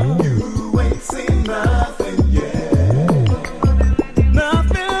 you ain't seen nothing yet.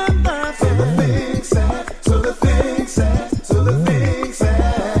 Nothing, nothing. So the thing said, so the thing said, so the thing said.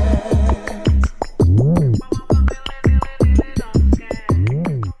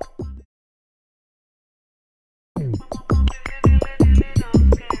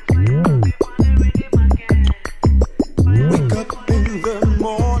 Wake up in the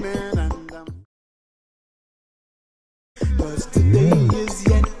morning and I'm 'cause today is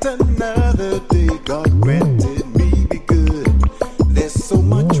yet another day God granted me be good. There's so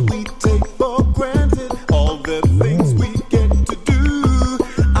much we take for granted, all the things we get to do.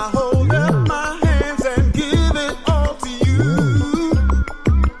 I hold up my hands and give it all to you.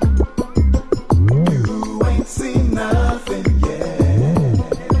 You ain't seen nothing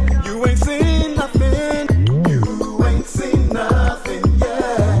yet. You ain't seen nothing. You ain't seen nothing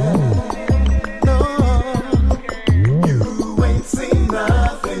yet. No. You ain't seen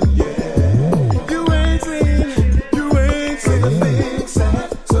nothing yet.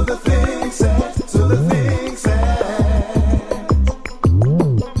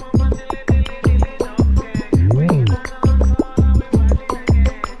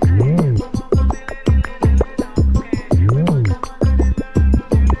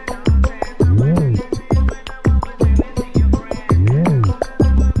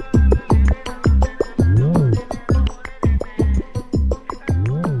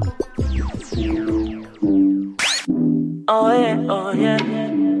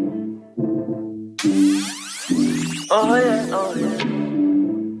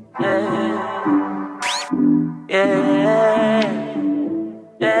 Yeah.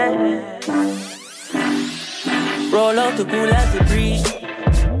 Roll out the cool as the breeze.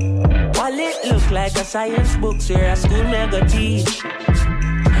 Wallet look like a science book, where a school me go teach.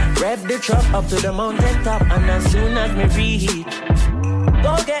 Rev the truck up to the mountain top, and as soon as me reach,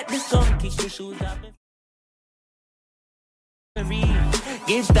 go get the sun, kick the shoes off.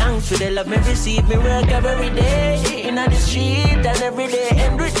 Give thanks for the love me receive. Me work every day in the street, and every day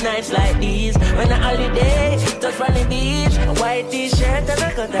end with nights like these. When a holiday, touch on the beach, a white t-shirt and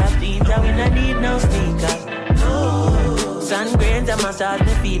a cut off jeans, and we don't need no sneakers. Sun grains and massage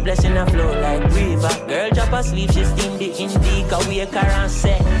me feet, blessing a flow like river. Girl drop asleep, she steam the indica, wake her and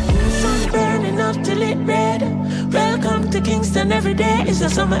say, sun burning up till it red. Welcome to Kingston every day. It's a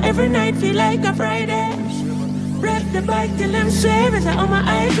summer every night, feel like a Friday. Rep the bike till them swear. It's on my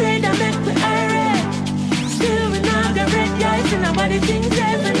high grade, I make me irate. Still we not got red guys, and nobody thinks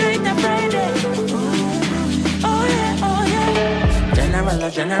every night a Friday. Oh yeah, oh yeah.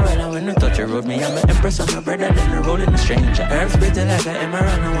 General, when you touch the road, me I'm an empress on my brother, then I roll in the stranger. Herbs bitter like an emerald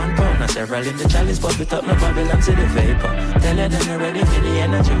and 1 pound. Now several in the chalice, but we top my Babylon to the vapor. Tell her them ready for the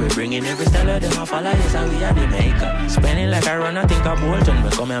energy, we bring in every style of them, I follow, yes, how we are the maker. Spending like I run, I think of Bolton. We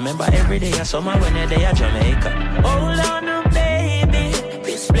come and remember every day of summer when they're there at Jamaica. Hold on, baby,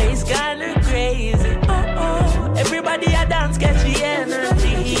 this place kinda crazy. Oh, everybody a dance, catch the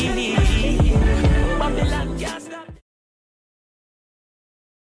energy. Babylon can't stop.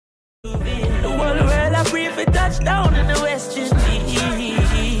 The whole world I pray for touchdown in the West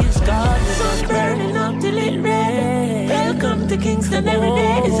Indies. God, the sun's burning up till it red. Welcome to Kingston every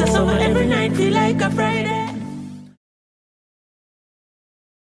day. It's a summer every night, feel like a Friday.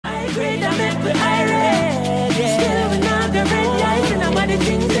 I grade, I make me irate. Still we not the red lights, and nobody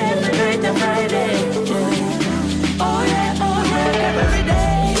thinks every night a Friday. Oh yeah, every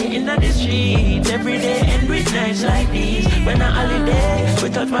day in the street, every day end with nights like these. When a holiday, we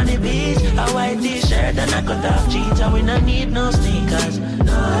touch on the beach, a white t-shirt and a cut off jeans, and we don't need no sneakers.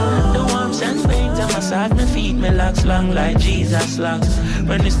 No, the warmth and paint and massage my feet, me locks long like Jesus locks.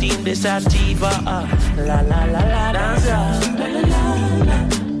 When the steam this sativa, la la la la, danza, la la la la,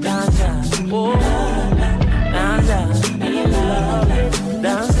 danza, oh, danza, la la la,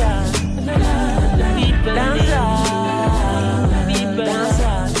 danza, la la la, people danza, people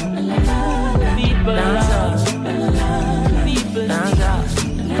danza, people danza.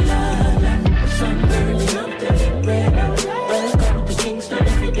 Welcome to Kingston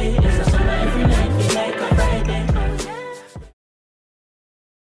every day. It's a summer every night, feel like a Friday.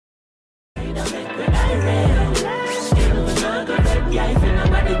 Still we not go red, yeah, if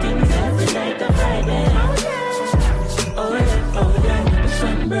nobody thinks every night a Friday. Oh yeah, the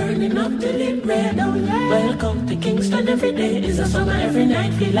sun burning up till it red. Welcome to Kingston every day. It's a summer every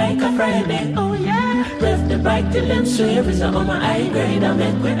night, feel like a Friday. Oh yeah. Rev the bike till them swear. It's on my high grade, I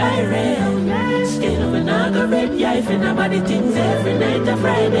make me irate. Still we not go red, yeah, if nobody thinks every night a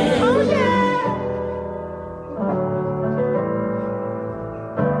Friday. Oh yeah.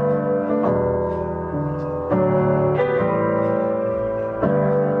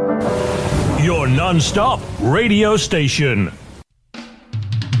 Your non-stop radio station.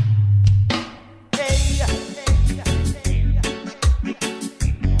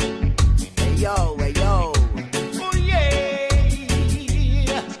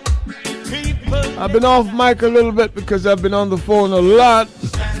 I've been off mic a little bit because I've been on the phone a lot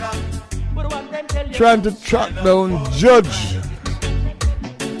trying to track down Judge.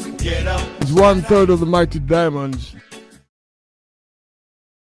 He's 1/3 of the Mighty Diamonds.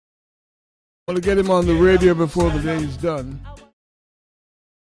 I want to get him on the radio before the day is done.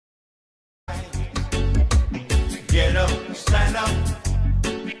 Get up, stand up.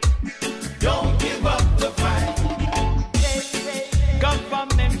 Don't give up the fight.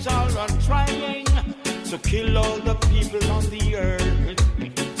 Governments are trying to kill all the people on the earth.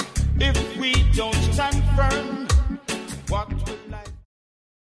 If we don't stand firm, what will life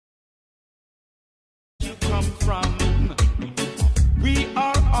you come from? We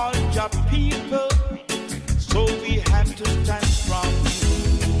are all job people, so we have to stand strong.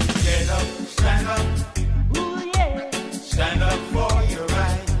 Get up, stand up. Ooh, yeah. Stand up for your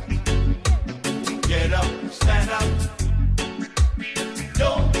right. Get up, stand up.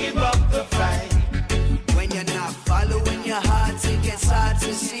 Don't give up the fight. When you're not following your heart, it gets hard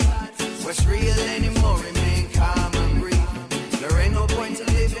to see what's real anymore. Remain calm and breathe. There ain't no point in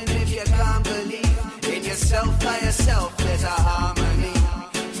living if you can't believe in yourself. By yourself, there's a harmony.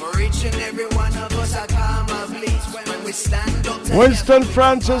 For each and every one of us, a karma bleeds when we stand up. Winston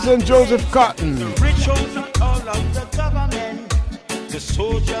Francis and Joseph Cotton. The rich own all of the government. The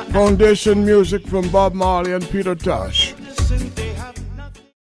soldier. Foundation music from Bob Marley and Peter Tosh.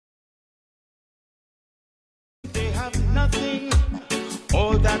 They have nothing.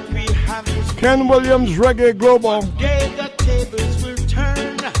 All that we have is Ken Williams, Reggae Global. day the tables will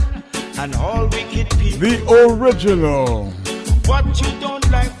turn, and all wicked people. The original. What you don't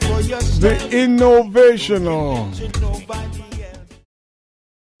like for yourself. The innovational. Nobody else.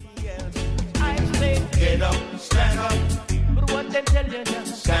 I say, get up, stand up. But what they tell you now?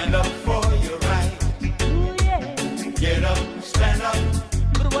 Stand up for your right. Ooh, yeah. Get up, stand up.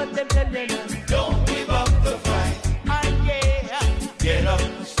 But what they tell you now? Don't give up the fight. Yeah. Get up,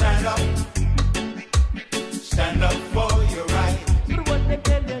 stand up. Stand up for your right. But what they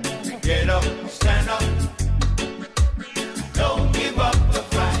tell you now? Get up, stand up. Don't give up the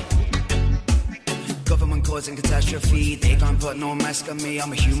fight. Government causing catastrophe. They can't put no mask on me.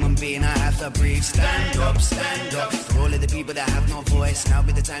 I'm a human being, I have to breathe. Stand up, stand up. For all of the people that have no voice, now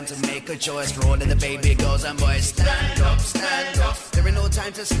be the time to make a choice. For all of the baby girls and boys, stand up, stand up. There ain't no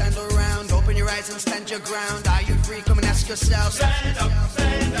time to stand around. Open your eyes and stand your ground. Are you free? Come and ask yourself. Stand up,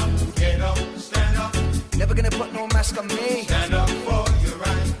 stand up. Get up, stand up. Never gonna put no mask on me. Stand up for your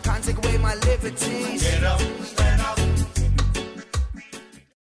right. Can't take away my liberties. Get up, stand up.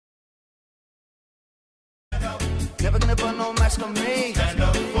 Never gonna put no mask on me. Stand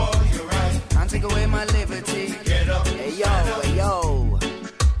up for your right. Can't take away my liberty. Get up, hey yo, hey yo.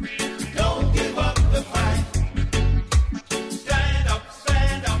 Don't give up the fight. Stand up,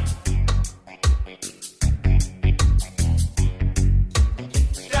 stand up.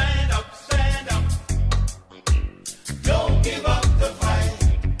 Stand up, stand up. Don't give up the fight.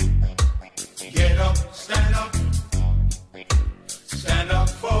 Get up, stand up. Stand up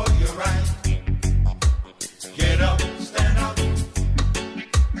for your right. Get up, stand up.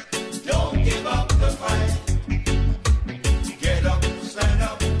 Don't give up the fight. Get up, stand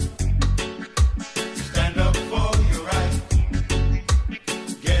up. Stand up for your right.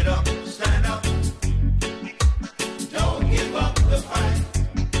 Get up, stand up. Don't give up the fight.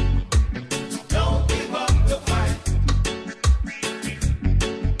 Don't give up the fight.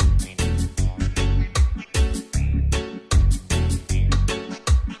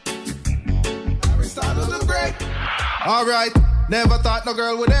 Aristotle the Great. Alright, never thought no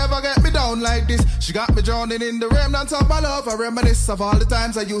girl would ever get me down like this. She got me drowning in the remnants of my love. I reminisce of all the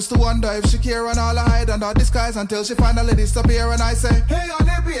times I used to wonder if she care and all I hide under disguise until she finally disappear. And I say, hey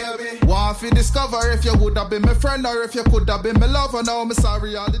honey baby, want to discover if you would have been my friend or if you could have been my lover. Now I'm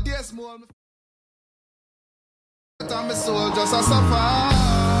sorry all the days more. And my soul just a suffer.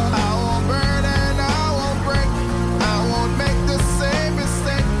 I won't burn and I won't break. I won't make the same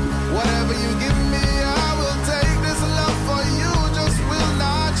mistake. Whatever you give me, I will take. This love for you just will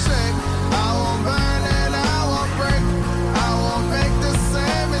not shake. I won't burn and I won't break. I won't make the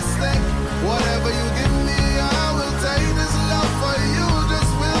same mistake. Whatever you give me, I will take. This love for you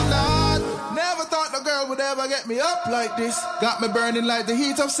just will not. Never thought no girl would ever get me up like this. Got me burning like the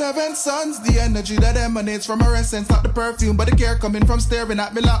heat of 7 suns. The energy that emanates from her essence, not the perfume, but the care coming from staring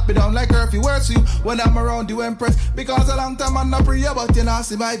at me, lock me down like curfew. Words to you when I'm around you, Empress. Because a long time I'm not free, but you know,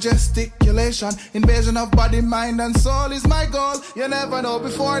 see my gesticulation. Invasion of body, mind, and soul is my goal. You never know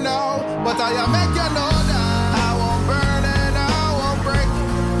before now, but I make you know that I won't burn and I won't break.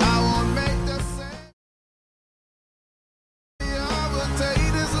 I won't make the same. I will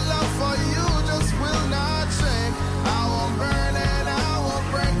take this love for you, just will not shake. I won't burn and I won't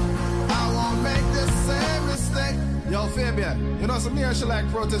break. I won't make the same mistake. Yo, Fabian, you know some here she like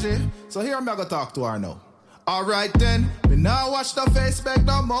protege, so here I'm gonna talk to her now. Alright then, me now watch the face back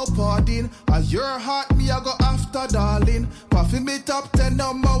no more partying. As your heart me I go after darling. Puffin me top 10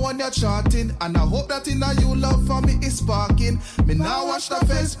 number 1 you're charting. And I hope that in you love for me is sparking. Me now watch the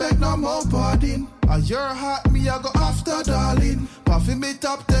face back no more partying. As your heart me I go after darling. Puffin me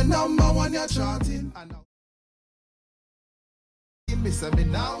top 10 number 1 you're charting. And me say me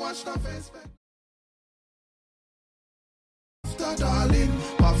now watch the face back. Darling,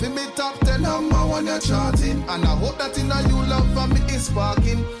 puffin me top 10 number 1 you're charting. And I hope that in you love for me is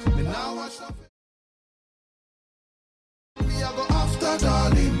sparking. Me now watch the me I go after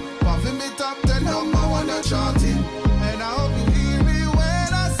darling. Puffin me top 10 number 1 you're charting. And I hope you hear me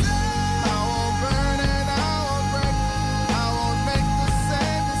when I say I won't burn and I won't break. I won't make the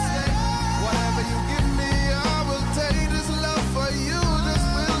same mistake. Whatever you give me, I will take. This love for you just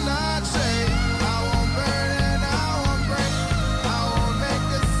will not shake. I won't burn and I won't break. I won't make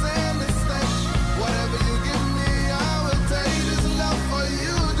the same mistake. Whatever you give me, I will take. This love for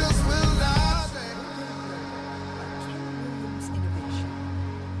you just will not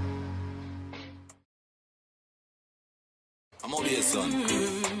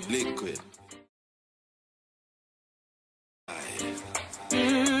Liquid.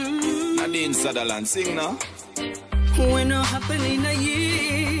 Nadine Sutherland, sing now. When not happen in a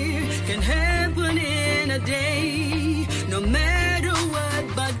year, can happen in a day. No matter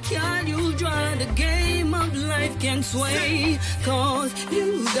what, but can you draw the game of life can sway? Cause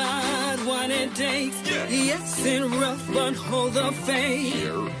you got what it takes. Yes, it's rough, but hold the faith.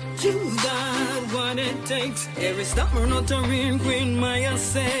 You got what it takes. Every stubborn not a real queen, Maya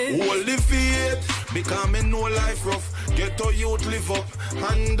said. Hold the faith, because me know life rough. Get to youth live up,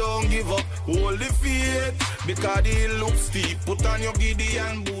 and don't give up. Hold the faith, because it looks steep. Put on your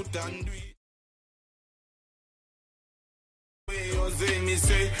Gideon boot and do it. Me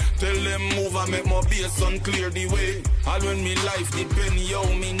say, tell them move and make my bass and clear the way. All when me life depend, yo,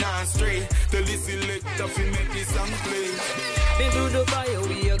 me not stray. Tell the selector fi make this song play. Been through the fire,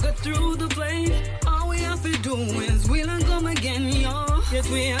 we go through the flames. All we have to do is we'll come again, yo. Yes,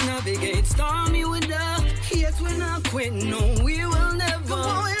 we are navigate stormy with the. Yes, we're not quit, no, we will never. The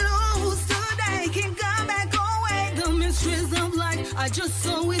one we lose today can come back away. The mysteries of life, I just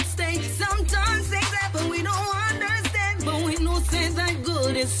saw it stay. Sometimes things happen, we don't understand, but we know say that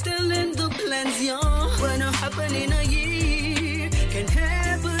good is still in the plans, yo. When it happen in a year, can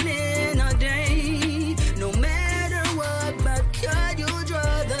happen in a day. No matter what, but could you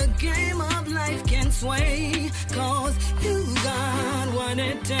draw the game of life can sway? Cause you got what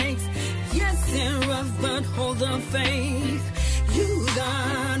it takes. Yes, it's rough, but hold the faith. You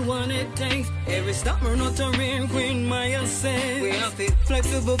got what it takes. Every stopper not a real queen, Maya says. We have it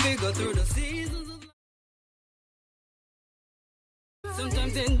flexible, figure through the seasons of life.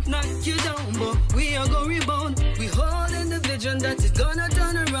 Sometimes it knock you down, but we are gonna rebound. We hold in the vision that is gonna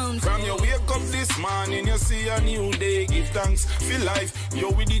turn around. From your wake up this morning, you see a new day. Give thanks for life. You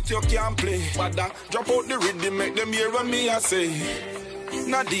with it, you can't play. But that drop out the rhythm, make them hear what me I say.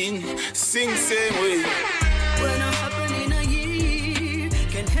 Nadine, sing same way. When it happen in a year,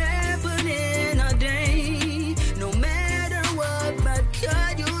 can happen in a day. No matter what, but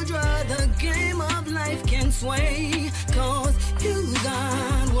could you draw the game of life can sway? Cause you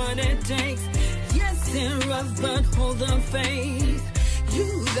got what it takes. Yes, it's rough, but hold the faith.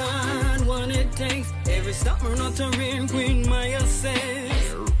 You got what it takes. Every stopper not a real queen, Maya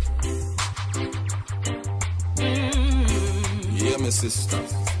says. Yeah, my sister.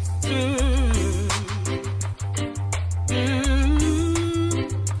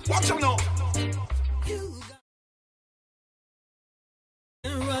 Watch him now.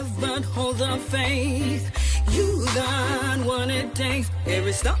 Rough, but hold the faith. You got what it takes.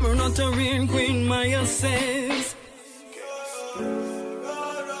 Every stopper not a real queen, Maya says.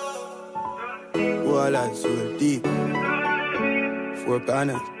 Well, that's so deep. For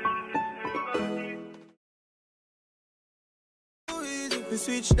Ghana. We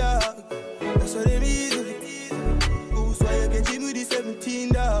switch dog, that's what they easy. Who's why you can team with the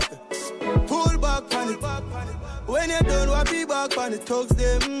 17 dog. Pull back on it. When you're done, what be back on the thugs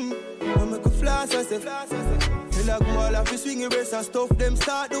them. I make a flash, I say. Tell a girl if you swing your wrist and stuff them.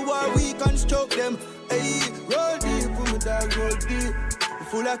 Start the war, we construct them. Hey, roll deep, put my dog roll deep.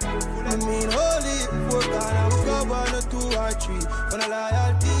 Full of, I mean holy. For Ghana, we cover on a 2 or 3. When a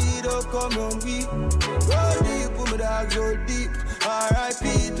loyalty don't come on we. Roll deep, put my dog roll deep. R.I.P.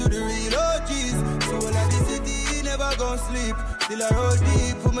 to the real OGs. So when I the city, never gon' sleep. Still I roll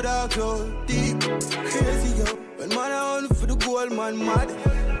deep, put my dog roll deep. Crazy yo, when man I on for the gold, man mad.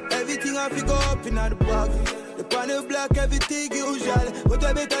 Everything I pick up in the bag. The pan of black, everything usual. But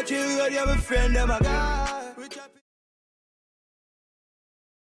I better chill, you have a friend, them a guy.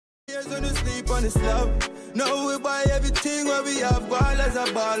 Years on the sleep on the slab. Now we buy everything where we have ballers are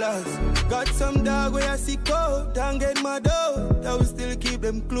ballers. Got some dog where I see cold and get my dough. That we still keep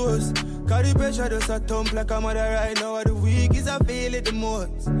them close. Cause the pressure does a thump like a mother right now. Of the week is I feel it the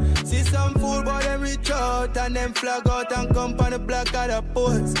most. See some fool but them reach out and them flag out and come on the black at the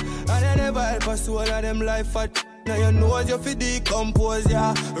post. And they never help us to all of them life fat. Now you know what you feel decompose,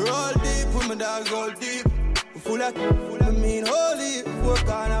 yeah. Roll deep, put my dog roll deep. Full of, I mean holy. For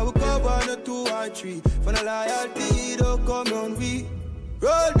Ghana, we cover on a 2 or 3. For the loyalty, don't come on we.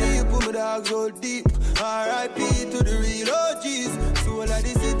 Roll deep, put my dogs roll deep. R.I.P. to the real OGs. So all of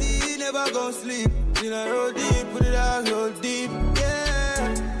the city, never gon' sleep. Still I roll deep, put the dogs roll deep.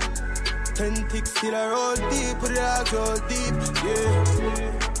 Yeah. 10 ticks, still I roll deep, put the dogs roll deep.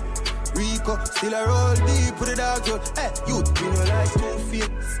 Yeah. Rico, still I roll deep, put the dogs roll. Hey, you know like 2 feet.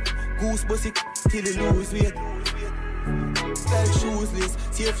 Goose bussy, till you lose weight. Style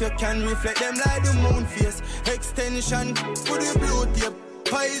shoesless, see if you can reflect them like the moon face. Extension, put the blue tape.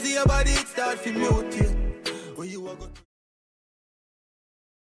 Poison your body, it start to mutate. When you are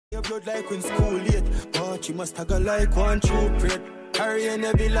Your blood like when school late. Watch you must tag like one true print. Carry and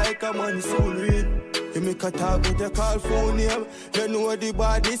heavy like a man soul read. You make a talk with a call phone name. You know the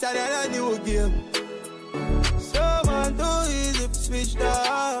badness and then a new game. So man too easy to switch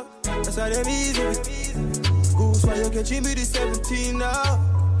up. That's why them easy. Goose why you catching me the 17 now.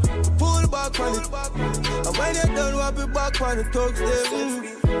 Pull back on it. And when you're done, wrap it back on the thugs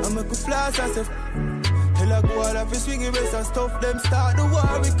them. I make a flash and say tell a go out of his swinging race and stuff them. Start the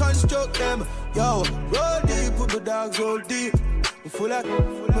war, reconstruct them. Yo, roll deep, put the dogs roll deep. We full of,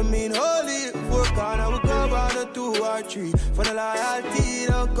 I mean holy. 4 corner, we go on a 2 or 3. For the loyalty,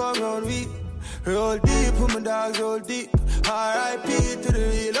 don't come round we. Roll deep, put my dogs roll deep. R.I.P. to the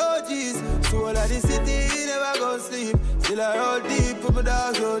real OGs. Soul of the city, never gon' sleep. Still I roll deep, put my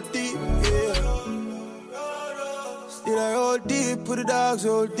dogs roll deep. Yeah. Still I roll deep, put the dogs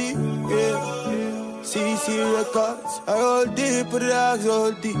roll deep. Yeah. CC Records, I roll deep, put the dogs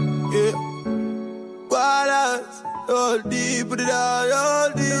roll deep. Yeah. Balance, roll deep, put the dogs roll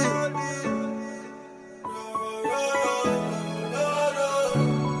deep.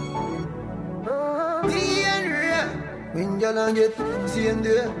 When you don't get same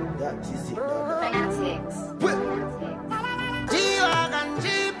day, that is it. G-Wagon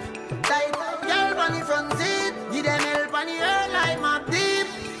Jeep, tight girl on the front seat. Give them help on the earth like my deep.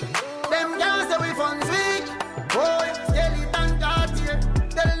 Them girls say we funds weak. Boy, skeleton Cartier.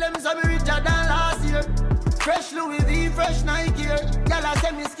 Tell them some richer than last year. Fresh Louis V, fresh Nike here. Y'all a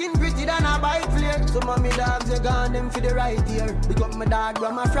say me skin pretty than a bike flare. Some of me dogs they gone them for the right ear. Pick up my dog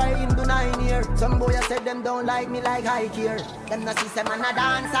grandma fry into 9 year. Some boy I said them don't like me like high here. Them no see say man a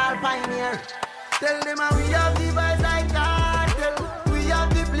dance all pioneer. Tell them how we have the vibes like cartel. We have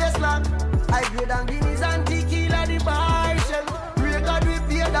the place locked. I grade and Guinness and tequila the bar shell. Record we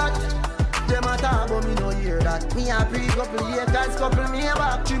pay that. Them a talk but me no hear that. Me a pre-couple acres, couple me a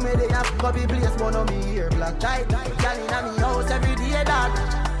back. She me they have copy place, but no me hear black tight. Girl inna me house every day that.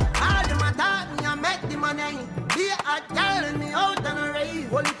 All them a talk, me a make the money. Be a girl and me out on a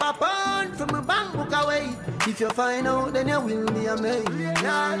rave. Only pop on from my bank book away. If you find out, then you will be amazed.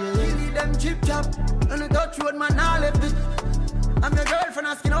 Yeah, kill them chip chop. On the Dutch road, man, I left it. I'm your girlfriend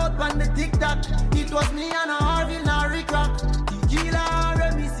asking out on the TikTok. It was me and a Harville, now Rick Rock. Tequila,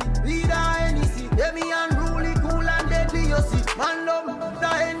 Remisi, Vida, Hennessy. Yeah, me unruly, cool and deadly, you see. Man, love, the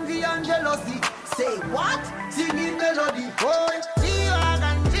envy and jealousy. Say what? Singing melody. Boy,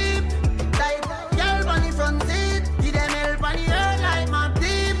 G-Wagon Jeep. Tight girl on the front seat. Give them help on the earth like my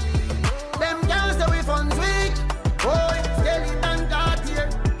deep. Them girls say we funds weak. Boy, skeleton Cartier.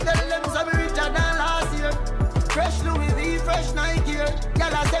 Tell them some richer than last year. Fresh Louis V, fresh Nike here.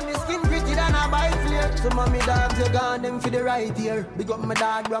 Y'all a say me skin pretty than a bike flare. Some of me dogs they gone them for the right ear. Big up my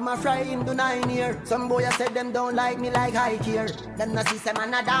dog grandma fry into 9 year. Some boy I said them don't like me like high here. Them no see say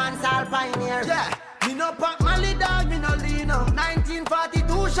man a dance all pioneer. Yeah. Me no pack Mali dog, me no lean up.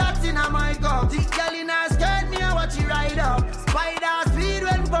 1942 shots in a my cup. Thick girl in her skirt, me a watch she ride up. Spider speed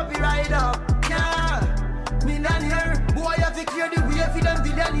when puppy ride up. Yeah, millionaire. Boy, I fi clear the way for them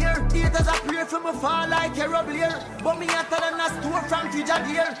billionaire. Haters a pray for me fall like a rubblier. But me hotter than a store from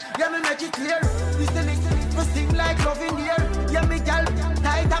Fijadier. Yeah, me make it clear. Listen, me sing like love in the air. Yeah, me gal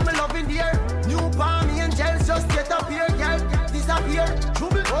tight and me love in the air. New palm angels just get up here, gal disappear.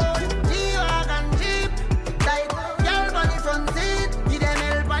 Trouble, boy, G-Wagon Jeep. Tight girl on the front seat. Give them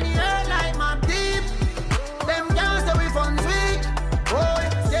help on the earth like my deep. Them girls say we funds weak. Boy,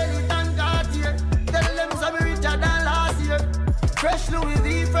 skeleton Cartier. Tell them some richer than last year. Fresh Louis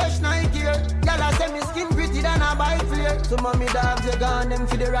V, fresh Nike here. Y'all a say me skin pretty than a bike flare. Some of me dogs they gone them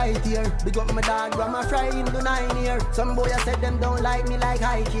for the right ear. Big up my dog grandma fry into 9 year. Some boy I said them don't like me like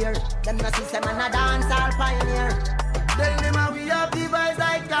high here. Them no see say man a dance all pioneer. Tell them how we have the vibes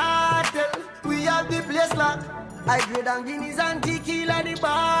like cartel. We have the place locked. I grade and Guinness and tequila the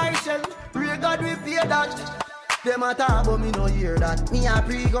bar shell. Pray God we pay that. Them a talk but me no hear that. Me a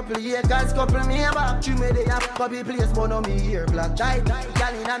pre-couple acres, couple me a back. She me they have copy place but no me hear black. Tight,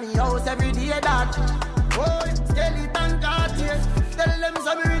 girl inna me house every day that. Boy, skeleton Cartier. Tell them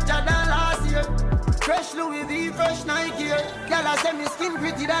some richer than last year. Fresh Louis V, fresh Nike here. Girl a say me skin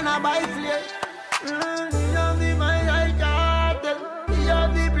pretty than a bike flare. We have the mind like cartel. We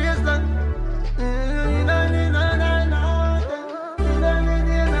have the place that.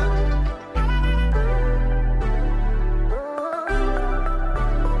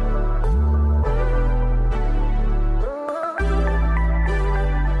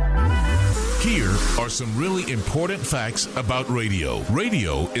 Here are some really important facts about radio.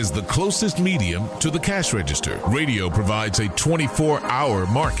 Radio is the closest medium to the cash register. Radio provides a 24-hour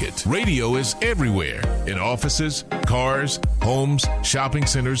market. Radio is everywhere, in offices, cars, homes, shopping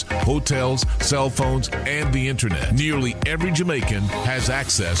centers, hotels, cell phones, and the internet. Nearly every Jamaican has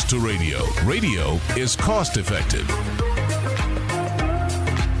access to radio. Radio is cost effective.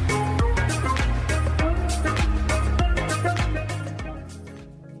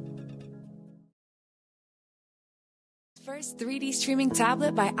 First 3D streaming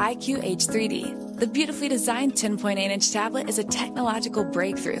tablet by IQH3D. The beautifully designed 10.8-inch tablet is a technological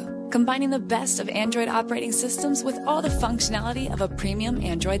breakthrough, combining the best of Android operating systems with all the functionality of a premium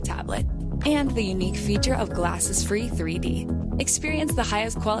Android tablet, and the unique feature of glasses-free 3D. Experience the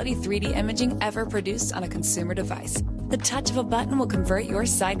highest quality 3D imaging ever produced on a consumer device. The touch of a button will convert your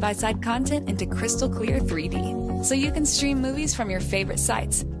side-by-side content into crystal clear 3D, so you can stream movies from your favorite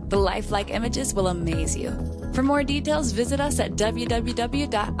sites. The lifelike images will amaze you. For more details, visit us at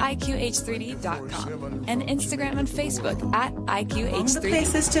www.iqh3d.com and Instagram and Facebook at IQH3D. Among the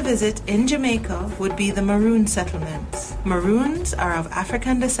places to visit in Jamaica would be the Maroon settlements. Maroons are of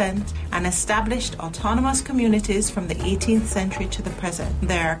African descent and established autonomous communities from the 18th century to the present.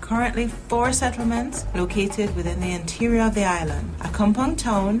 There are currently 4 settlements located within the interior of the island: Accompong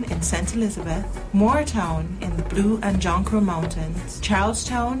Town in St. Elizabeth, Moortown in the Blue and Jonquil Mountains,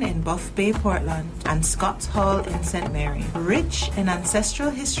 Charlestown in Buff Bay, Portland, and Scott's Hall in St. Mary. Rich in ancestral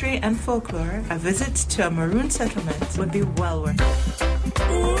history and folklore, a visit to a Maroon settlement would be well worth it.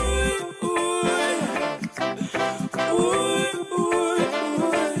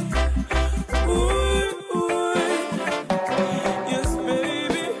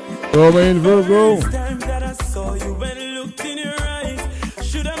 Romain Virgo.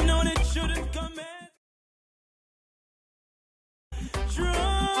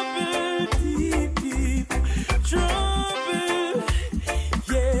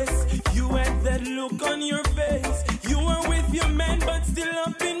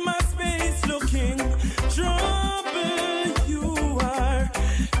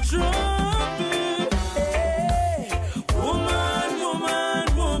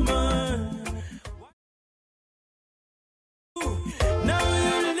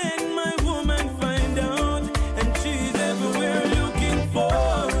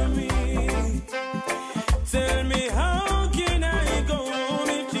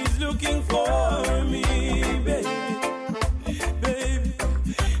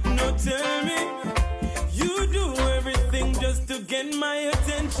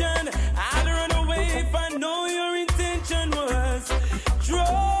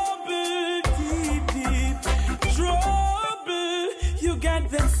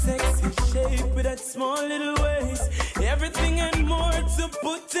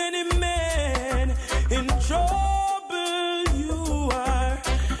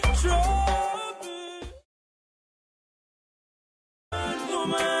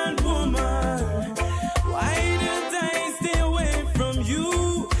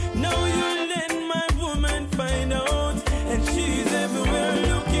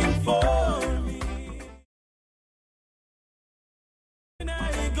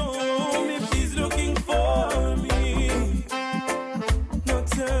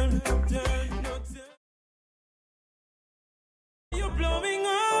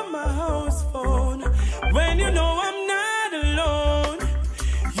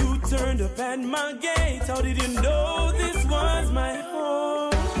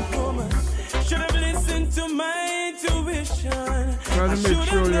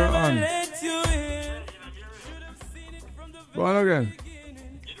 Go on again.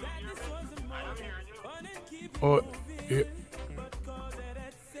 Oh,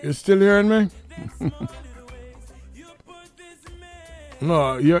 you still hearing me?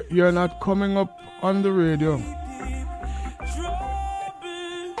 No, you're not coming up on the radio.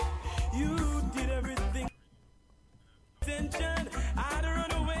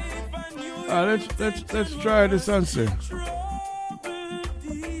 Let's try this and see.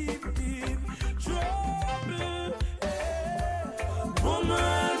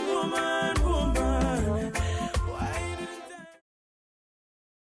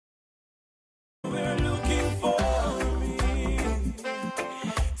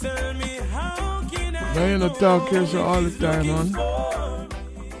 I ain't no talk here so all the time, man.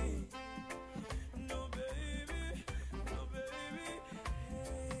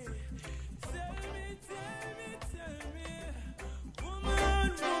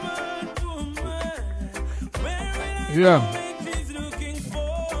 Yeah.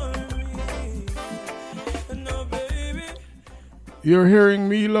 You're hearing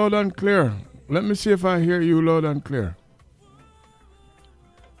me loud and clear. Let me see if I hear you loud and clear.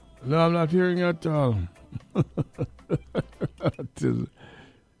 No, I'm not hearing you at all.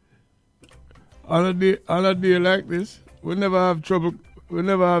 On a day like this, we never have trouble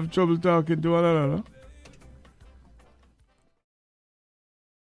talking to one another.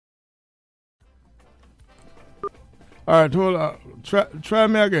 All right, hold on. Try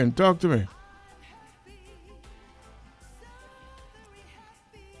me again. Talk to me.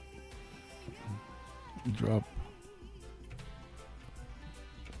 Drop.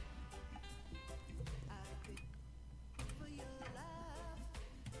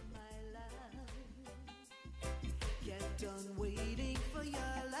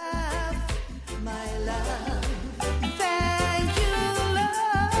 My love, thank you,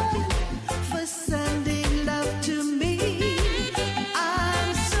 Lord, for sending love to me.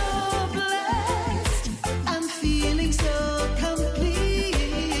 I'm so blessed, I'm feeling so complete.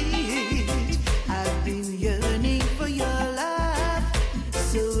 I've been yearning for your love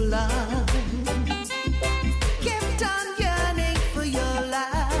so long. Kept on yearning for your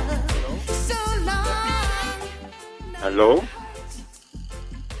love so long. Hello?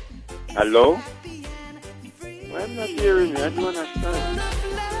 Hello? Why am not hearing me? I don't understand.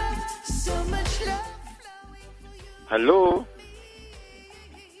 Hello?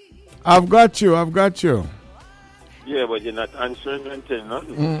 I've got you. Yeah, but you're not answering anything,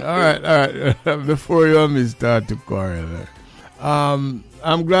 nothing. All right. Before you and me start to quarrel, I'm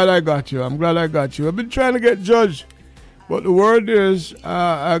glad I got you. I've been trying to get Judge, but the word is,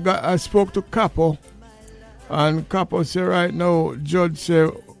 I spoke to Capo, and Capo said right now, Judge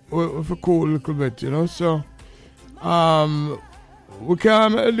said, if a cool little bit, so we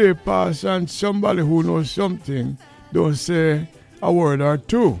can't make a day pass and somebody who knows something don't say a word or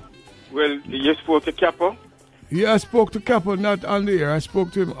two. Well, you spoke to Capo? Yeah, I spoke to Capo, not on the air. I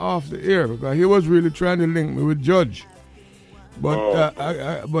spoke to him off the air because he was really trying to link me with Judge. But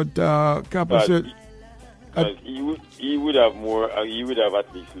Capo said... he would have more. He would have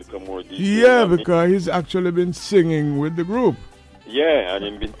at least a little more detail. Yeah, because he's actually been singing with the group. Yeah, and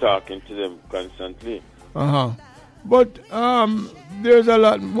he's been talking to them constantly. But there's a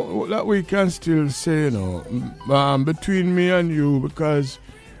lot more that we can still say, between me and you, because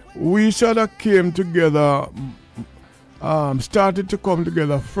we sort of came together, started to come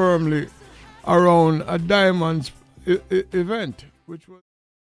together firmly around a Diamonds event, which was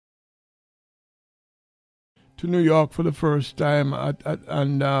to New York for the first time,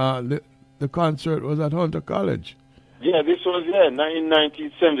 and the concert was at Hunter College. Yeah, this was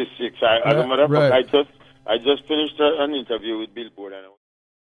 1976. As a matter of fact, I just finished an interview with Billboard, and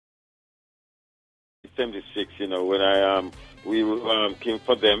 76. When we came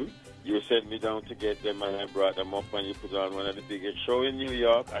for them, you sent me down to get them, and I brought them up, and you put on one of the biggest shows in New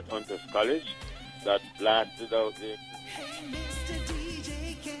York at Hunter's College that blasted out there.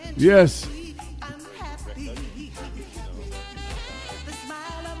 Yes. We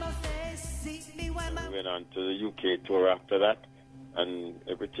went on to the UK tour after that, and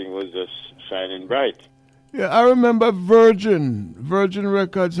everything was just shining bright. Yeah, I remember Virgin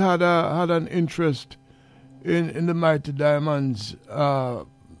Records had an interest in the Mighty Diamonds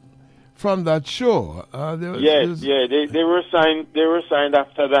from that show. They were signed. They were signed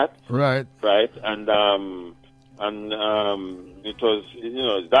after that. Right, and it was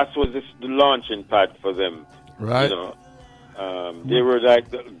that was the launching pad for them. Right. They were like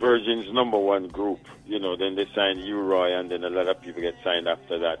the Virgin's #1 group. Then they signed U-Roy, and then a lot of people get signed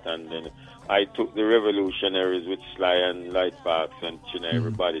after that, and then I took the Revolutionaries with Sly and Lightbox and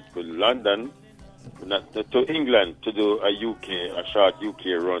everybody to London, to England to do a short UK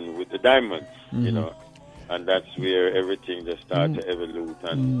run with the Diamonds, and that's where everything just started to evolve.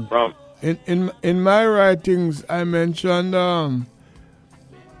 And from in my writings, I mentioned an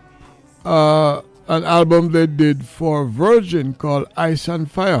album they did for Virgin called Ice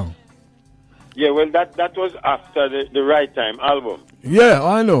and Fire. Yeah, well, that was after the Right Time album. Yeah,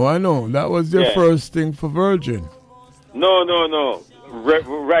 I know. That was their first thing for Virgin. No.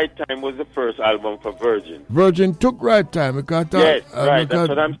 Right Time was the first album for Virgin. Virgin took Right Time because that's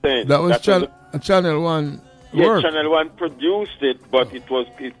what I'm saying. That was Channel 1. Yeah, Channel 1 produced it, but it was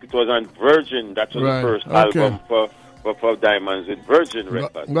on Virgin. That was the first album for Diamonds with Virgin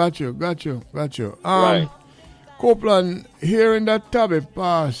Records. Got you. Right. Copeland, hearing that Tabby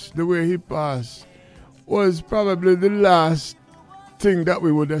pass the way he passed was probably the last thing that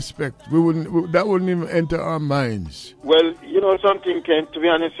we would expect. That wouldn't even enter our minds. Well, something, Ken, to be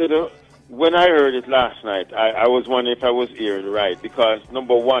honest with you, when I heard it last night, I was wondering if I was hearing right, because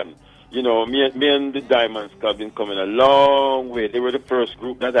number one, You know, me and the Diamonds Club been coming a long way. They were the first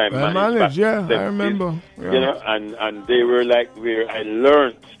group that I managed. Yeah, I remember. Yeah. You know, and they were like where I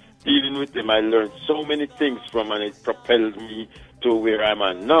learned, dealing with them, I learned so many things from, and it propelled me to where I'm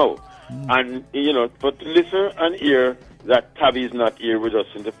at now. And, you know, but to listen and hear that Tabby is not here with us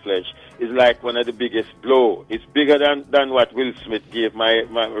in the flesh is like one of the biggest blow. It's bigger than what Will Smith gave my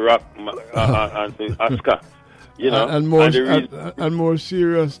rock and Oscar. You know, and more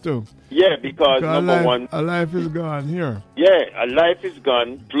serious too. Yeah, because number one, a life is gone here. Yeah, a life is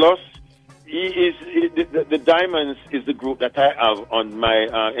gone. Plus, the Diamonds is the group that I have on my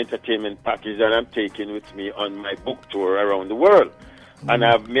entertainment package that I'm taking with me on my book tour around the world, and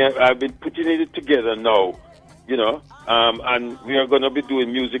I've been putting it together now. You know, and we are going to be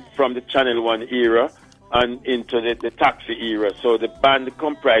doing music from the Channel One era and into the Taxi era. So the band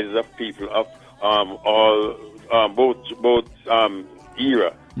comprises of people of all. Both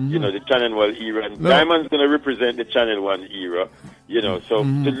era, you know, the Channel One era, and Diamond's going to represent the Channel One era, you know. So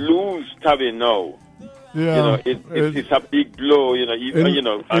to lose Tabby now, you know, it's a big blow, you know.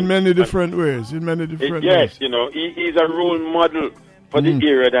 In many different ways. Yes, you know, he's a role model for the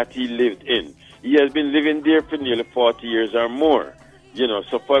era that he lived in. He has been living there for nearly 40 years or more, you know.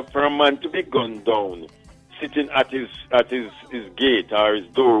 So for a man to be gunned down, sitting at his gate or his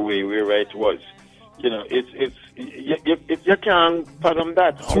doorway, wherever it was. You know, you can't fathom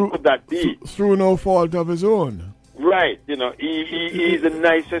that. How could that be? Through no fault of his own. Right. You know, he's the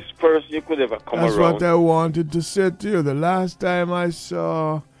nicest person you could ever come That's around. What I wanted to say to you. The last time I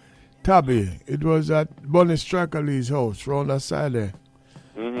saw Tabby, it was at Bunny Strackerly's house, round the side there.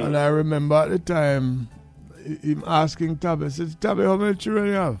 And I remember at the time, him asking Tabby, I said, Tabby, how many children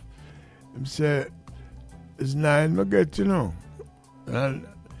you have? He said, it's 9 I get, you know. And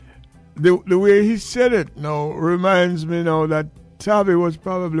the way he said it now reminds me now that Tabby was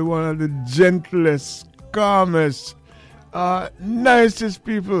probably one of the gentlest, calmest, nicest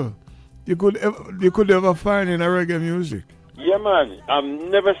people you could ever find in a reggae music. Yeah, man. I've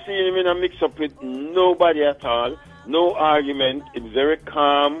never seen him in a mix-up with nobody at all. No argument. It's very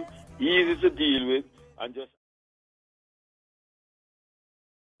calm, easy to deal with, and just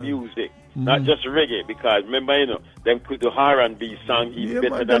music. Not just reggae, because remember, you know, them could do R&B song even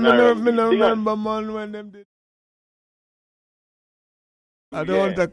better than R&B. I remember, man, when them did. I don't want to